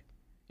wired that way,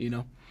 you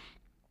know.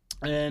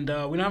 And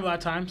we don't have a lot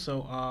of time,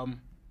 so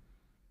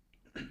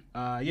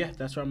yeah,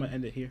 that's where I'm gonna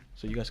end it here.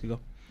 So you guys can go.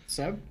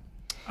 Seb?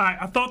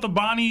 I thought the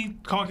Bonnie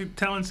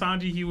telling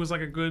Sanji he was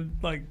like a good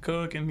like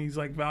cook and he's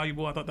like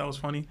valuable. I thought that was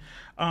funny.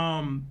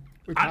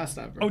 We passed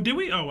that, bro. Oh, did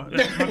we? Oh,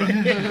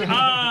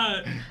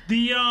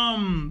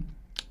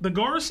 the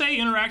Gorosei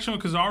interaction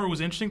with Kizaru was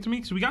interesting to me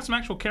because we got some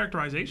actual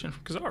characterization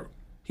from Kizaru.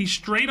 He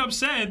straight up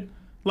said,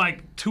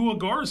 like, to a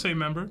Gorosei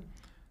member,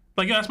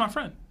 like, yeah, that's my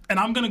friend. And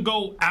I'm going to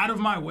go out of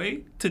my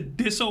way to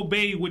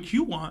disobey what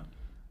you want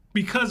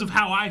because of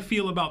how I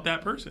feel about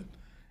that person.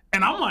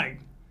 And I'm like,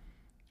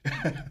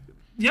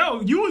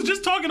 yo, you was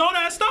just talking all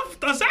that stuff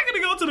a second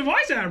ago to the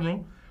Vice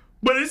Admiral.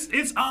 But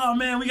it's oh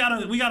man, we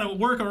gotta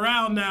work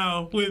around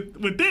now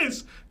with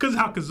this because of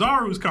how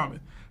Kizaru's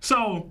coming.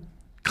 So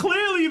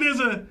clearly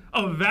there's a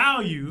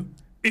value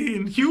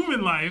in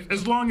human life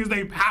as long as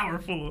they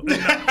powerful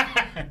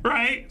enough,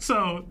 right?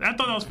 So I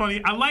thought that was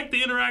funny. I like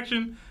the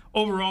interaction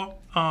overall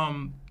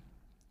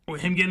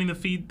with him getting to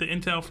feed the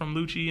intel from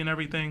Lucci and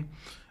everything.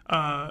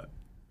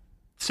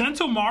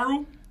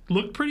 Sentomaru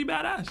looked pretty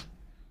badass.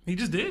 He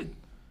just did.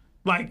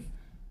 Like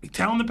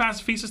telling the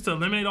pacifisters to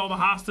eliminate all the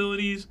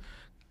hostilities.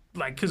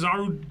 Like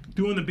Kizaru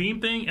doing the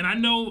beam thing, and I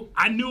knew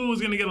it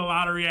was gonna get a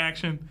lot of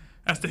reaction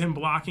as to him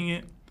blocking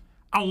it.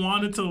 I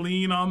wanted to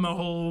lean on the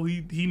whole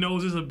he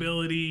knows his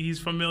ability, he's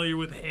familiar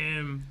with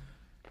him.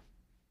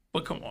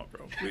 But come on,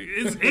 bro,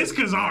 it's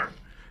Kizaru,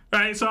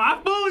 right? So I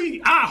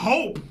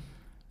hope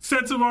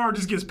Sentomaru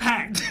just gets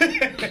packed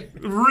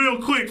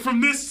real quick from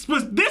this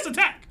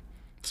attack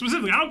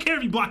specifically. I don't care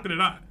if he blocked it or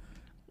not.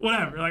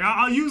 Whatever. Like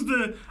I'll use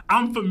the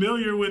I'm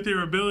familiar with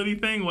your ability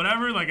thing,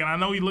 whatever. Like, and I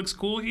know he looks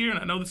cool here, and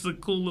I know this is a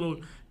cool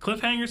little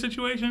cliffhanger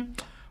situation.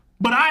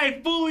 But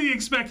I fully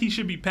expect he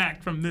should be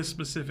packed from this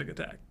specific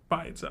attack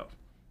by itself.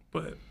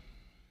 But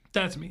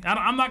that's me.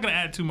 I'm not gonna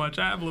add too much.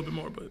 I have a little bit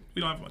more, but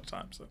we don't have much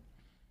time. So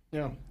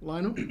yeah,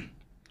 Lionel.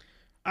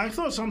 I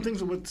thought some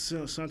things with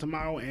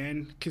Sentomaru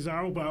and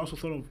Kizaru, but I also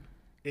thought of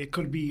it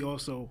could be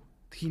also.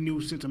 He knew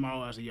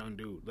Sentomaru as a young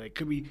dude. Like,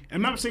 could be.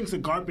 I'm not saying it's the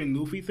Garp and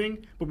Luffy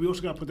thing, but we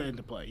also got to put that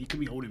into play. He could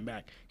be holding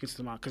back against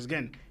Sentomaru because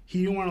again,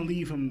 he didn't want to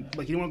leave him.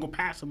 Like, he didn't want to go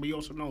past him, but he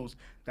also knows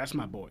that's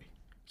my boy.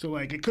 So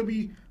like, it could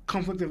be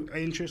conflict of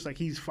interest. Like,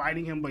 he's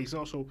fighting him, but he's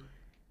also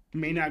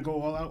may not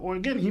go all out. Or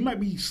again, he might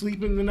be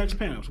sleeping in the next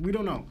panels. We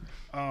don't know.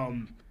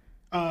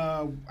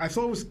 I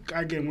thought it was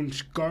again when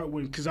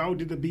Kizaru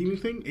did the beaming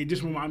thing. It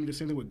just reminded me of the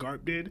same thing what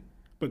Garp did.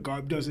 But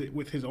Garp does it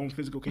with his own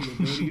physical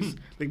capabilities,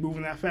 like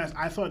moving that fast.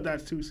 I thought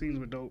that two scenes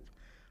were dope.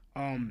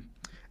 It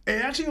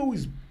actually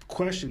always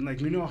questioned,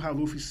 like, you know how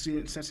Luffy's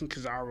sensing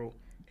Kizaru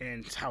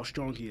and how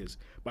strong he is.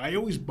 But it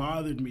always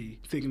bothered me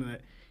thinking that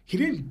he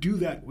didn't do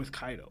that with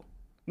Kaido.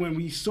 When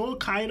we saw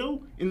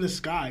Kaido in the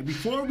sky,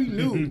 before we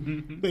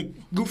knew, like,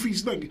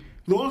 Luffy's like,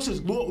 Law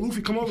says,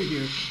 Luffy, come over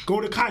here,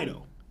 go to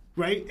Kaido,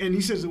 right? And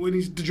he says, when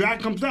the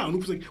dragon comes down,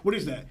 Luffy's like, what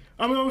is that?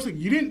 I mean, I was like,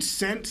 you didn't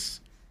sense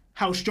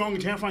how strong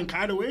and terrifying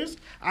Kaido is,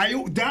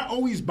 that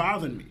always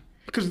bothered me.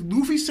 Because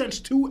Luffy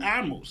sensed two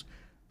admirals,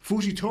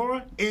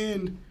 Fujitora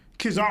and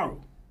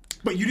Kizaru.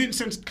 But you didn't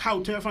sense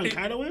how terrifying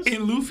Kaido is?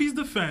 In Luffy's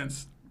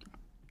defense,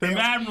 the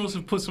admirals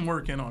have put some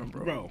work in on him,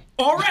 bro.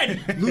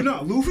 Already.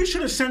 No, Luffy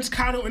should have sensed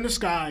Kaido in the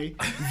sky,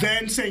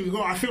 then saying,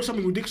 oh, I feel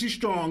something ridiculously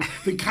strong.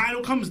 Then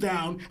Kaido comes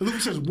down, and Luffy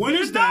says, what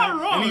is that? Not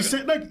wrong. And he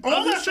said, like,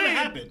 all that should have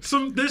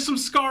happened. There's some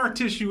scar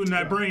tissue in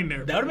that brain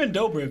there. That would have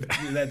been doper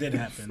if that did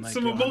happen. Like,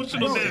 some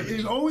emotional damage.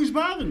 It always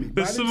bothered me.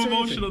 There's some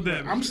emotional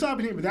damage. I'm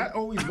stopping here, but that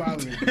always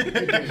bothered me.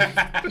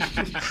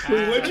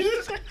 Wait, what'd you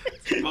just say?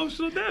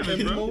 Emotional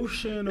damage, bro.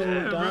 Emotional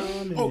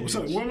damage. Oh,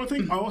 sorry. One more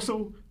thing. I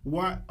also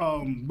want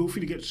Luffy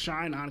to get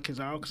shine on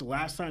Kizaru because the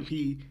last time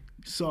he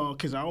saw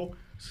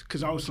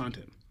Kizaru sunned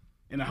him.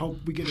 And I hope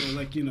we get a,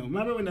 like, you know,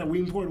 remember in that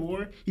Wingport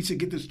War? He said,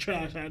 get this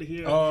trash out of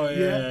here. Oh,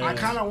 yeah. I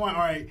kind of want,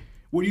 all right,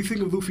 what do you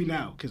think of Luffy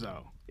now,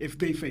 Kizaru, if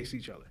they face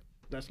each other?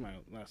 That's my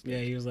last thing. Yeah,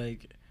 he was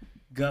like,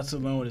 guts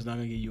alone is not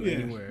going to get you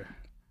anywhere,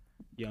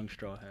 young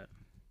Straw Hat.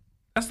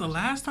 That's the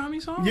last time he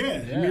saw him?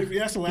 Yeah.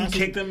 That's the last He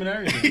kicked him and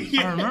everything.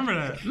 I remember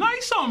that. No,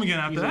 he saw him again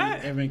after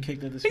that. Everyone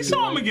kicked at the He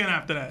saw him again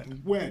after that.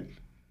 When?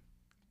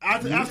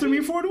 After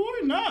me for the war?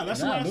 Nah, that's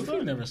the Nah, last Luffy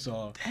time. never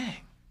saw. Dang.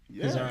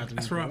 Yeah,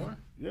 That's rough.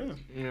 Yeah.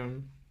 Yeah.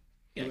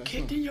 Yeah,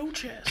 kicked in your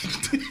chest.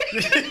 Oh,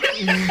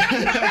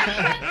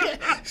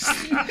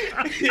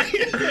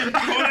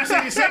 that's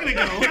like a second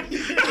ago.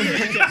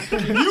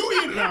 You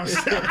eat it now.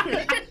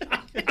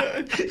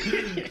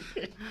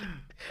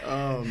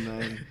 Oh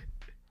man.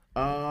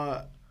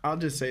 I'll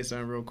just say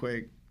something real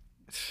quick.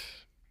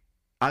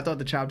 I thought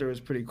the chapter was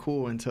pretty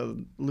cool until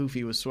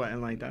Luffy was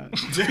sweating like that.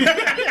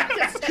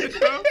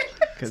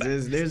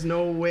 Because there's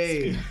no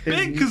way.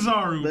 Big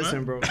Kizaru, Listen,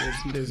 man. bro.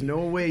 There's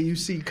no way you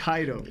see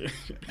Kaido.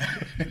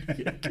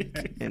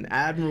 And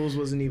Admirals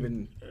wasn't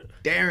even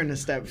daring to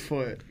step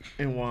foot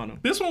in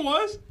Wano. This one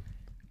was?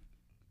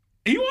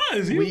 He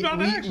was. He was about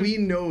to action. We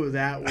know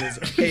that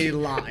was a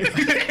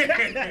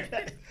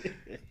lie.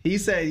 He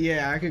said,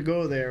 yeah, I could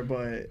go there,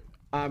 but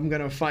I'm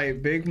going to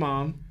fight Big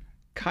Mom,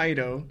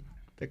 Kaido,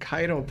 the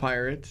Kaido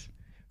pirates,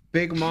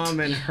 Big Mom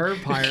and her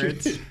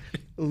pirates,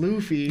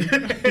 Luffy,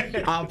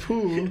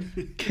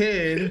 Apu,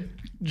 Kid,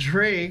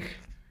 Drake.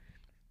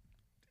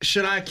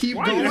 Should I keep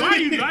going?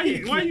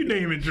 Why you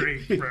naming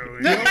Drake, bro?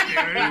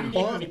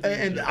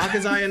 And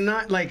Akazaya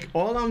not like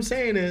all I'm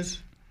saying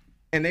is,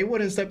 and they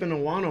wouldn't step into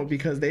Wano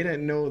because they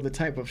didn't know the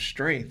type of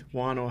strength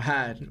Wano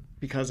had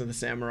because of the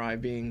samurai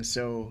being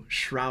so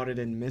shrouded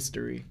in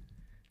mystery.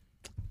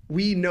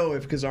 We know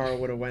if Kizaru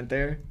would have went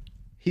there,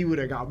 he would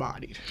have got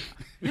bodied.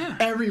 Yeah.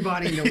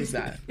 Everybody knows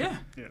that. Yeah.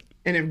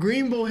 And if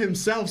Green Bull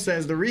himself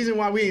says the reason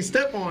why we ain't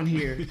step on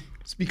here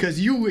is because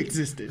you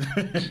existed,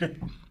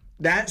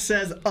 that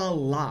says a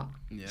lot.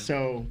 Yeah.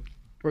 So,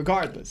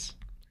 regardless,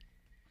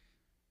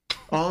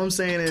 all I'm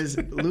saying is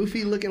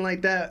Luffy looking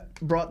like that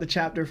brought the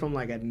chapter from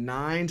like a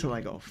 9 to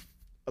like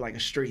a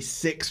straight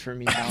 6 for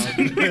me.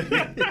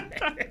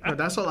 But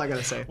that's all I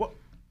gotta say. Well,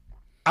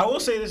 I will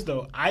say this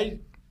though,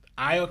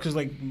 because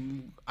like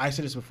I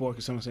said this before,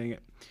 because someone's saying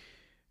it.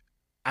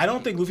 I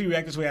don't think Luffy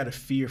reacted this way out of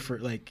fear for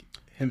like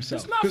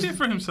himself. It's not fear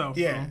for himself.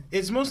 Yeah, bro.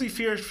 it's mostly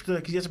fear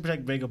because he has to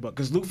protect Vegapunk.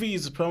 Because Luffy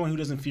is someone who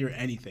doesn't fear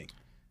anything,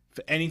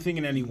 for anything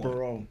and anyone.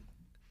 Bro,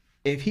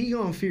 if he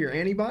gonna fear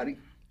anybody,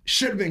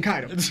 should have been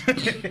Kaido.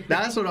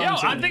 That's what I'm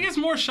saying. I think it's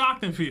more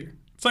shock than fear.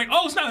 It's like,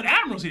 oh, it's not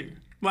Admiral's here.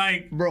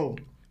 Like, bro,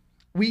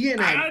 we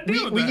getting at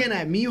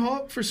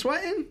Mihawk for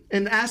sweating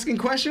and asking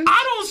questions.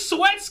 I don't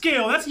sweat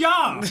scale. That's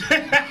y'all.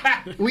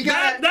 We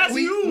got that's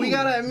you. We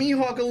got at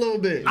Mihawk a little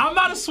bit. I'm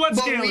not a sweat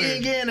but scaler. we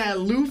ain't getting at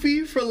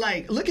Luffy for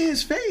like, look at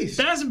his face.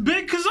 That's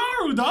Big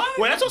Kizaru, dog.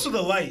 Well, that's also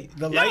the light.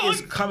 The light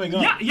is coming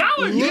up. Y'all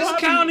are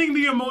discounting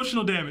the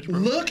emotional damage, bro.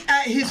 Look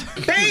at his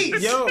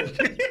face. Yo,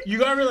 you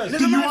gotta realize.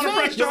 This is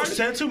my face, Yo, dog.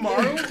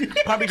 Sentomaru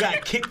probably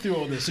got kicked through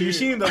all this. So you're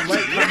seeing the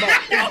light come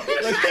up.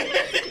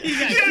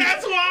 Yeah,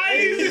 that's why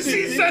you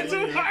see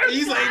Sentomaru.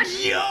 He's like,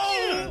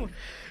 yo.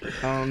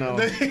 I don't know.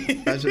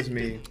 That's just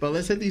me. But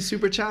let's hit these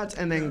super chats,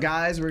 and then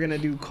guys, we're gonna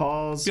do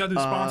calls. We gotta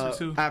do sponsors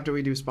too. After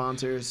we do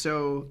sponsors.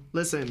 So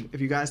listen, if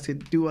you guys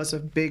could do us a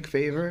big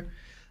favor,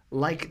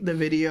 like the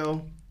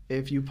video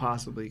if you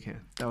possibly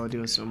can. That would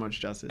do us so much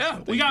justice. Yeah,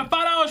 So we got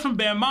 $5 from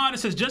Bam Mod. It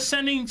says, just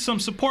sending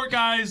some support,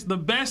 guys. The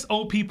best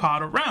OP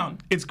pod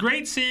around. It's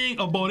great seeing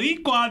a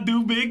Boricua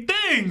do big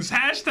things.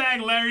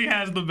 Hashtag Larry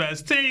has the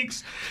best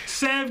takes.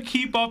 Seb,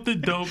 keep up the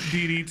dope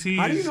DDTs.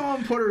 How do you know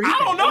I'm Puerto Rican? I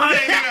don't know how they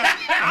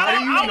How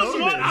do you know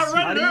this? I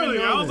read How it do you earlier.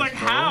 know I was this, like,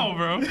 bro? how,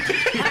 bro?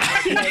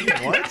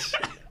 Like, what?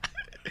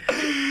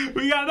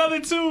 We got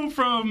another 2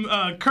 from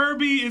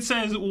Kirby. It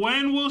says,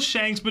 when will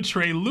Shanks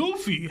betray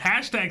Luffy?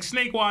 Hashtag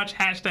Snakewatch.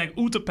 Hashtag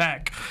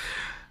Utapak.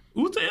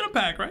 Uta in a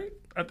pack, right?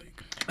 I think.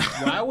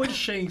 Why would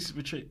Shanks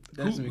betray?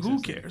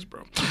 Who cares,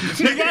 bro?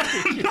 We got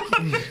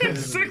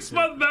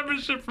 6-month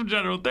membership from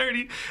General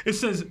 30. It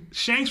says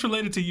Shanks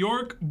related to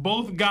York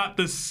both got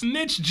the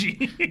snitch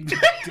gene.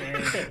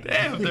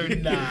 Damn 30.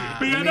 Nah.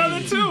 We got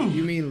another 2.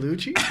 You mean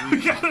Lucci?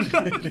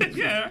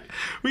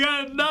 We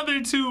got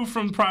another 2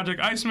 from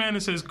Project Iceman.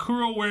 It says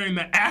Kuro wearing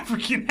the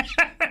African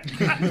hat.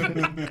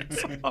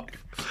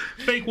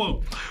 Fake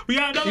woke. We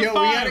got another 5.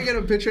 Yo, we gotta get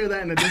a picture of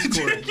that in the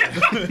Discord.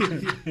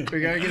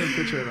 We gotta get a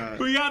picture of that.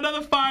 We got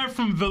another 5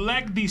 from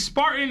Vilek the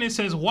Spartan. It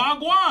says,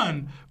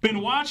 Wagwan.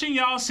 Been watching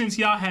y'all since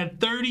y'all had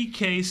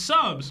 30K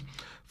subs.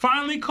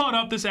 Finally caught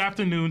up this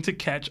afternoon to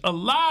catch a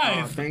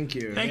live. Oh, thank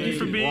you. Thank you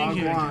for being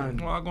here. Wagwan.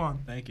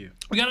 Wagwan. Thank you.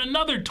 We got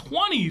another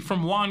 20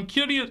 from Juan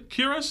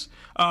Curious,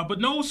 but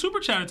no super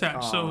chat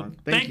attached. So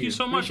thank you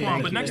so much,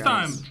 Juan. But next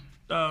time,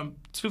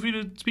 feel free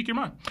to speak your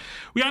mind.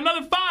 We got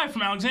another 5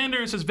 from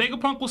Alexander. It says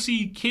Vegapunk will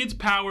see Kid's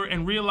power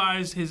and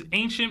realize his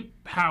ancient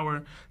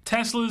power.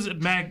 Tesla's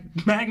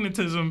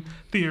magnetism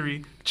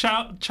theory.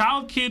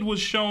 Child Kid was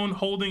shown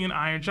holding an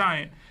Iron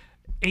Giant.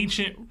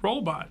 Ancient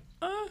robot.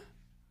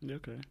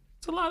 Okay.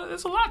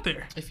 It's a lot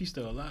there. If he's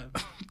still alive.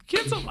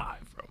 Kid's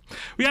alive, bro.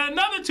 We got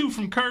another 2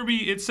 from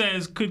Kirby. It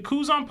says, could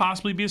Kuzan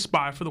possibly be a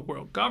spy for the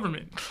world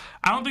government?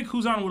 I don't think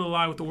Kuzan would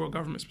ally with the world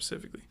government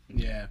specifically.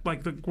 Yeah.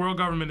 Like, the world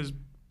government is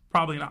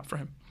probably not for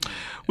him.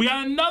 We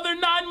got another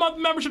 9-month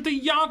membership to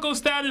Yonko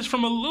status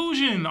from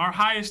Illusion, our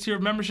highest tier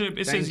of membership.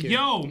 It says,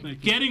 yo,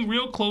 getting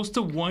real close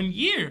to 1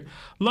 year.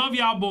 Love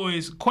y'all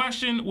boys.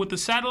 Question, with the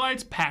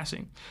satellites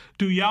passing,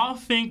 do y'all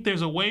think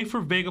there's a way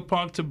for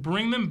Vegapunk to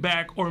bring them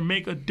back or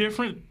make a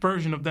different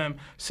version of them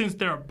since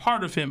they're a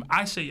part of him?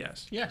 I say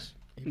yes. Yes.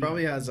 He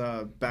probably has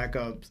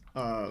backup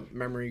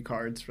memory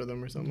cards for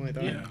them or something like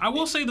that. Yeah. I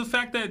will say the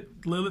fact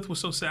that Lilith was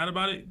so sad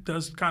about it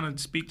does kind of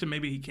speak to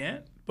maybe he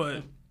can't,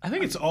 but... I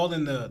think it's all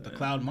in the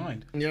cloud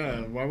mind.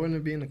 Yeah, why wouldn't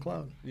it be in the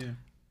cloud? Yeah.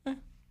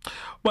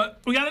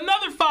 But we got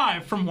another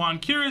 5 from Juan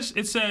Curis.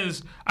 It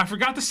says, I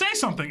forgot to say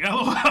something.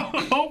 LOL.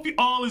 Hope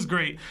all is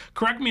great.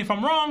 Correct me if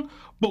I'm wrong,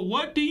 but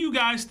what do you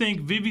guys think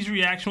Vivi's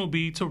reaction will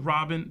be to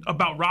Robin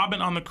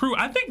on the crew?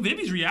 I think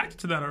Vivi's reacted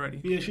to that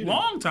already. Yeah, she did.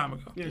 Long time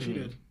ago. Yeah, she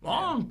did.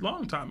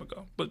 Long time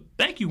ago. But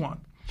thank you,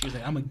 Juan. She's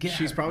like, I'm a get.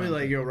 She's probably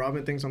like, yo,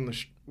 Robin thinks I'm the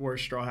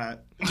worst straw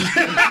hat.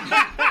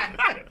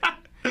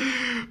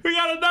 We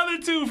got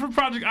another 2 from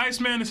Project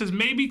Iceman. It says,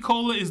 maybe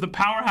Cola is the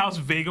powerhouse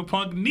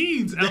Vegapunk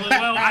needs. LOL.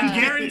 I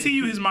guarantee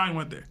you his mind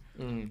went there.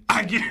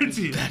 I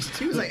guarantee it.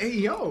 He was like, hey,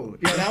 yo,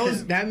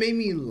 that made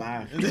me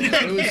laugh.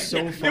 It was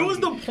so funny. It was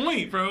the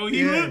point, bro.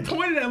 He really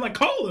pointed at like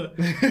Cola.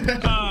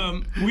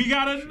 We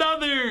got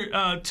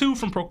another 2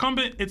 from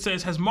Procumbent. It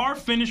says, has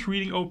Marv finished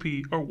reading OP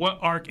or what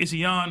arc is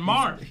he on?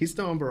 Marv. He's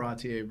still on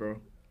Baratier, bro.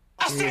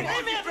 I said,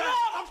 hey man, bro,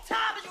 I'm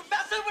tired of you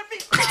messing with me.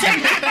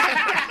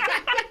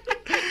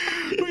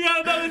 We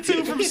got another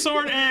 2 from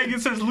Sword Egg.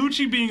 It says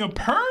Lucci being a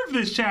perv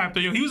this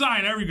chapter. Yo, he was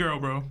eyeing every girl,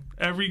 bro.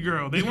 Every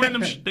girl. They weren't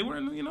them. They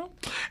weren't, you know.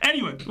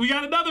 Anyway, we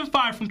got another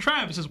 5 from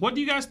Travis. It says, what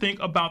do you guys think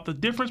about the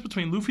difference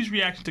between Luffy's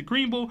reaction to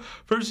Green Bull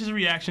versus his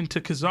reaction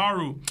to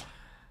Kizaru?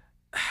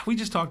 We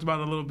just talked about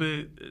it a little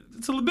bit.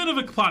 It's a little bit of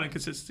a plot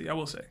inconsistency, I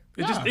will say.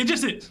 It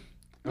just is.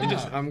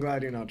 I'm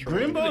glad you're not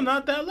trolling. Grimbo,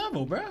 not that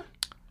level, bro.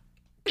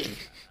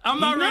 I'm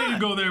not ready to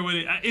go there with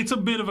it. It's a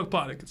bit of a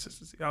plot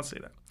inconsistency. I'll say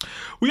that.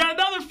 We got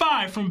another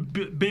 5 from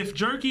Biff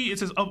Jerky. It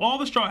says, of all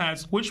the Straw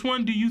Hats, which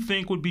one do you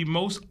think would be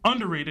most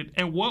underrated,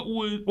 and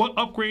what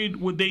upgrade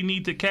would they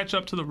need to catch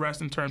up to the rest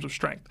in terms of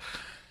strength?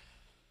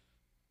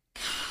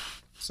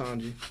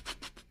 Sanji.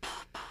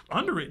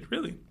 Underrated,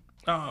 really.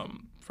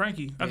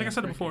 Frankie. I think I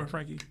said it before,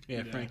 Frankie.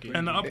 Yeah, Frankie.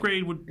 And the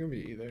upgrade would... It could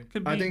be either.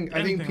 Could be I think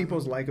anything.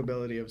 people's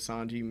likability of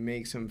Sanji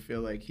makes him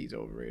feel like he's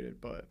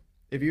overrated, but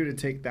if you were to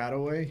take that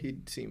away,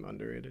 he'd seem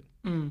underrated.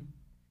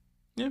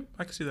 Yeah,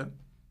 I can see that.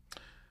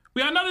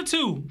 We got another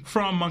 2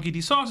 from Monkey D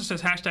Sauce. It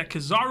says hashtag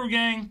Kizaru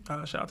Gang.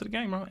 Shout out to the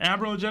gang, bro.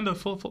 Ambro Agenda,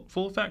 full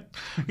effect.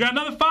 We got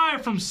another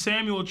 5 from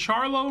Samuel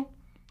Charlo.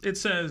 It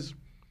says,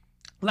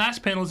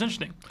 last panel is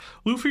interesting.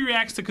 Luffy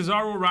reacts to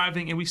Kizaru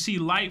arriving, and we see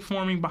light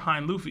forming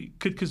behind Luffy.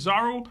 Could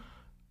Kizaru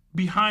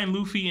behind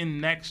Luffy in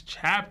next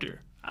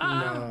chapter?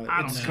 No, I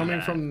don't it's see coming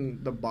that.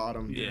 from the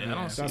bottom. Yeah, I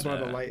don't see That's why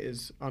that. the light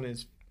is on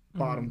his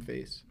bottom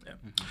face. Yeah.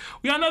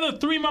 We got another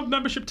 3-month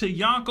membership to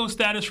Yonko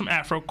status from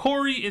Afro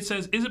Corey. It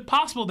says, is it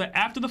possible that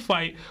after the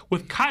fight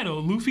with Kaido,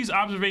 Luffy's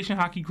observation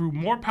haki grew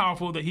more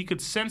powerful, that he could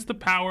sense the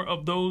power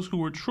of those who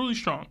were truly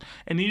strong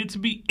and needed to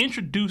be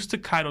introduced to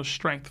Kaido's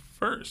strength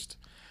first?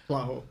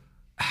 Plot hole.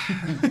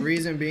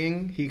 Reason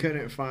being, he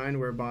couldn't find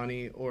where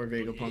Bonnie or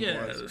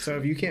Vegapunk was. So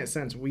if you can't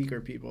sense weaker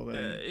people,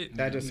 then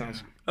that just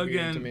sounds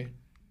weird to me.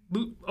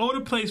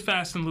 Oda plays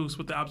fast and loose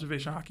with the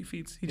observation hockey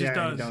feats. He just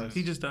does.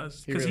 He just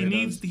does. Because He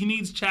really he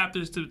needs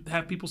chapters to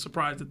have people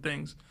surprised at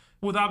things.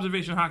 With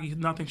observation hockey,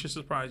 nothing should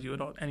surprise you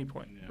at any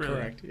point. Really.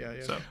 Correct. Yeah.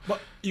 So,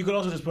 But you could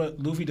also just put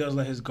Luffy does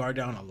let his guard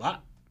down a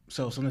lot.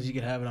 So sometimes he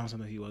could have it on,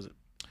 sometimes he wasn't.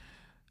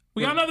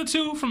 we got another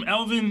 2 from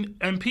Elvin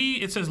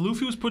MP. It says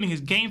Luffy was putting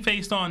his game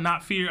face on,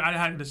 not fear. I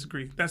had to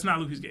disagree. That's not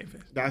Luffy's game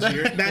face. Is that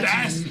your game That's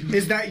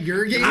face? not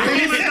your game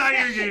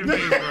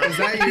face, bro. Is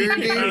that your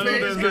game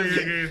That's not face?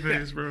 your game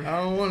face, bro.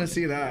 I don't want to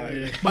see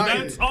that. But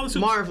that's all the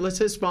Marv, let's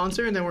hit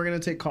sponsor, and then we're going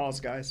to take calls,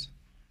 guys.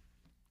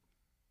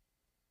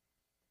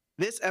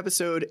 This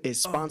episode is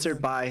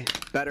sponsored by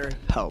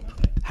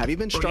BetterHelp. Have you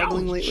been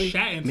struggling y'all lately?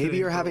 chatting Maybe today,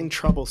 you're bro. having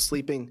trouble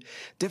sleeping,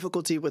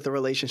 difficulty with a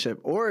relationship,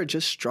 or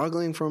just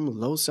struggling from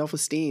low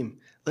self-esteem.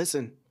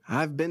 Listen,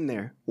 I've been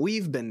there.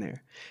 We've been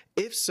there.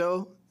 If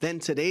so, then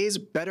today's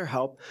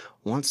BetterHelp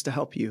wants to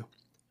help you.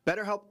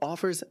 BetterHelp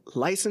offers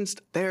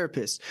licensed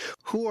therapists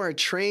who are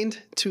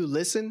trained to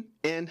listen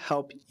and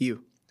help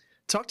you.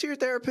 Talk to your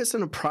therapist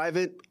in a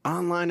private,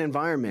 online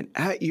environment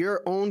at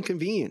your own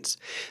convenience.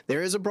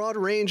 There is a broad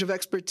range of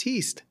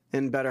expertise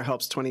in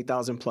BetterHelp's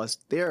 20,000 plus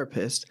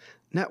therapist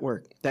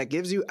network that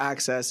gives you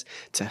access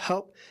to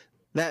help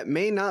that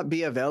may not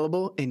be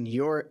available in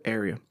your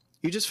area.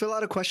 You just fill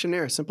out a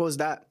questionnaire, simple as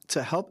that,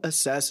 to help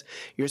assess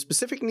your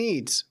specific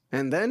needs.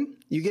 And then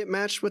you get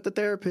matched with the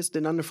therapist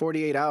in under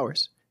 48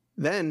 hours.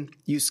 Then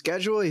you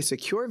schedule a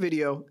secure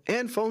video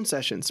and phone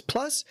sessions.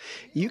 Plus,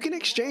 you can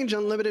exchange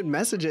unlimited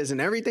messages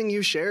and everything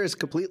you share is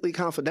completely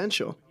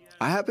confidential.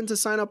 I happened to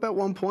sign up at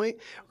one point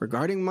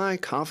regarding my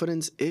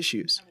confidence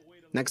issues.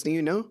 Next thing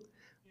you know,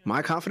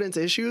 my confidence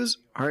issues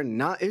are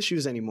not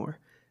issues anymore.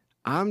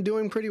 I'm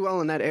doing pretty well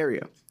in that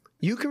area.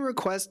 You can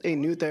request a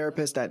new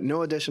therapist at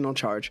no additional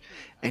charge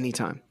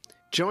anytime.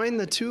 Join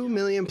the 2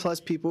 million plus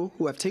people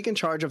who have taken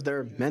charge of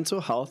their mental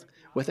health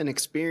with an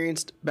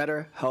experienced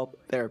BetterHelp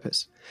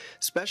therapist.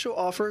 Special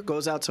offer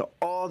goes out to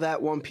all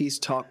that One Piece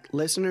Talk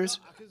listeners.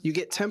 You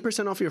get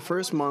 10% off your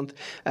first month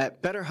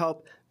at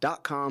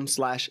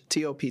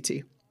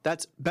betterhelp.com/TOPT.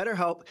 That's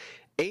BetterHelp,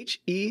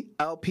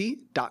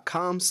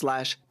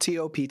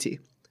 HELP.com/TOPT.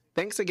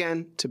 Thanks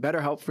again to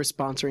BetterHelp for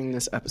sponsoring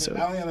this episode.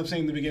 I only end up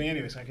saying the beginning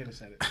anyway, so I could have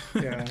said it.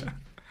 Yeah.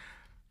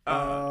 We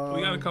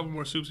got a couple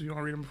more soups if you want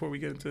to read them before we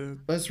get into.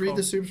 Let's read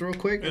the calls. soups real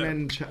quick and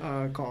then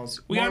calls.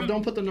 got-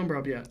 Don't put the number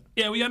up yet.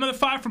 Yeah, we got another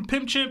 5 from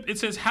Pimp Chimp. It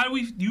says, "How do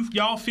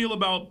y'all feel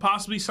about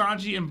possibly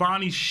Sanji and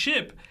Bonnie's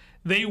ship?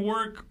 They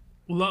work,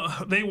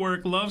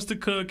 loves to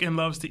cook and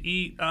loves to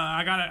eat.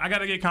 I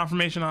gotta get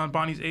confirmation on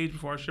Bonnie's age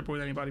before I ship her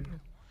with anybody. Bro.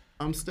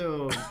 I'm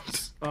still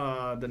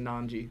the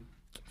Nanji.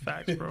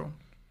 Facts, bro."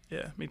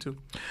 Yeah, me too.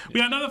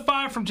 We got another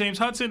 5 from James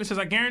Hudson. It says,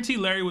 "I guarantee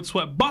Larry would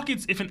sweat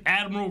buckets if an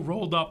admiral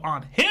rolled up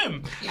on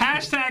him.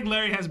 Hashtag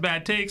Larry has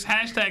bad takes.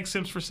 Hashtag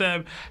Sims for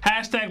Seb.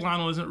 Hashtag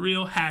Lionel isn't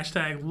real.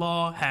 Hashtag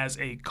Law has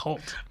a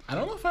cult." I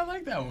don't know if I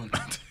like that one.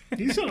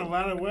 He's on a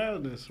lot of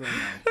wildness right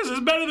now. This is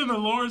better than the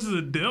Lawrence is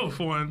a Dilf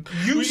one.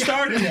 You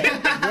started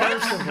that.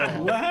 First of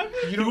all, What happened?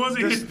 He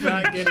wasn't just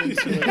not get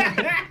into it.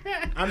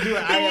 I'm doing.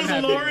 I It am was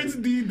happy. Lawrence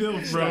D.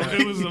 Dilf, bro.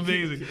 It was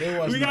amazing. It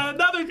was We got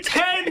another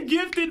 10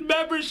 gifted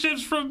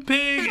memberships from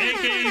Pig,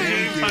 a.k.a.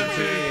 James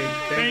Hudson.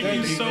 Thank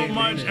you so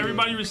much.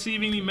 Everybody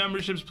receiving the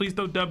memberships, please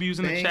throw W's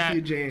in the Thank chat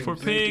you, James. for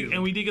Thank Pig. you.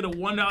 And we did get a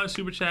 $1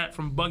 super chat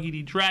from Buggy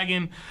D.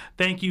 Dragon.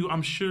 Thank you.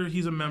 I'm sure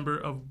he's a member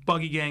of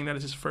Buggy Gang. That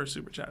is his first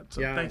super chat.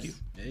 So Yes. thank you.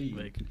 Hey.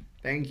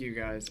 Thank you,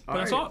 guys.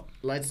 That's all.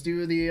 Let's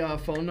do the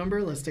phone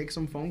number. Let's take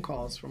some phone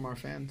calls from our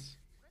fans.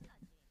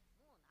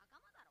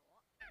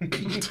 Oh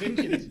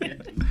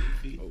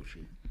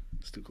shoot,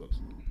 it's too close.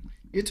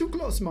 You're too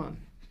close, man.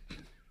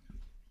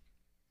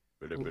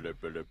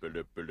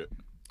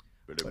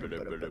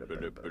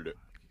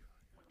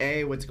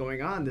 Hey, what's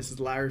going on? This is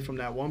Larry from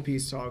that One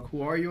Piece Talk.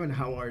 Who are you and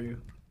how are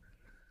you?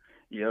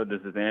 Yo,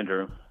 this is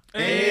Andrew.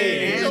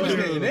 Hey,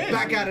 Andrew.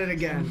 back at it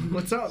again.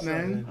 What's up,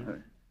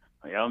 man?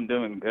 Yeah, I'm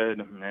doing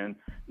good, man.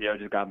 Yeah, I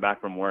just got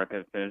back from work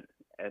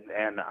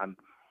and I'm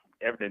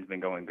everything's been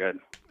going good.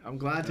 I'm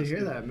glad to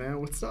hear that, man.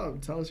 What's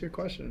up? Tell us your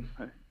question.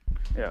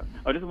 Yeah.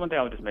 Oh, just one thing.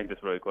 I'll just make this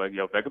really quick.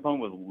 Yo, Vegapunk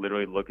was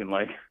literally looking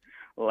like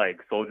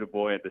Soldier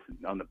Boy at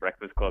on the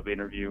Breakfast Club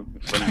interview.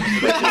 When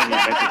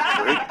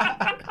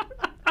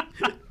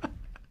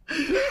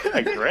he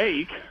like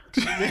Drake.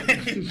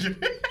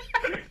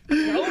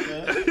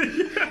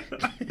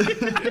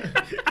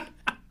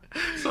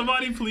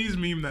 Somebody please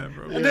meme that,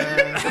 bro.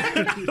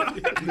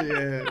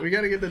 Yeah, we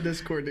got to get the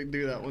Discord to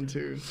do that one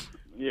too.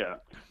 Yeah.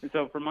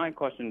 So for my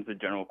question, it's a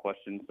general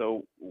question.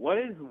 So what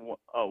is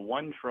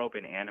one trope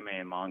in anime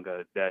and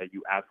manga that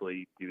you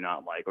absolutely do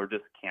not like or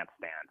just can't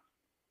stand?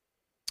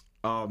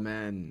 Oh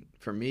man,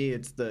 for me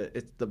it's the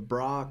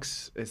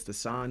Brocks, it's the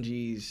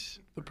Sanjis,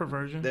 The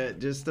perversion.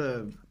 just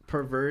the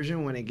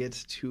perversion when it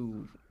gets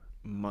too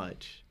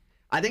much.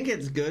 I think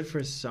it's good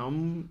for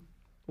some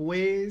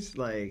ways,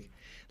 like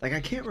I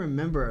can't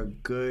remember a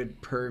good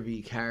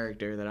pervy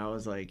character that I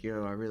was like,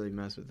 yo, I really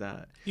mess with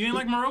that. You ain't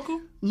like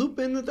Moroku?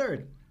 Lupin the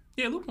Third.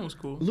 Yeah, Lupin was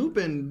cool.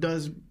 Lupin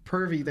does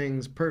pervy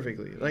things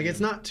perfectly. Like it's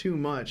not too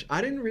much. I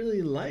didn't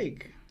really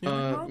like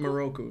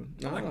Moroku.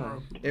 No, like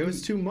Moroku. it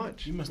was too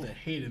much. You must have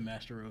hated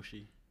Master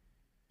Roshi.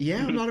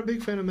 Yeah, I'm not a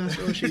big fan of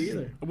Master Roshi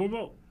either. What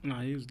about? No,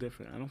 he was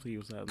different. I don't think he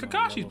was that.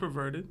 Kakashi's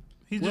perverted.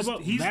 What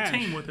about He's Vash?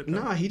 tame with it. Though.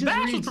 Nah, he just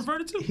Vash reads. was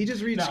perverted too. He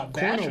just reads Nah,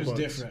 Vash porno was books.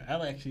 different.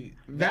 I actually.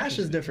 Vash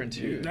is different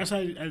too. That's how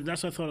I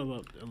thought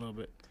about a little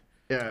bit.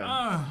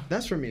 Yeah,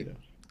 that's for me though.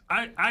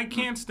 I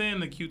can't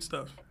stand the cute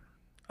stuff.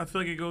 I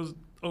feel like it goes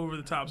over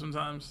the top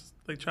sometimes.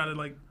 They try to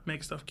like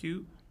make stuff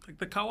cute, like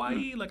the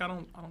kawaii. Like I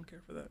don't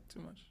care for that too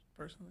much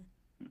personally.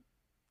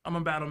 I'm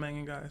a battle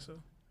manging guy,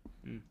 so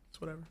it's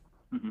whatever.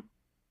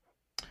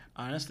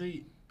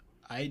 Honestly,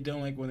 I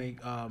don't like when they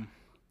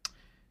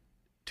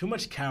too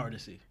much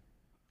cowardice.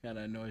 Kind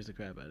of annoys the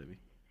crap out of me.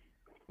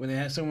 When they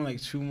have someone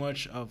like too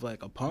much of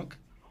like a punk,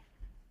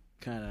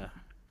 kind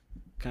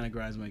of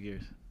grinds my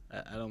gears.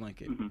 I don't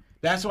like it.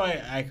 That's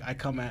why I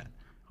come at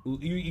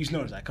you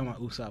notice I come at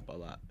Usopp a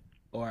lot,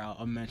 or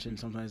I'll mention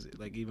sometimes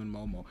like even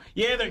Momo.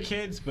 Yeah, they're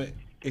kids, but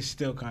it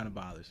still kind of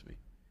bothers me.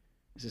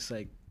 It's just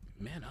like,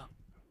 man up,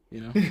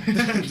 you know.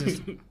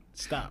 Just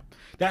stop.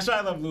 That's why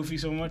I love Luffy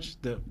so much.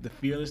 The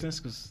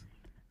fearlessness, because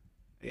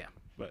yeah,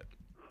 but.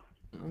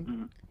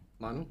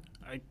 Lionel?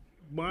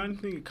 One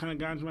thing that kind of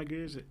grinds my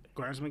gears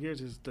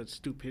is the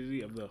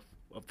stupidity of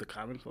the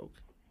common folk.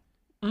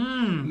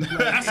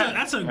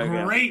 That's a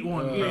great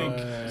one, bro.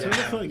 So I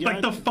feel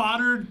Like the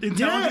fodder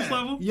intelligence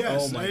level.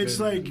 Yes, Oh my it's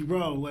goodness. like,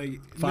 bro,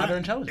 like Fodder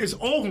intelligence.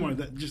 It's all of them are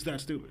just that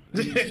stupid.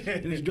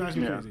 It just drives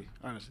me crazy.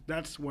 Honestly,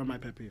 that's one of my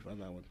pet peeve on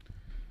that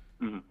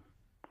one.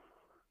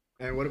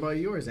 And what about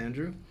yours,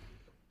 Andrew?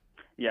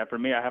 Yeah, for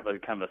me, I have a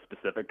kind of a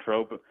specific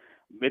trope.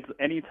 It's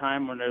any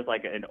time when there's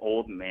like an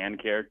old man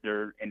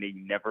character and they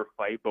never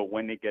fight, but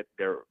when they get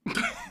their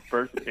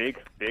first big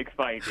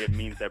fight, it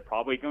means they're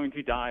probably going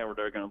to die or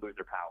they're going to lose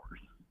their powers.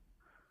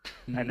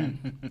 And then,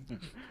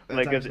 That's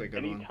like, 'cause actually a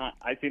good one. anytime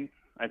I seen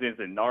this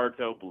in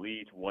Naruto,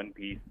 Bleach, One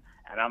Piece,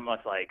 and I'm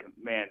just like,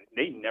 man,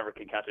 they never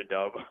can catch a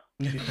dub.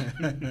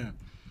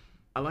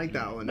 I like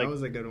that one. That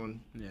was a good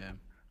one. Yeah.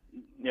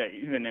 Yeah,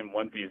 even in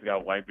One Piece,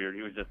 got Whitebeard.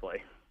 He was just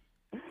like,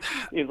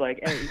 he's like,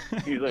 hey,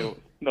 he's like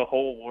the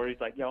whole war. He's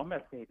like, yo, I'm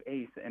gonna save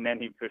Ace, and then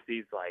he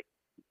proceeds like,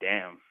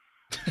 damn.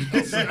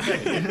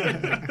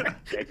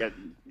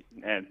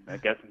 I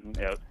guess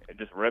it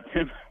just ripped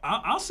him.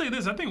 I'll say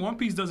this: I think One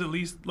Piece does at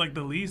least like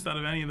the least out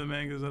of any of the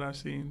mangas that I've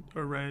seen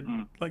or read.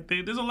 Like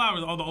there's a lot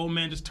where all the old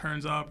man just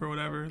turns up or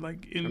whatever.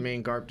 Like I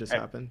mean, Garp just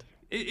happened.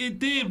 it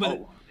did,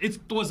 but it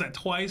was that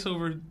twice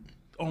over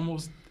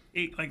almost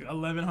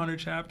 1,100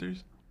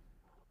 chapters.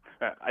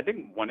 I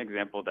think one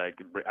example that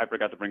I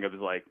forgot to bring up is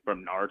like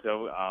from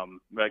Naruto,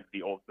 like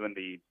when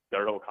the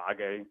third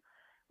Hokage,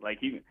 like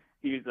he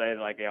said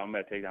like, yeah, I'm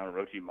gonna take down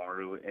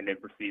Orochimaru, and then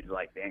proceeds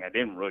like, dang,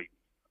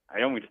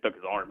 I only just took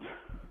his arms.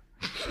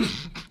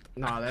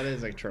 Nah, that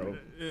is a trope.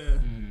 Yeah,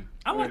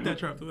 I like that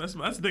trope though. That's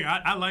the thing.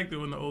 I liked it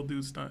when the old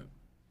dudes stunt,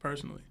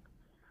 personally,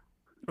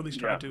 or at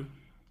least try to.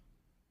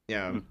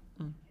 Yeah,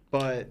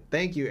 but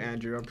thank you,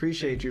 Andrew. I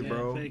appreciate you,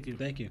 bro.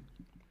 Thank you.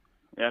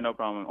 Yeah, no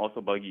problem. Also,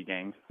 Buggy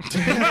Gangs.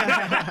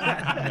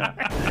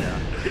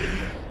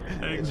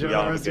 Enjoy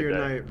the rest of your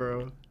night,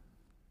 bro.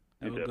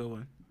 Have a good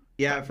one.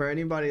 Yeah, for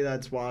anybody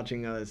that's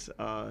watching us,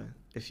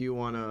 if you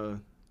want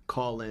to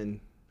call in,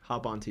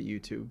 hop onto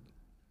YouTube.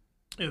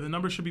 Yeah, the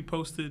number should be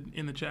posted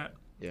in the chat.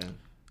 Yeah.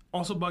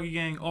 Also, Buggy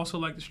Gang. Also,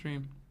 like the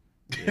stream.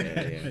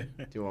 Yeah.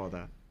 Do all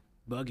that.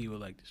 Buggy would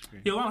like the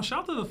screen. Yo, Lana, shout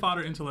out to the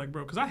fodder intellect,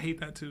 bro, because I hate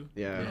that too.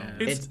 Yeah.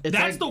 It's like,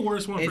 that's the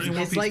worst one for One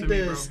Piece It's like to me,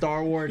 the bro.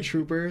 Star Wars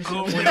troopers.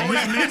 Oh, when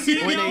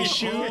when they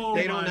shoot, Oh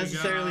they don't my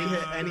necessarily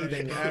hit God.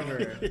 anything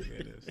ever.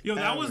 Yo,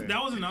 that was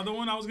Ever. another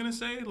one I was gonna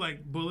say,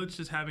 like bullets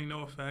just having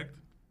no effect.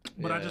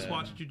 But I just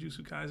watched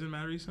Jujutsu Kaisen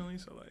mad recently,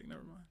 so like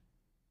never mind.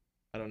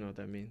 I don't know what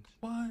that means.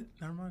 What?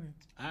 Never mind.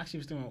 I actually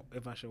was thinking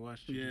if I should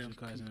watch Jujutsu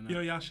Kaisen or not. Yo,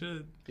 y'all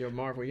should. Yo,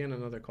 Marv, we getting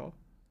another call?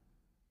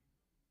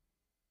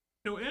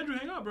 Yo, Andrew,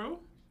 hang up, bro.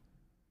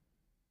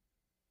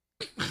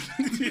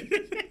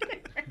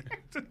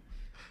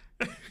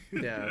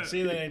 Yeah. See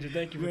you later, Andrew.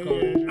 Thank you for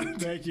calling.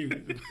 Thank you.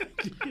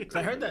 'Cause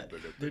I heard that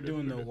they're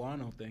doing the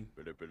Wano thing.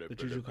 The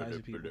Jujutsu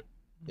Kaisen people.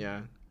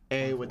 Yeah.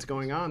 Hey, what's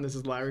going on? This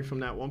is Larry from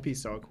That One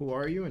Piece Talk. Who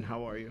are you and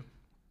how are you?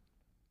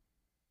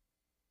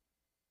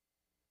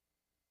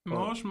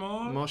 Mosh,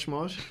 mosh. Mosh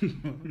Mosh.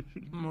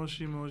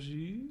 Moshi,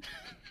 moshi.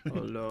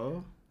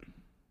 Hello.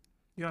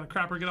 You got a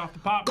crapper, get off the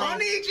pot, bro.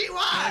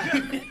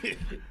 Konnichiwa!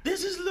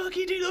 This is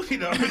Lucky D. Luffy.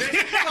 No.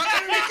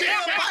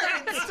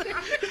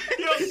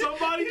 Yo,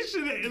 somebody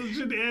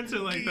should answer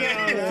like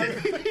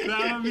that.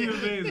 That would be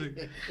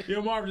amazing.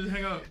 Yo, Marv, just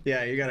hang up.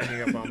 Yeah, you gotta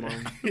hang up on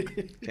Mom.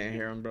 Can't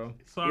hear him, bro.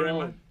 Sorry, Yo.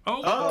 man.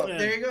 Oh,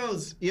 there he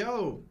goes.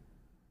 Yo.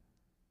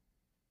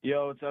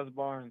 Yo, it's us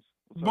Barnes.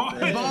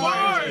 Barnes.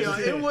 Barnes.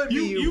 It would be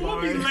you, You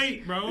would be Barnes.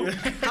 late, bro.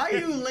 How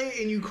you late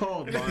and you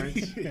called,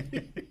 Barnes?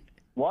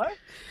 What?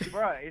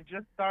 Bruh, it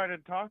just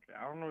started talking.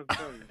 I don't know what to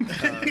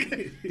tell you.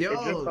 It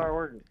just started Yo,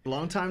 working.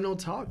 long time no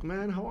talk,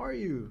 man. How are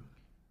you?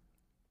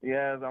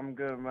 Yes, I'm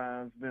good,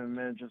 man. It's been a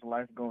minute, just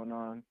life going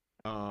on.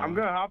 I'm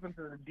gonna hop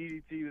into the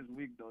DDT this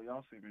week, though.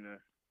 Y'all see me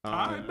there.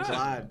 Alright, bet.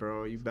 Glad,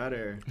 bro. You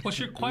better. What's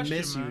your question,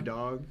 Miss man? you,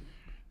 dog.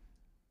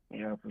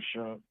 Yeah, for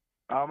sure.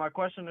 My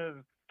question is,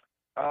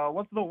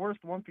 what's the worst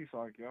One Piece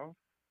arc, yo?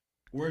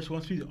 Worst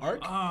One Piece arc?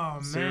 Oh,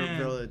 Syrup man.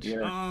 Village.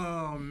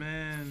 Oh,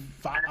 man.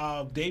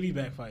 Davy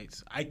back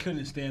fights. I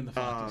couldn't stand the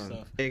Fox and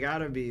stuff. It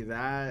gotta be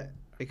that.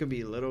 It could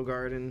be Little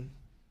Garden.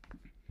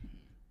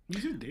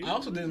 I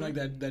also didn't like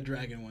that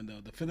dragon one though.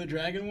 The filler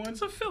dragon one.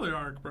 It's a filler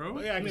arc, bro.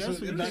 Oh, yeah, I mean, It's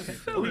that's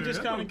filler. Are we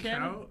just That counting don't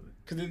canon? count.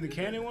 Because then the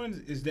canon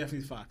one is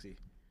definitely Foxy.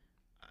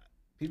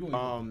 People.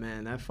 Oh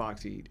man, that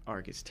Foxy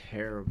arc is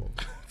terrible.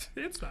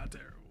 It's not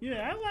terrible.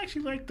 Yeah, I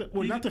actually like the.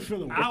 Well, not the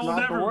filler.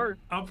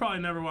 I'll probably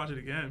never watch it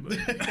again, but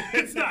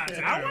it's not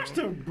terrible. I watched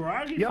the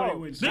Bragi Yo, fight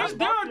with. There are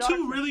Foxy two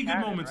arc really is good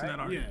canon, moments in right?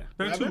 that arc. Yeah.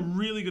 There are What two happened?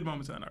 really good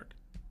moments in that arc.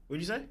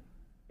 What'd you say?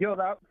 Yo,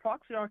 that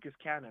Foxy arc is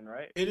canon,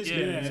 right? It is.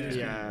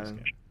 Yeah.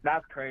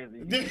 That's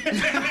crazy.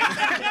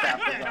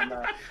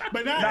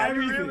 But not Nah,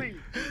 everything. really.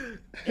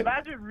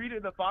 Imagine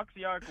reading the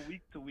Foxy arc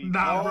week to week.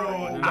 Nah, Oh,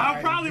 bro. my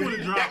I probably would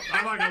have dropped.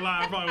 I'm not gonna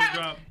lie. I probably would have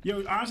dropped.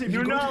 Yo, honestly, if You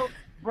you go know,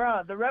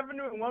 bruh, the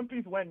revenue in One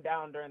Piece went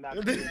down during that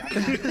period.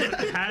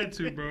 Had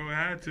to, bro.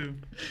 Had to.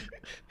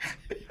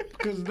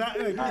 because that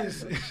like,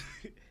 it's,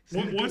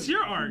 What's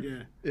your arc?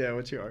 yeah. Yeah,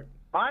 what's your arc?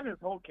 Mine is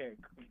whole cake.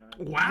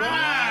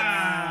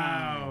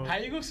 Wow. How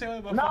you gonna say that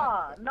about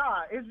Foxy?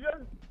 Nah,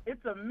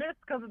 it's a myth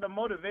because of the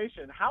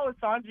motivation. How is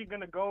Sanji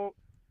gonna go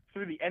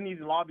through the Enies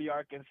lobby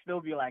arc and still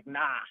be like,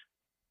 nah.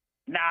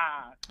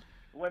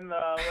 When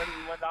the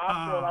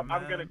hospital, I'm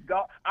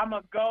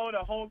gonna go to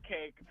Whole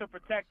Cake to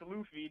protect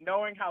Luffy,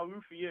 knowing how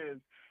Luffy is,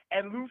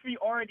 and Luffy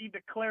already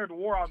declared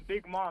war on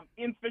Big Mom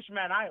in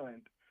Fishman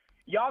Island.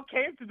 Y'all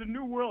came to the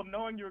New World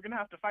knowing you were gonna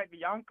have to fight the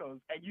Yonkos,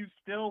 and you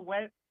still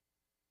went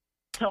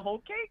to Whole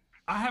Cake?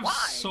 I have Why?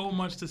 so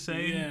much to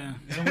say, Yeah.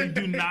 and we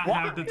do not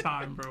Why? have the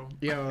time, bro.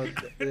 Yo,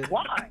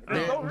 Why?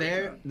 There's no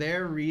reason.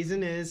 their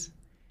reason is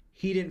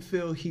he didn't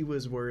feel he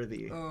was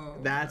worthy.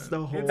 That's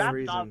the whole That's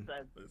reason.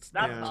 nonsense.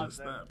 That's Yeah.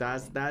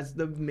 nonsense. That's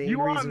the main You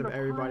were on reason the of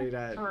everybody crew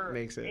that for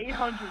makes it.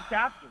 800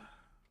 chapters.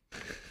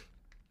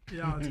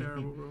 Y'all are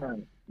terrible,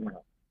 bro.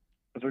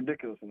 It's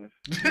ridiculousness.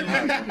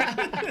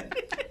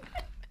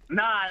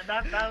 Nah,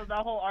 that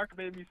whole arc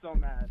made me so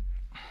mad.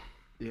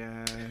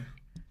 Yeah.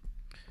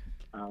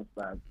 Oh, it's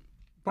bad.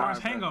 Bars,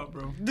 hang up,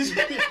 bro.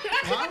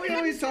 Why are we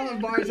always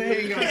telling Bars to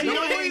hang up? He Don't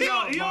always hang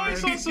up, he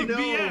always Bars. on some No,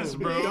 BS,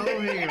 bro. Don't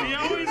hang up. He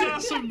always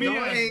on some BS,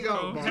 Don't hang bro.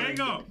 up, Bars.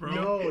 Hang up, bro.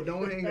 No,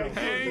 don't hang up.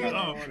 Hang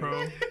up,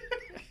 bro.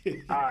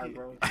 Alright,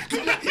 bro.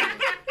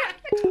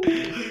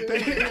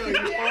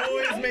 You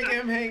always make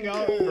him hang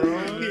up,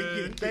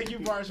 bro. Thank you,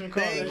 Bars, for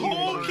calling. Thank you.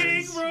 Whole Bars.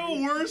 king,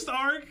 bro. Worst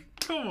arc.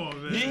 Come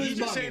on, man. He's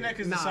just saying that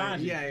because Nah, it's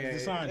Sanji. yeah.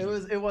 It's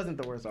Sanji. It wasn't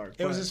the worst arc.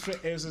 It was but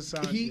his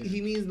Sanji.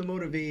 He means the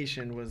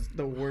motivation was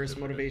the worst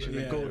motivation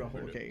to Yeah. go to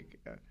Whole Cake.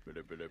 Yeah.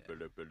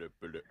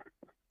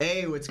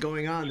 Hey, what's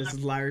going on? This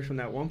is Larry from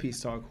that One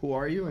Piece Talk. Who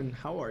are you and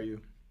how are you?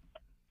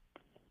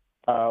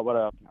 What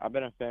up? I've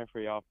been a fan for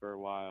y'all for a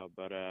while,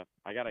 but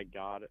I got a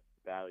God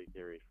Valley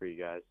theory for you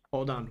guys.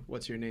 Hold on.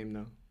 What's your name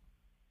though?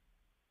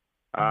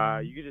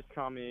 You could just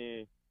call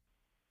me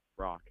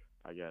Rock,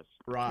 I guess.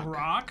 Rock.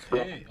 Rock.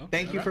 Hey, okay.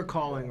 Thank you for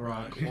calling,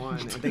 Rock. One,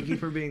 and thank you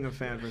for being a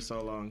fan for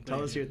so long.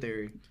 Tell us your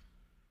theory.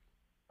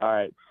 All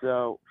right,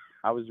 so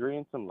I was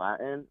reading some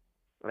Latin,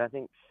 and I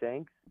think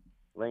Shanks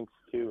links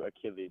to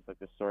Achilles, like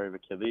the story of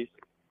Achilles,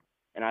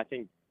 and I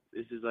think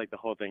this is like the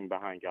whole thing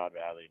behind God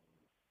Valley.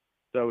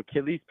 So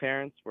Achilles'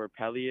 parents were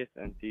Peleus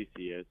and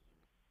Theseus.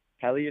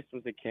 Peleus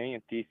was a king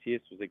and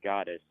Theseus was a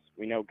goddess.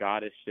 We know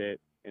goddess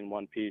shit in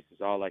One Piece is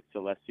all like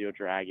celestial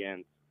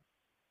dragons.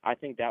 I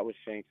think that was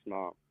Shanks'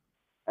 mom.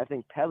 I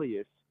think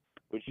Peleus,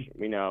 which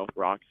we know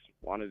Rox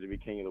wanted to be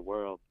king of the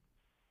world,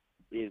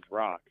 is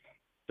Rox.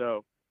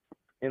 So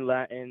in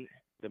Latin,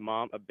 the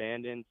mom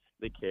abandons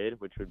the kid,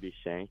 which would be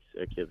Shanks,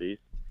 Achilles,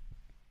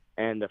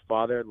 and the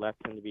father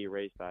left him to be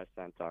raised by a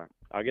centaur.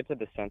 I'll get to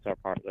the centaur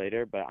part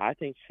later, but I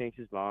think Shanks'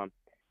 mom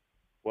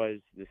was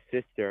the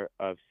sister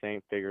of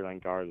Saint Figurling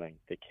Garling,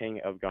 the king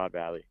of God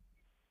Valley.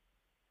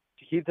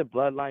 To keep the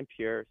bloodline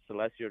pure,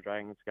 celestial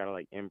dragons gotta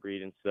like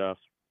inbreed and stuff.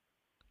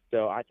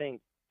 So I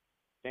think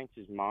Shanks'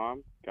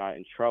 mom got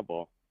in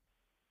trouble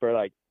for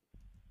like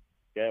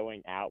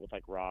going out with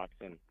like Rocks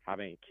and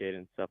having a kid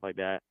and stuff like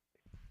that.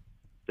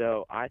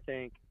 So I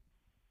think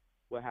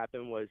what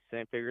happened was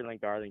Saint Figurling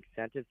Garling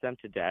sentenced them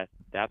to death.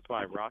 That's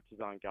why Rocks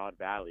is on God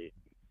Valley.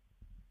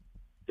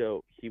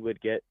 So he would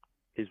get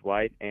his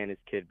wife and his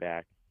kid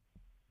back.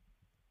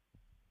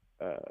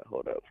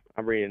 Hold up.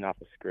 I'm reading off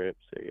a script,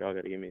 so y'all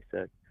gotta give me a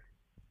sec.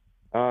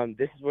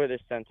 This is where the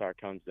centaur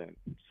comes in.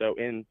 So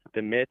in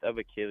the myth of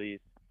Achilles,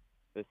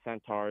 the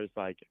centaur is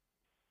like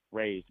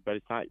raised, but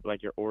it's not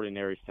like your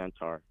ordinary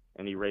centaur.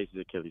 And he raises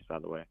Achilles, by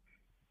the way.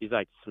 He's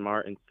like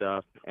smart and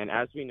stuff. And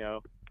as we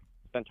know,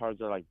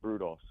 centaurs are like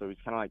brutal. So he's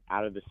kind of like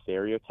out of the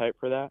stereotype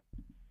for that.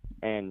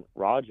 And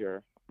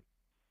Roger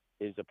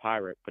is a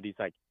pirate, but he's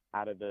like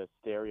out of the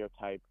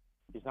stereotype.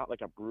 He's not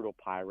like a brutal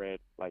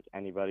pirate like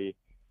anybody.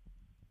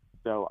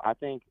 So I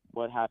think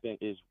what happened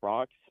is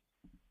Rox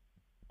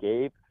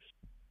gave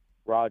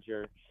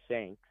Roger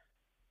Shanks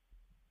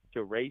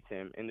to raise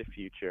him in the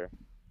future.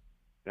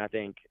 And I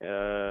think,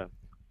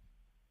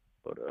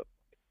 hold up.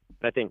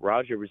 I think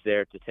Roger was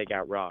there to take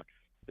out Rox,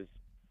 because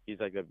he's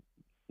like the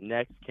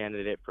next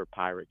candidate for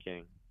Pirate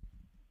King.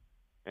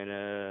 And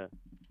yeah,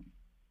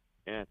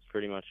 that's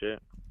pretty much it.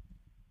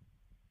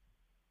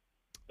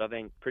 So I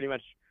think pretty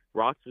much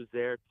Rox was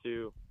there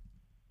to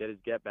get his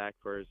get back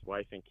for his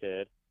wife and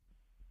kid.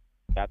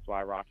 That's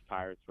why Rox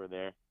pirates were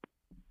there.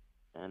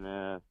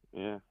 And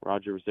yeah,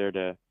 Roger was there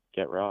to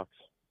get Rox.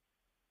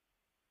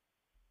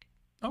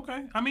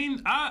 Okay. I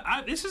mean,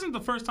 I this isn't the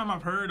first time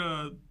I've heard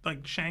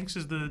like Shanks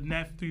is the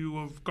nephew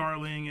of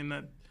Garling and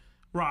that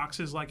Rox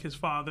is like his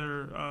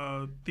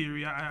father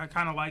theory. I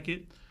kind of like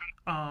it.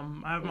 I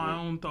have my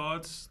own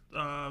thoughts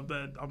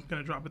that I'm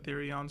gonna drop a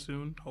theory on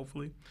soon,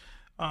 hopefully.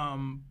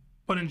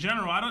 But in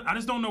general, I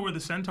just don't know where the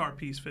centaur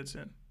piece fits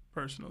in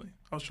personally.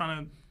 I was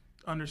trying to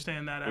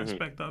understand that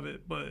aspect of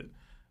it, but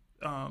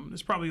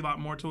there's probably a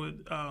lot more to it.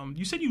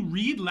 You said you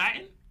read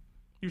Latin?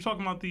 You're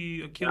talking about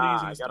the Achilles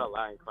and I stuff? got a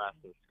Latin class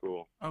in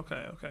school.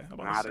 Okay.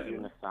 I had to do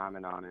an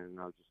assignment on it, and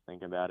I was just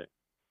thinking about it.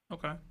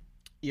 Okay.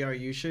 Yo,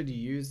 you should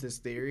use this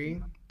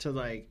theory to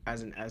like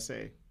as an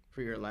essay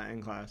for your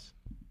Latin class.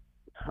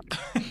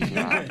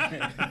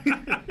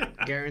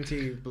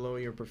 Guarantee you blow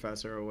your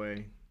professor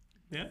away.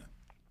 Yeah.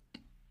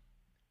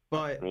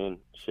 But I mean,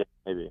 shit,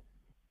 maybe.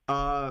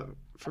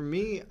 for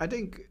me, I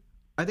think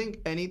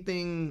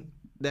anything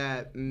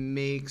that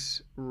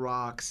makes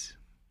Rox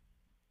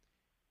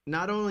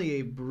not only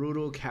a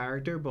brutal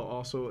character, but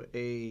also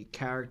a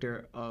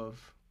character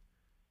of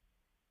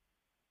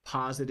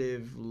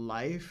positive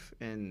life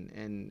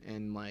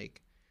and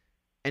like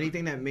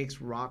anything that makes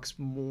Rox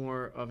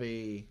more of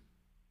a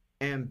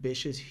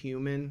ambitious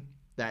human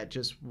that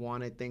just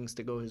wanted things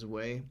to go his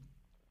way.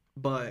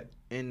 But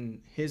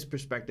in his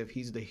perspective,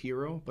 he's the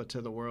hero, but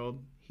to the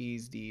world,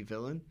 he's the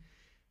villain,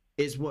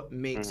 is what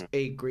makes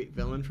a great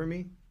villain for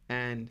me.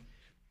 And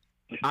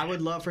I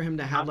would love for him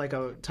to have like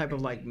a type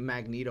of like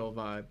Magneto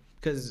vibe,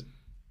 because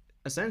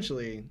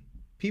essentially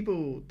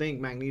people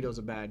think Magneto's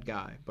a bad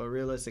guy, but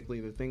realistically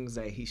the things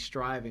that he's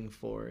striving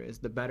for is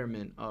the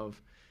betterment of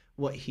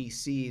what he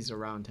sees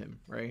around him,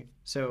 right?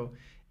 So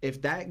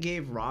if that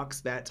gave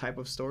Rox that type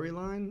of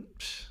storyline,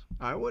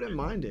 I wouldn't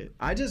mind it.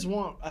 I just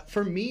want,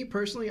 for me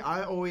personally,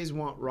 I always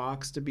want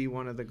Rox to be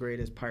one of the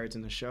greatest pirates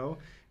in the show,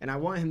 and I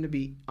want him to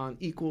be on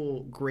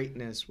equal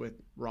greatness with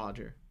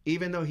Roger.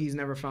 Even though he's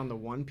never found the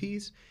One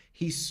Piece,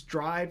 he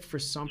strived for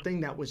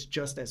something that was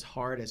just as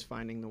hard as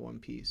finding the One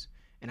Piece.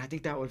 And I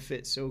think that would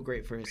fit so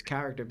great for his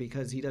character,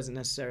 because he doesn't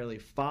necessarily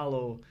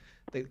follow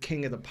the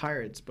King of the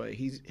Pirates, but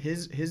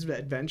his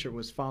adventure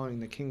was following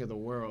the King of the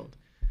World.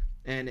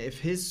 And if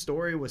his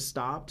story was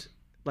stopped,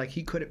 like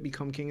he couldn't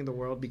become king of the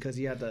world because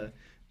he had to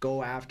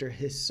go after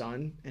his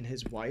son and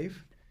his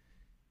wife.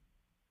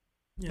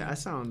 Yeah, that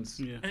sounds.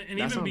 Yeah. And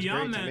even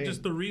beyond that,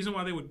 just the reason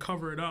why they would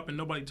cover it up and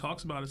nobody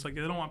talks about it, it's like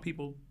they don't want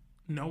people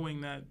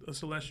knowing that a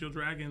celestial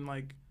dragon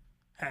like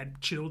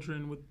had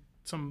children with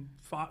some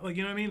like,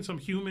 you know what I mean, some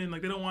human.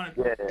 Like they don't want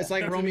it. Yeah. It's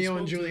like Romeo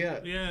and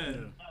Juliet. Yeah.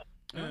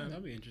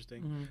 That'd be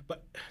interesting. Mm-hmm.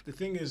 But the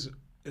thing is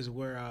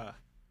where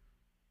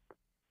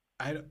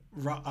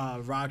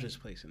Roger's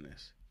place in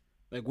this.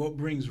 Like, what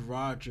brings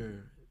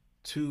Roger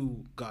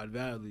to God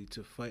Valley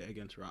to fight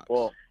against Rox?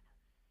 Well,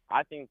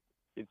 I think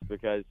it's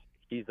because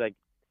he's like,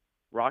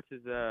 Rox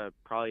is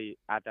probably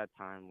at that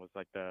time was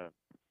like the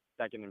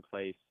second in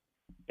place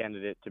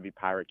candidate to be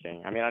Pirate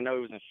King. I mean, I know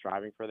he wasn't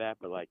striving for that,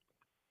 but like,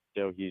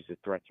 still he's a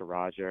threat to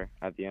Roger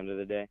at the end of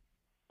the day.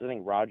 So I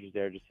think Roger's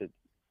there just to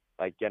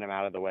like get him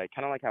out of the way.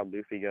 Kind of like how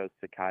Luffy goes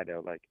to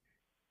Kaido. Like,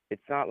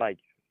 it's not like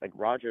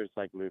Roger's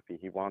like Luffy.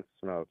 He wants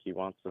smoke. He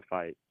wants to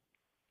fight.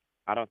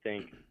 I don't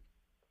think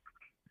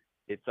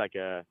it's like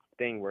a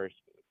thing where,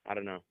 I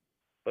don't know.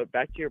 But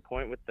back to your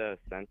point with the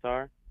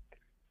centaur,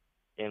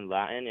 in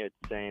Latin, it's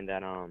saying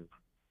that,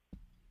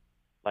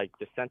 like,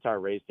 the centaur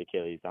raised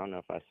Achilles. I don't know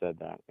if I said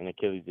that. And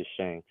Achilles is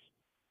Shanks.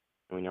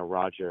 And we know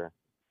Roger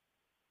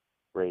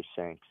raised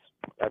Shanks.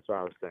 That's what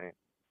I was saying.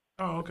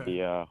 Oh, okay.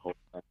 The whole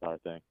centaur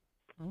thing.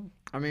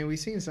 I mean, we've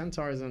seen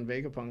centaurs in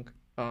Vegapunk,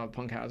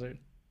 Punk Hazard.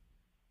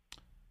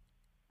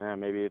 Yeah,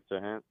 maybe it's a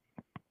hint.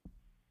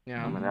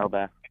 Yeah. I'm an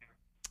Elback.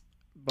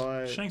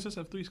 But Shanks does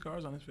have 3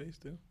 scars on his face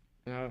too.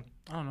 Yeah.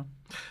 I don't know.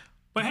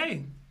 But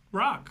hey,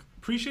 Rock,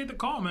 appreciate the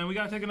call, man. We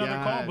gotta take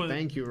another call, but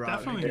thank you, Rock.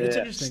 Definitely, it's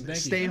interesting. Thank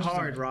Stay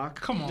hard, Rock.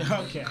 Come on.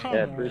 Okay. Come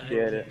yeah, on.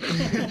 appreciate it.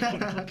 Have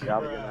a good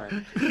night.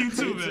 You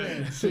too,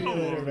 man. See you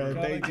later, man.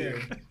 Thank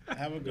you.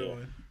 Have a good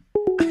one.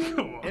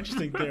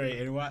 Interesting theory.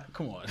 And what?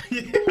 Come on.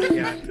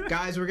 Yeah,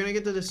 guys, we're gonna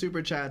get to the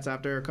super chats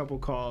after a couple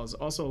calls.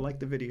 Also, like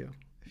the video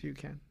if you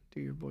can. Do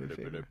your boy a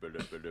favor.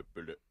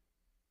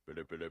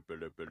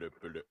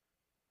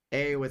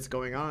 Hey, what's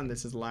going on?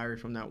 This is Larry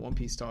from That One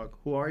Piece Talk.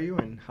 Who are you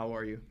and how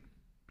are you?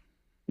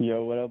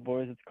 Yo, what up,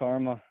 boys? It's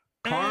Karma.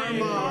 Karma! Hey,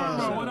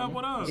 Karma. What up,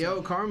 what up?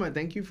 Yo, Karma,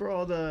 thank you for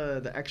all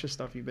the extra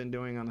stuff you've been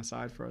doing on the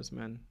side for us,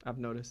 man. I've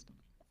noticed.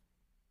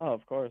 Oh,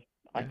 of course.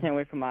 I can't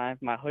wait for my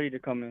hoodie to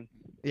come in.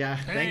 Yeah,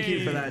 thank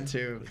you for that,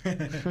 too.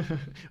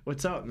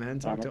 What's up, man?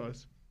 Talk to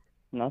us.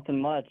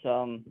 Nothing much.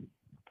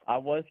 I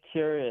was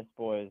curious,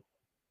 boys.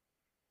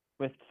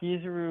 With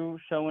Kizaru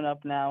showing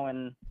up now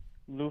and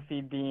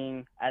Luffy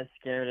being as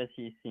scared as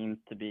he seems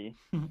to be,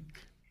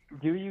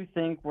 do you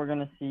think we're going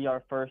to see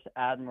our first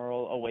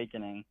Admiral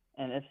awakening?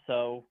 And if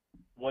so,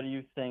 what do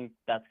you think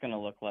that's going to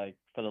look like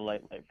for the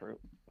Light Fruit?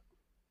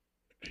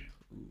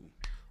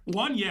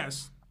 One,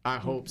 yes. I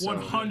hope so.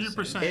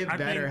 100%. It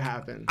better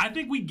happen. I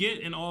think we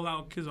get an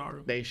all-out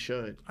Kizaru. They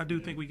should. I do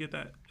think we get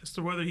that. As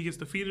to whether he gets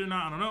defeated or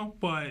not, I don't know.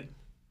 But,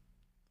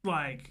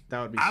 like,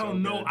 that would be I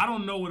don't know. I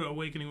don't know what an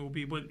awakening will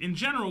be. But in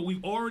general,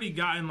 we've already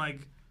gotten,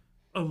 like,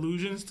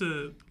 allusions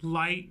to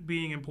light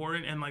being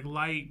important and, like,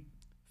 light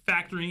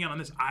factoring in on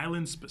this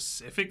island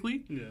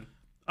specifically.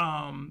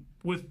 Yeah.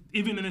 With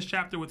even in this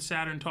chapter with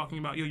Saturn talking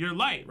about, you're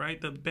light,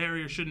 right? The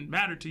barrier shouldn't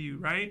matter to you,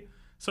 right?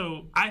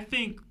 So I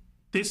think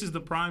this is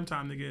the prime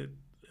time to get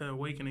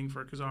awakening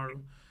for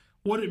Kizaru.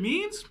 What it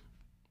means,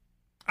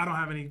 I don't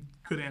have any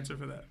good answer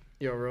for that.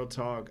 Yo, real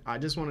talk. I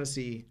just want to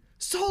see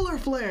solar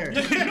flare.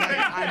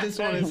 I just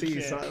want to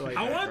see something like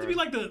I that, want it to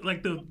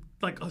be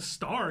like a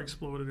star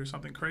exploded or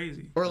something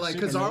crazy. Or like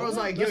Kizaru's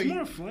like, yo,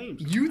 more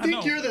flames. You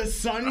think you're the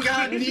sun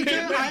god,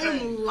 Nika? I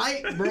am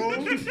light, bro.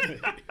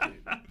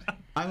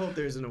 I hope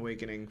there's an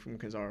awakening from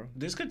Kizaru.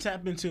 This could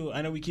tap into.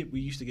 I know we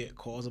used to get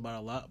calls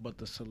about a lot, but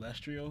the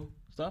celestial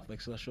stuff,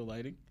 like celestial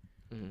lighting,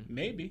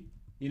 maybe.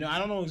 You know, I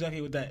don't know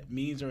exactly what that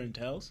means or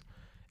entails,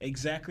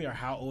 exactly, or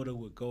how Oda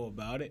would go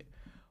about it.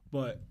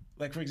 But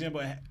like, for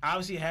example,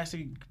 obviously it has to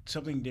be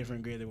something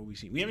different, greater than what we've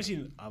seen. We haven't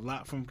seen a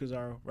lot from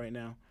Kizaru right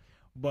now,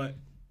 but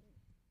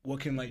what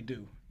can light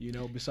do? You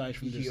know, besides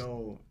from just.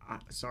 Yo,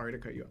 sorry to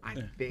cut you.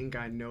 I think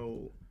I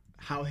know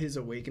how his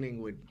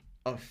awakening would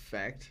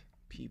affect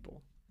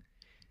people.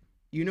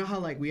 you know how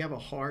like we have a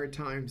hard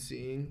time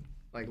seeing,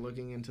 like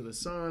looking into the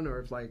sun, or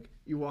if like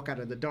you walk out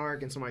of the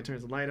dark and somebody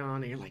turns the light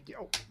on and you're like,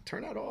 yo,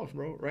 turn that off,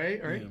 bro,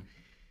 right? Yeah.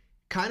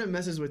 Kind of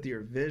messes with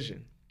your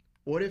vision.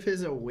 What if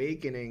his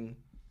awakening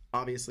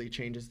obviously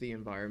changes the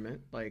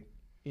environment, like,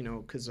 you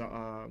know, because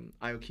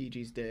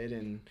Aokiji's dead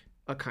and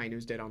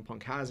Akainu's dead on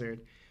Punk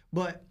Hazard,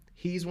 but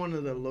he's one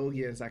of the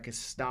Logias that could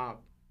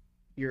stop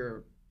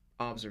your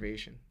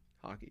observation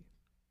hockey.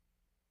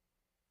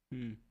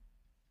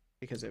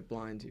 Because it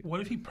blinds you. What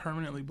if he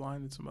permanently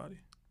blinded somebody?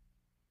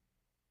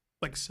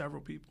 Like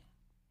several people.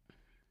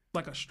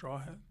 Like a straw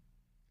hat.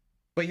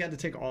 But he had to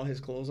take all his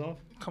clothes off?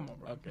 Come on,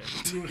 bro. Okay.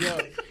 Yo,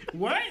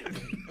 what?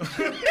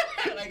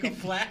 Like a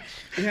flash?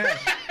 Yeah.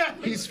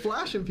 He's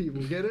flashing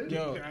people, get it?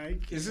 Yo,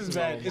 this is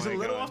bad. It's a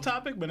little off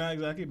topic, but not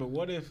exactly. But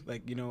what if,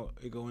 like, you know,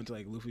 it go into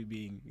like Luffy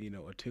being, you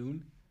know, a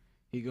toon?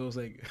 He goes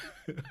like,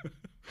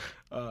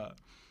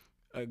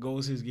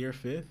 goes his gear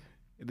 5th,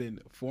 and then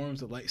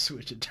forms a light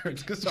switch and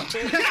turns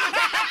Kasama.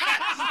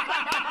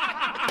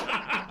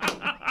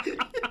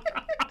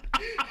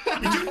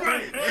 You're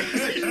right.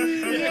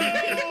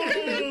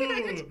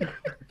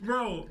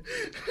 Bro,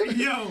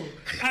 yo,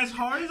 as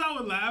hard as I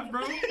would laugh,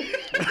 bro,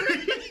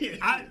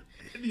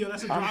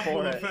 that's a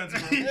droppable offense,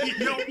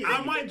 bro. Yo,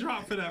 I might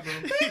drop for that, bro.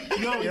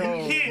 Yo,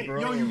 you can't.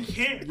 Bro. Yo, you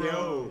can't, bro.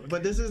 Yo,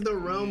 but this is the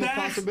realm of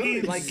possibility.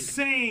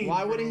 Insane, like,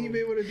 why wouldn't he be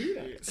able to do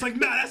that? It's like,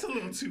 nah, that's a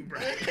little too, bro.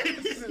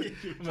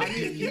 I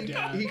mean,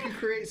 he could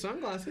create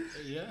sunglasses.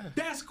 Yeah.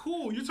 That's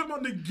cool. You're talking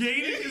about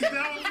negating his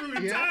down through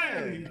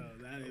entirely.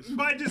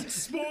 By just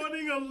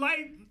spawning a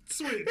light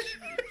switch.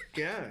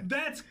 Yeah.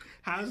 That's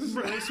how's this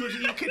light switch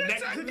even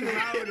connected to the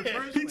power in the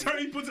first place?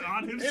 He puts it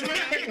on himself.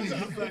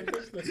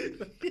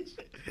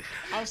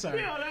 I'm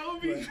sorry. Yo, that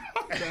would be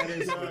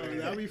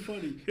that would be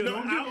funny.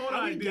 No,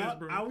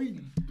 I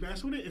would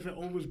mess with it if it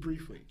was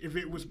briefly. If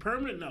it was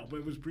permanent, no. But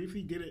it was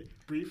briefly, did it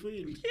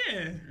briefly,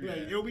 and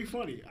it would be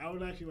funny. I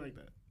would actually like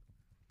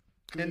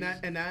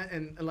that.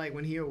 And like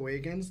when he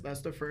awakens,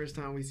 that's the first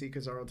time we see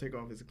Kizaru take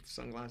off his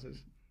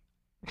sunglasses.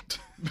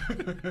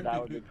 That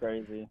would be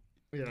crazy.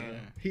 Yeah.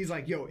 He's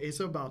like, yo,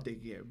 it's about to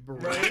get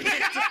bright.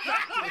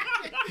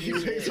 He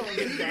takes off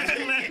his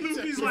glasses.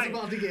 He's It's like,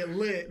 about to get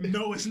lit.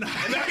 No, it's not.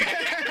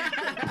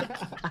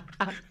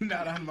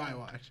 Not on my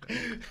watch.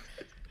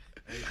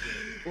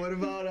 What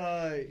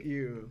about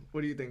you?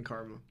 What do you think,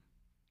 Karma?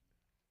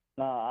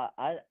 No,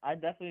 I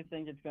definitely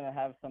think it's gonna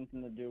have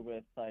something to do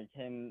with like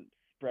him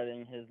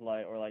spreading his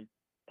light, or like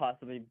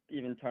possibly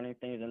even turning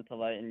things into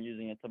light and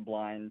using it to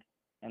blind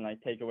and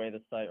like take away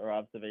the sight or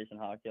observation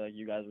hockey, like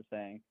you guys were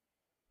saying.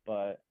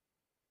 But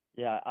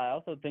yeah, I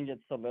also think it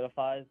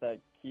solidifies that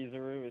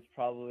Kizaru is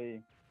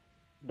probably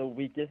the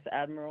weakest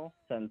admiral,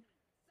 since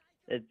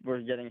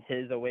we're getting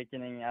his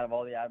awakening out of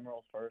all the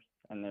admirals first,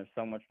 and there's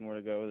so much more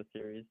to go with the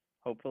series,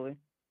 hopefully.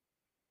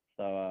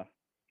 So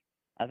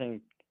I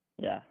think,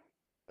 yeah,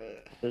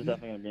 there's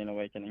definitely going to be an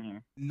awakening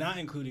here. Not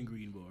including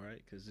Green Bull,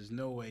 right? Because there's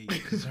no way.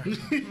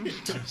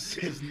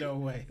 There's no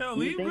way. Yo,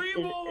 leave Green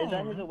Bull. Is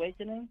that his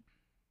awakening?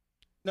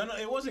 No,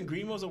 it wasn't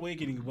Green Bull's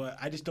awakening, but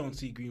I just don't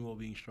see Green Bull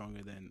being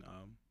stronger than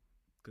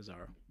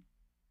Kizaru.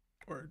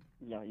 Word.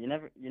 Yeah, you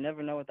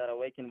never know what that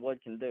awakened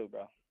wood can do,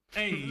 bro.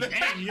 Hey,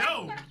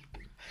 yo.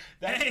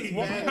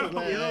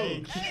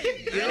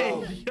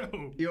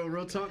 Yo,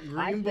 real talk, Green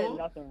I Bull. said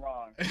nothing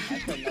wrong. I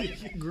said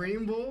nothing wrong.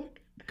 Green Bull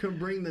can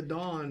bring the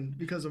dawn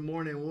because of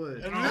morning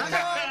wood. That's what I'm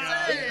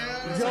saying.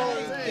 That's what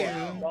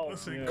I'm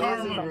saying. Listen,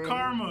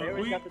 Karma. They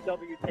always got the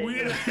W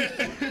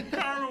take.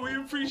 Karma, we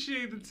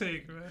appreciate the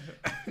take, man.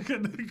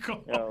 Good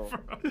call, Yo,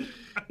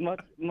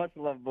 much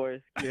love,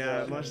 boys.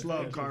 Yeah, much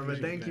love, Karma.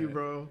 Thank you,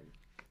 bro.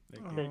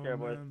 Take care,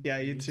 boys. Yeah,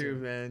 you too,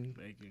 man.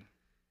 Thank you.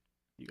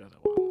 You guys are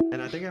wild.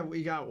 And I think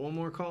we got one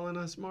more call in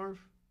us, Marv.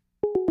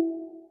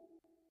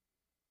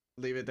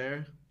 Leave it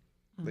there.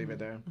 Leave it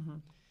there.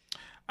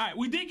 All right,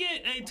 we did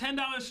get a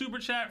 $10 super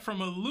chat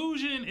from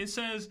Illusion. It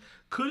says,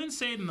 couldn't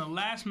say it in the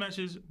last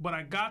message, but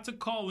I got to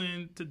call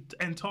in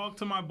and talk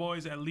to my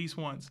boys at least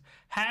once.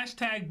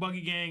 Hashtag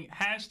Buggy Gang,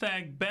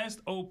 hashtag Best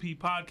OP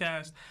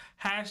Podcast,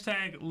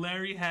 hashtag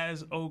Larry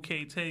has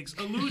okay takes.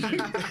 Illusion.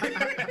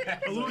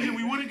 Illusion,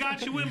 we would have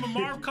got you in, but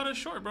Marv cut us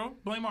short, bro.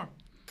 Blame Marv.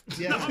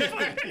 Yeah.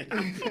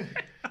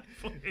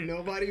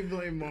 Nobody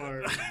blame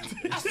Marv.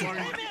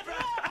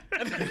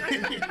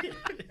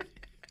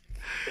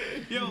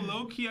 Yo,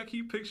 low key, I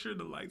keep picturing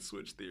the light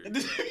switch theory.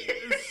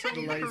 It's so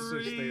The light crazy,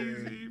 switch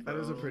theory. That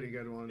is a bro. pretty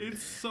good one.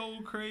 It's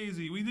so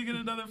crazy. We did get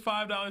another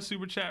 $5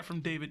 super chat from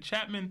David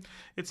Chapman.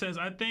 It says,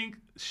 I think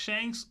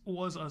Shanks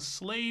was a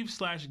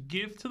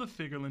slave/gift to the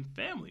Figureland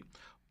family.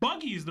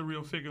 Buggy is the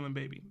real Figureland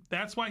baby.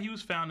 That's why he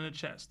was found in a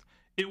chest.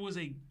 It was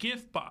a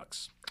gift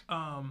box.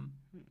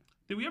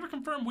 Did we ever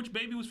confirm which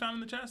baby was found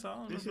in the chest? I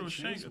don't know if it was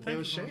Shanks. It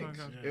was Shanks.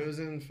 It was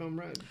in Film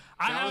Red.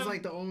 I That was have-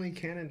 like the only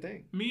canon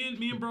thing. Me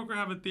and Broker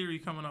have a theory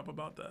coming up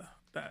about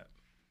that.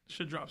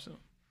 Should drop soon.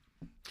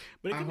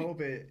 But I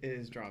hope it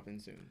is dropping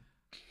soon.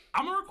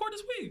 I'm gonna record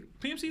this week.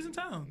 PMC's in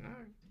town.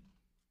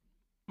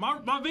 My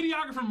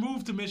videographer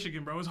moved to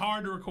Michigan, bro. It's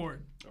hard to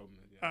record. All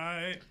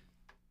right.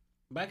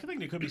 But I think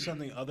there could be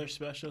something other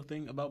special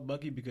thing about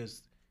Bucky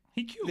because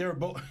he cute. They were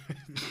both.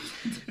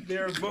 they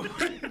were both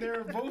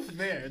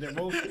there. They're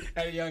both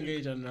at a young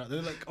age. They're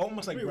like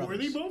almost like brothers. Were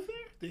they both there?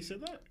 They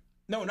said that.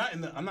 No, not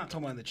in the. I'm not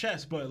talking about in the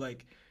chest, but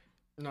like.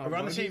 No,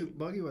 around the same.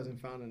 Buggy wasn't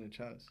found in the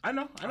chest. I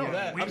know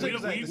that.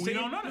 We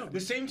don't know that. The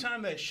same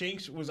time that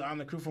Shanks was on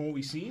the crew from what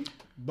we seen,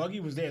 Buggy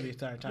was there the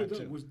entire time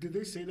too. Did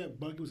they say that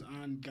Buggy was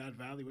on God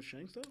Valley with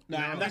Shanks though?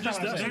 Nah, that's not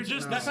what I'm saying. They're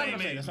just That's the not what same I'm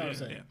age. saying. That's not what I'm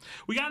saying.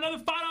 We got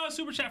another $5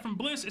 super chat from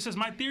Bliss. It says,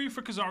 "My theory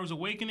for Kizaru's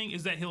awakening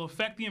is that he'll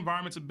affect the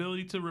environment's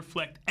ability to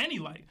reflect any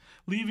light,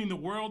 leaving the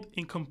world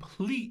in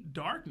complete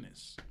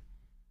darkness."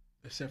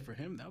 Except for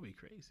him, that would be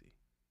crazy.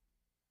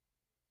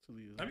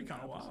 That'd be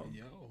kind of wild.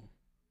 Yo.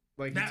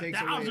 Like that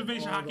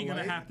observation hockey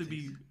gonna have to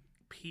be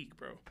peak,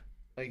 bro.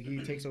 Like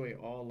he takes away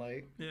all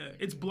light. Yeah,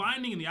 it's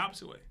blinding in the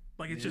opposite way.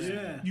 Like it's just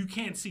you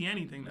can't see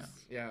anything now.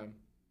 Yeah.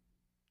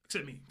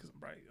 Except me, because I'm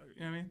bright.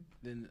 You know what I mean?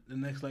 Then the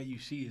next light you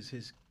see is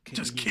his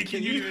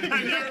kicking you.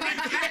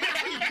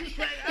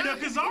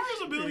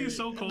 Kizaru's ability is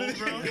so cold,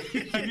 bro.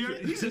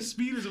 He says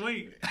speed is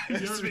weight. You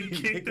ever been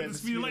kicked at the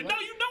speed? Like, no,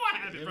 you know I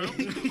have it, bro.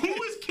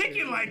 Who is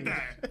kicking like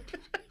that?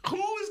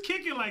 Who is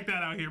kicking like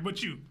that out here?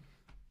 But you.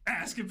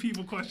 Asking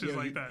people questions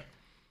like that.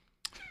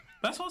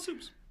 That's all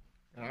Soups.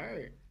 All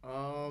right.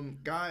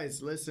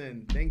 Guys,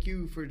 listen. Thank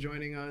you for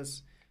joining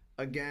us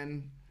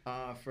again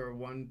for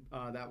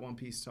that One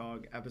Piece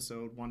Talk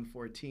episode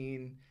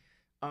 114.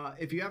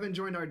 If you haven't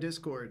joined our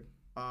Discord,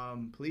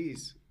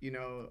 please,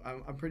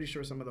 I'm pretty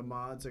sure some of the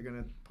mods are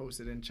going to post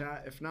it in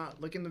chat. If not,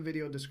 look in the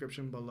video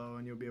description below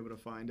and you'll be able to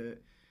find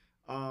it.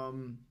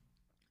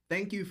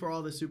 Thank you for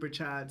all the super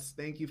chats.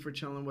 Thank you for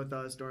chilling with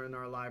us during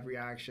our live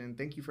reaction.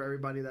 Thank you for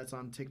everybody that's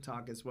on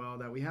TikTok as well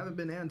that we haven't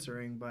been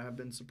answering but have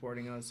been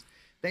supporting us.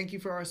 Thank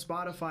you for our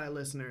Spotify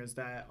listeners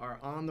that are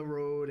on the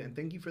road. And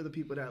thank you for the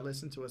people that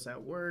listen to us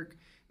at work.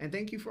 And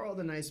thank you for all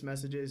the nice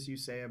messages you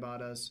say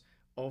about us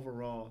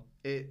overall.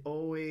 It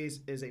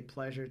always is a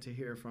pleasure to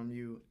hear from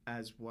you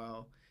as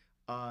well.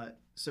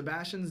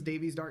 Sebastian's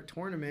Davies Dark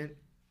Tournament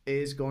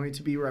is going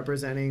to be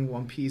representing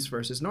One Piece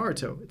versus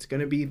Naruto. It's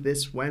going to be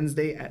this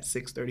Wednesday at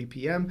 6:30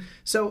 p.m.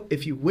 So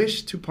if you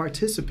wish to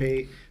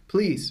participate,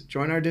 please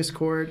join our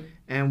Discord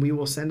and we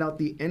will send out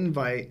the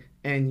invite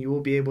and you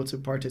will be able to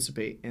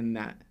participate in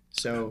that.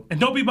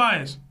 And don't be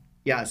biased.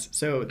 Yes.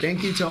 So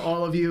thank you to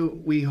all of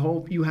you. We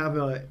hope you have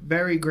a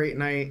very great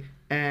night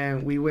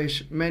and we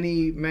wish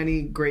many,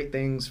 many great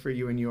things for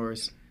you and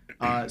yours.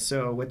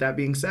 So with that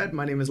being said,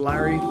 my name is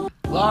Larry.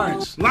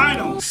 Lawrence.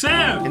 Lionel.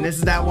 Sam. And this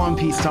is that One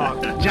Piece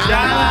Talk.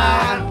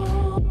 John.